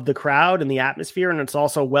of the crowd and the atmosphere, and it's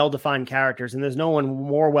also well-defined characters. And there's no one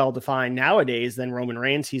more well-defined nowadays than Roman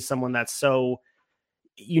Reigns. He's someone that's so,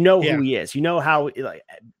 who he is, how, like,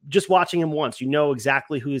 just watching him once,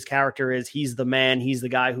 exactly who his character is. He's the man. He's the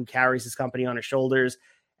guy who carries his company on his shoulders.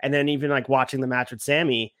 And then even like watching the match with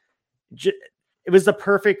Sammy, it was the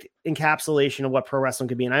perfect encapsulation of what pro wrestling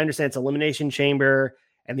could be. And I understand it's Elimination Chamber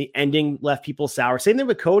and the ending left people sour. Same thing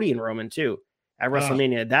with Cody and Roman too at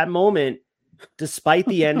WrestleMania. That moment, despite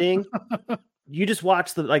the ending, you just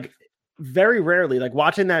watch very rarely, like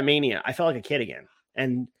watching that Mania, I felt like a kid again.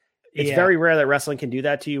 And it's very rare that wrestling can do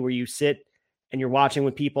that to you, where you sit and you're watching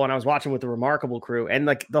with people. And I was watching with the Remarkable crew, and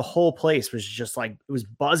like the whole place was just like, it was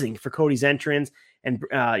buzzing for Cody's entrance. And,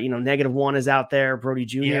 -1 is out there, Brody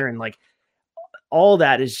Jr. And like all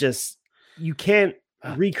that is just, you can't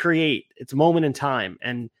recreate. It's a moment in time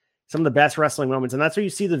and some of the best wrestling moments. And that's where you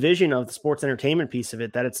see the vision of the sports entertainment piece of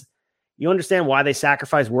it, that you understand why they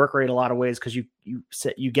sacrifice work rate a lot of ways, because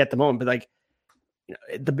you get the moment, but like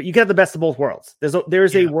you get the best of both worlds.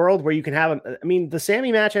 There's a world where you can have the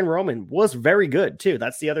Sammy match and Roman was very good too.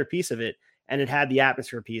 That's the other piece of it, and it had the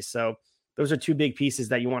atmosphere piece. So those are two big pieces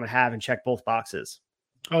that you want to have and check both boxes.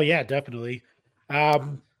 Oh yeah, definitely. I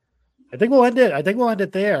think we'll end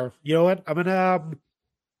it there. You know what? I'm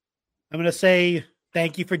gonna say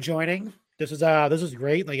thank you for joining. This is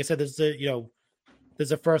great. Like I said, this is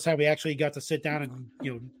the first time we actually got to sit down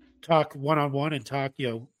and talk one-on-one and talk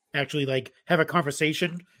actually like have a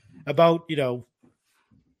conversation about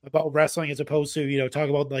about wrestling, as opposed to talk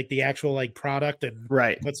about like the actual like product and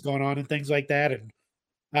what's going on and things like that. And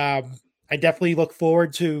I definitely look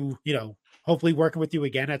forward to hopefully working with you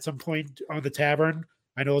again at some point on the Tavern.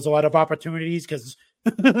 I know there's a lot of opportunities because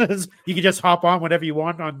you can just hop on whenever you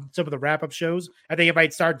want on some of the wrap-up shows. I think I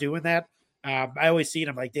might start doing that. I always see it.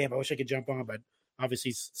 I'm like, damn, I wish I could jump on, but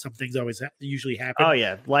obviously some things always usually happen. Oh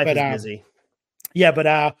yeah. Life is busy. Yeah.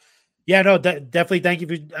 But no, definitely thank you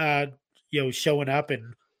for, showing up,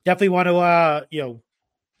 and definitely want to,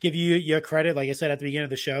 give you your credit. Like I said at the beginning of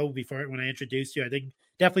the show, when I introduced you, I think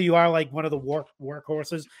definitely you are like one of the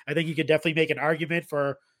workhorses. I think you could definitely make an argument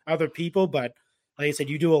for other people, but like I said,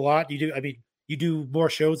 you do a lot. You do more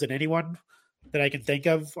shows than anyone that I can think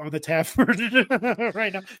of on the Tavern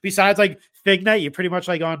right now. Besides like Fig Night, you're pretty much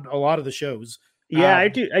like on a lot of the shows. Yeah, I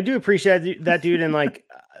do appreciate that, dude. And like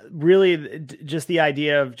really just the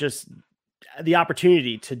idea of just the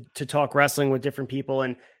opportunity to talk wrestling with different people,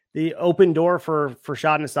 and the open door for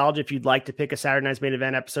Shot Nostalgia. If you'd like to pick a Saturday Night's Main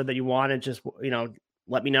Event episode that you want, and just,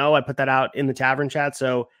 let me know. I put that out in the Tavern chat.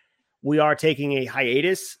 So we are taking a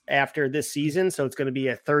hiatus after this season. So it's going to be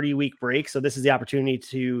a 30-week break. So this is the opportunity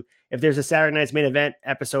to, if there's a Saturday Night's Main Event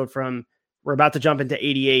episode we're about to jump into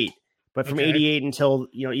 88, but from 88 until,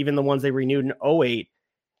 even the ones they renewed in 08,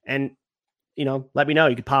 and, let me know.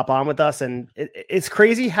 You could pop on with us. And it's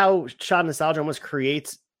crazy how Shot Nostalgia almost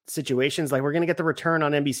creates situations. Like we're going to get the return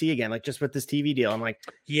on NBC again, like just with this TV deal. I'm like,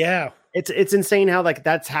 yeah, it's insane how like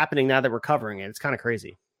that's happening now that we're covering it. It's kind of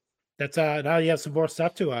crazy. That's now you have some more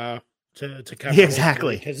stuff to cover. Yeah,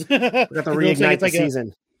 exactly. Because we got to reignite the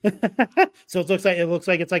season. So it looks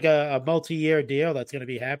like it's like a multi-year deal that's going to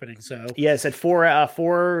be happening. So yeah, it said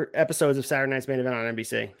four episodes of Saturday Night's Main Event on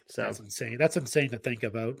NBC. So that's insane. That's insane to think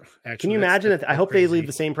about. Actually, can you imagine it? I hope they leave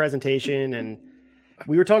the same presentation. And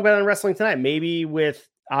we were talking about it on Wrestling Tonight. Maybe with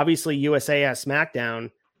obviously USA has SmackDown.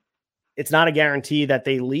 It's not a guarantee that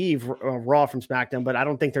they leave Raw from SmackDown, but I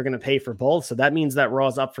don't think they're going to pay for both. So that means that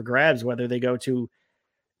Raw's up for grabs, whether they go to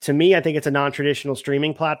me, I think it's a non-traditional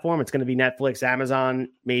streaming platform. It's going to be Netflix, Amazon,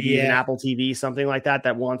 maybe even Apple TV, something like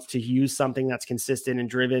that wants to use something that's consistent and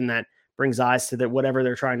driven, that brings eyes to whatever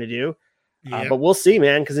they're trying to do. But we'll see,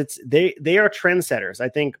 man, because they are trendsetters. I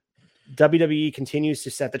think WWE continues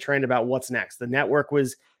to set the trend about what's next. The network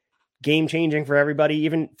was game-changing for everybody,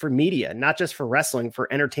 even for media, not just for wrestling,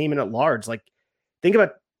 for entertainment at large. Like, think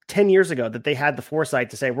about 10 years ago that they had the foresight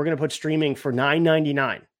to say, we're going to put streaming for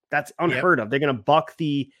 $9.99. That's unheard of. They're going to buck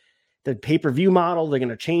the pay-per-view model. They're going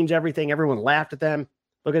to change everything. Everyone laughed at them.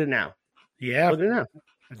 Look at it now. Yeah. Look at it now.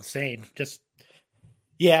 Insane. Just,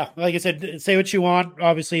 yeah, like I said, say what you want,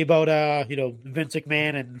 obviously, about, Vince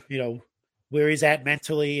McMahon and, where he's at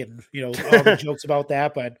mentally and, all the jokes about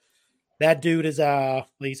that. But that dude is, like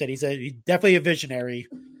you said, he's definitely a visionary.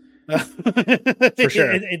 For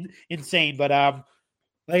sure. Insane. But,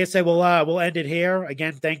 like I said, we'll end it here.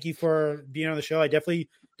 Again, thank you for being on the show. I definitely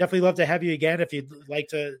love to have you again if you'd like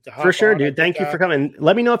to hop for sure, on. dude. Thank you for coming.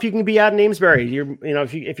 Let me know if you can be out in Amesbury.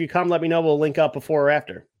 If you come, let me know. We'll link up before or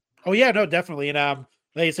after. Oh yeah, no, definitely. And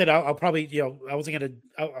like I said, I'll probably I wasn't gonna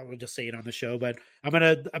I'll just say it on the show, but I'm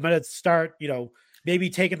gonna start maybe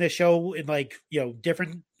taking the show in like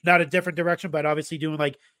different, not a different direction, but obviously doing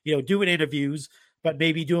like doing interviews, but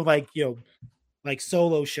maybe doing like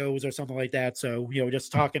solo shows or something like that. So,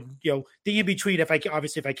 just talking, the in between, if I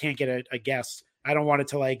can't get a guest, I don't want it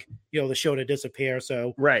to the show to disappear.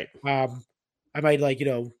 So, right. I might,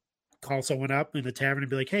 call someone up in the tavern and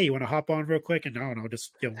be like, hey, you want to hop on real quick? And no,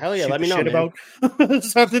 just, hell yeah, let me know about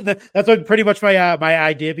something that's what pretty much my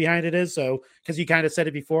idea behind it is. So, cause you kind of said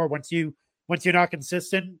it before, once you're not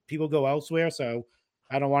consistent, people go elsewhere. So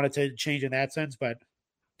I don't want it to change in that sense, but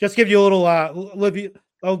just give you a little,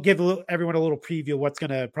 I'll give everyone a little preview of what's going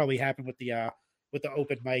to probably happen with the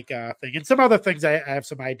open mic thing and some other things I have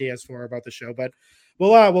some ideas for about the show, but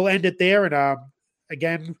we'll end it there. And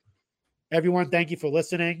again, everyone, thank you for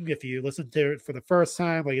listening. If you listened to it for the first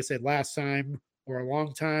time, like I said, last time or a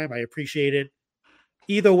long time, I appreciate it.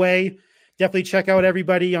 Either way, definitely check out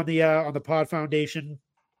everybody on the Pod Foundation,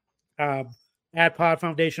 at Pod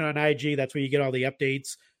Foundation on IG. That's where you get all the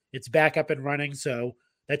updates. It's back up and running. So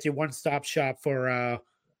that's your one-stop shop for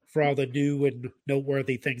all the new and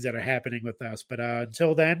noteworthy things that are happening with us. But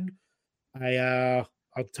until then, I'll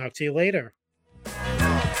talk to you later.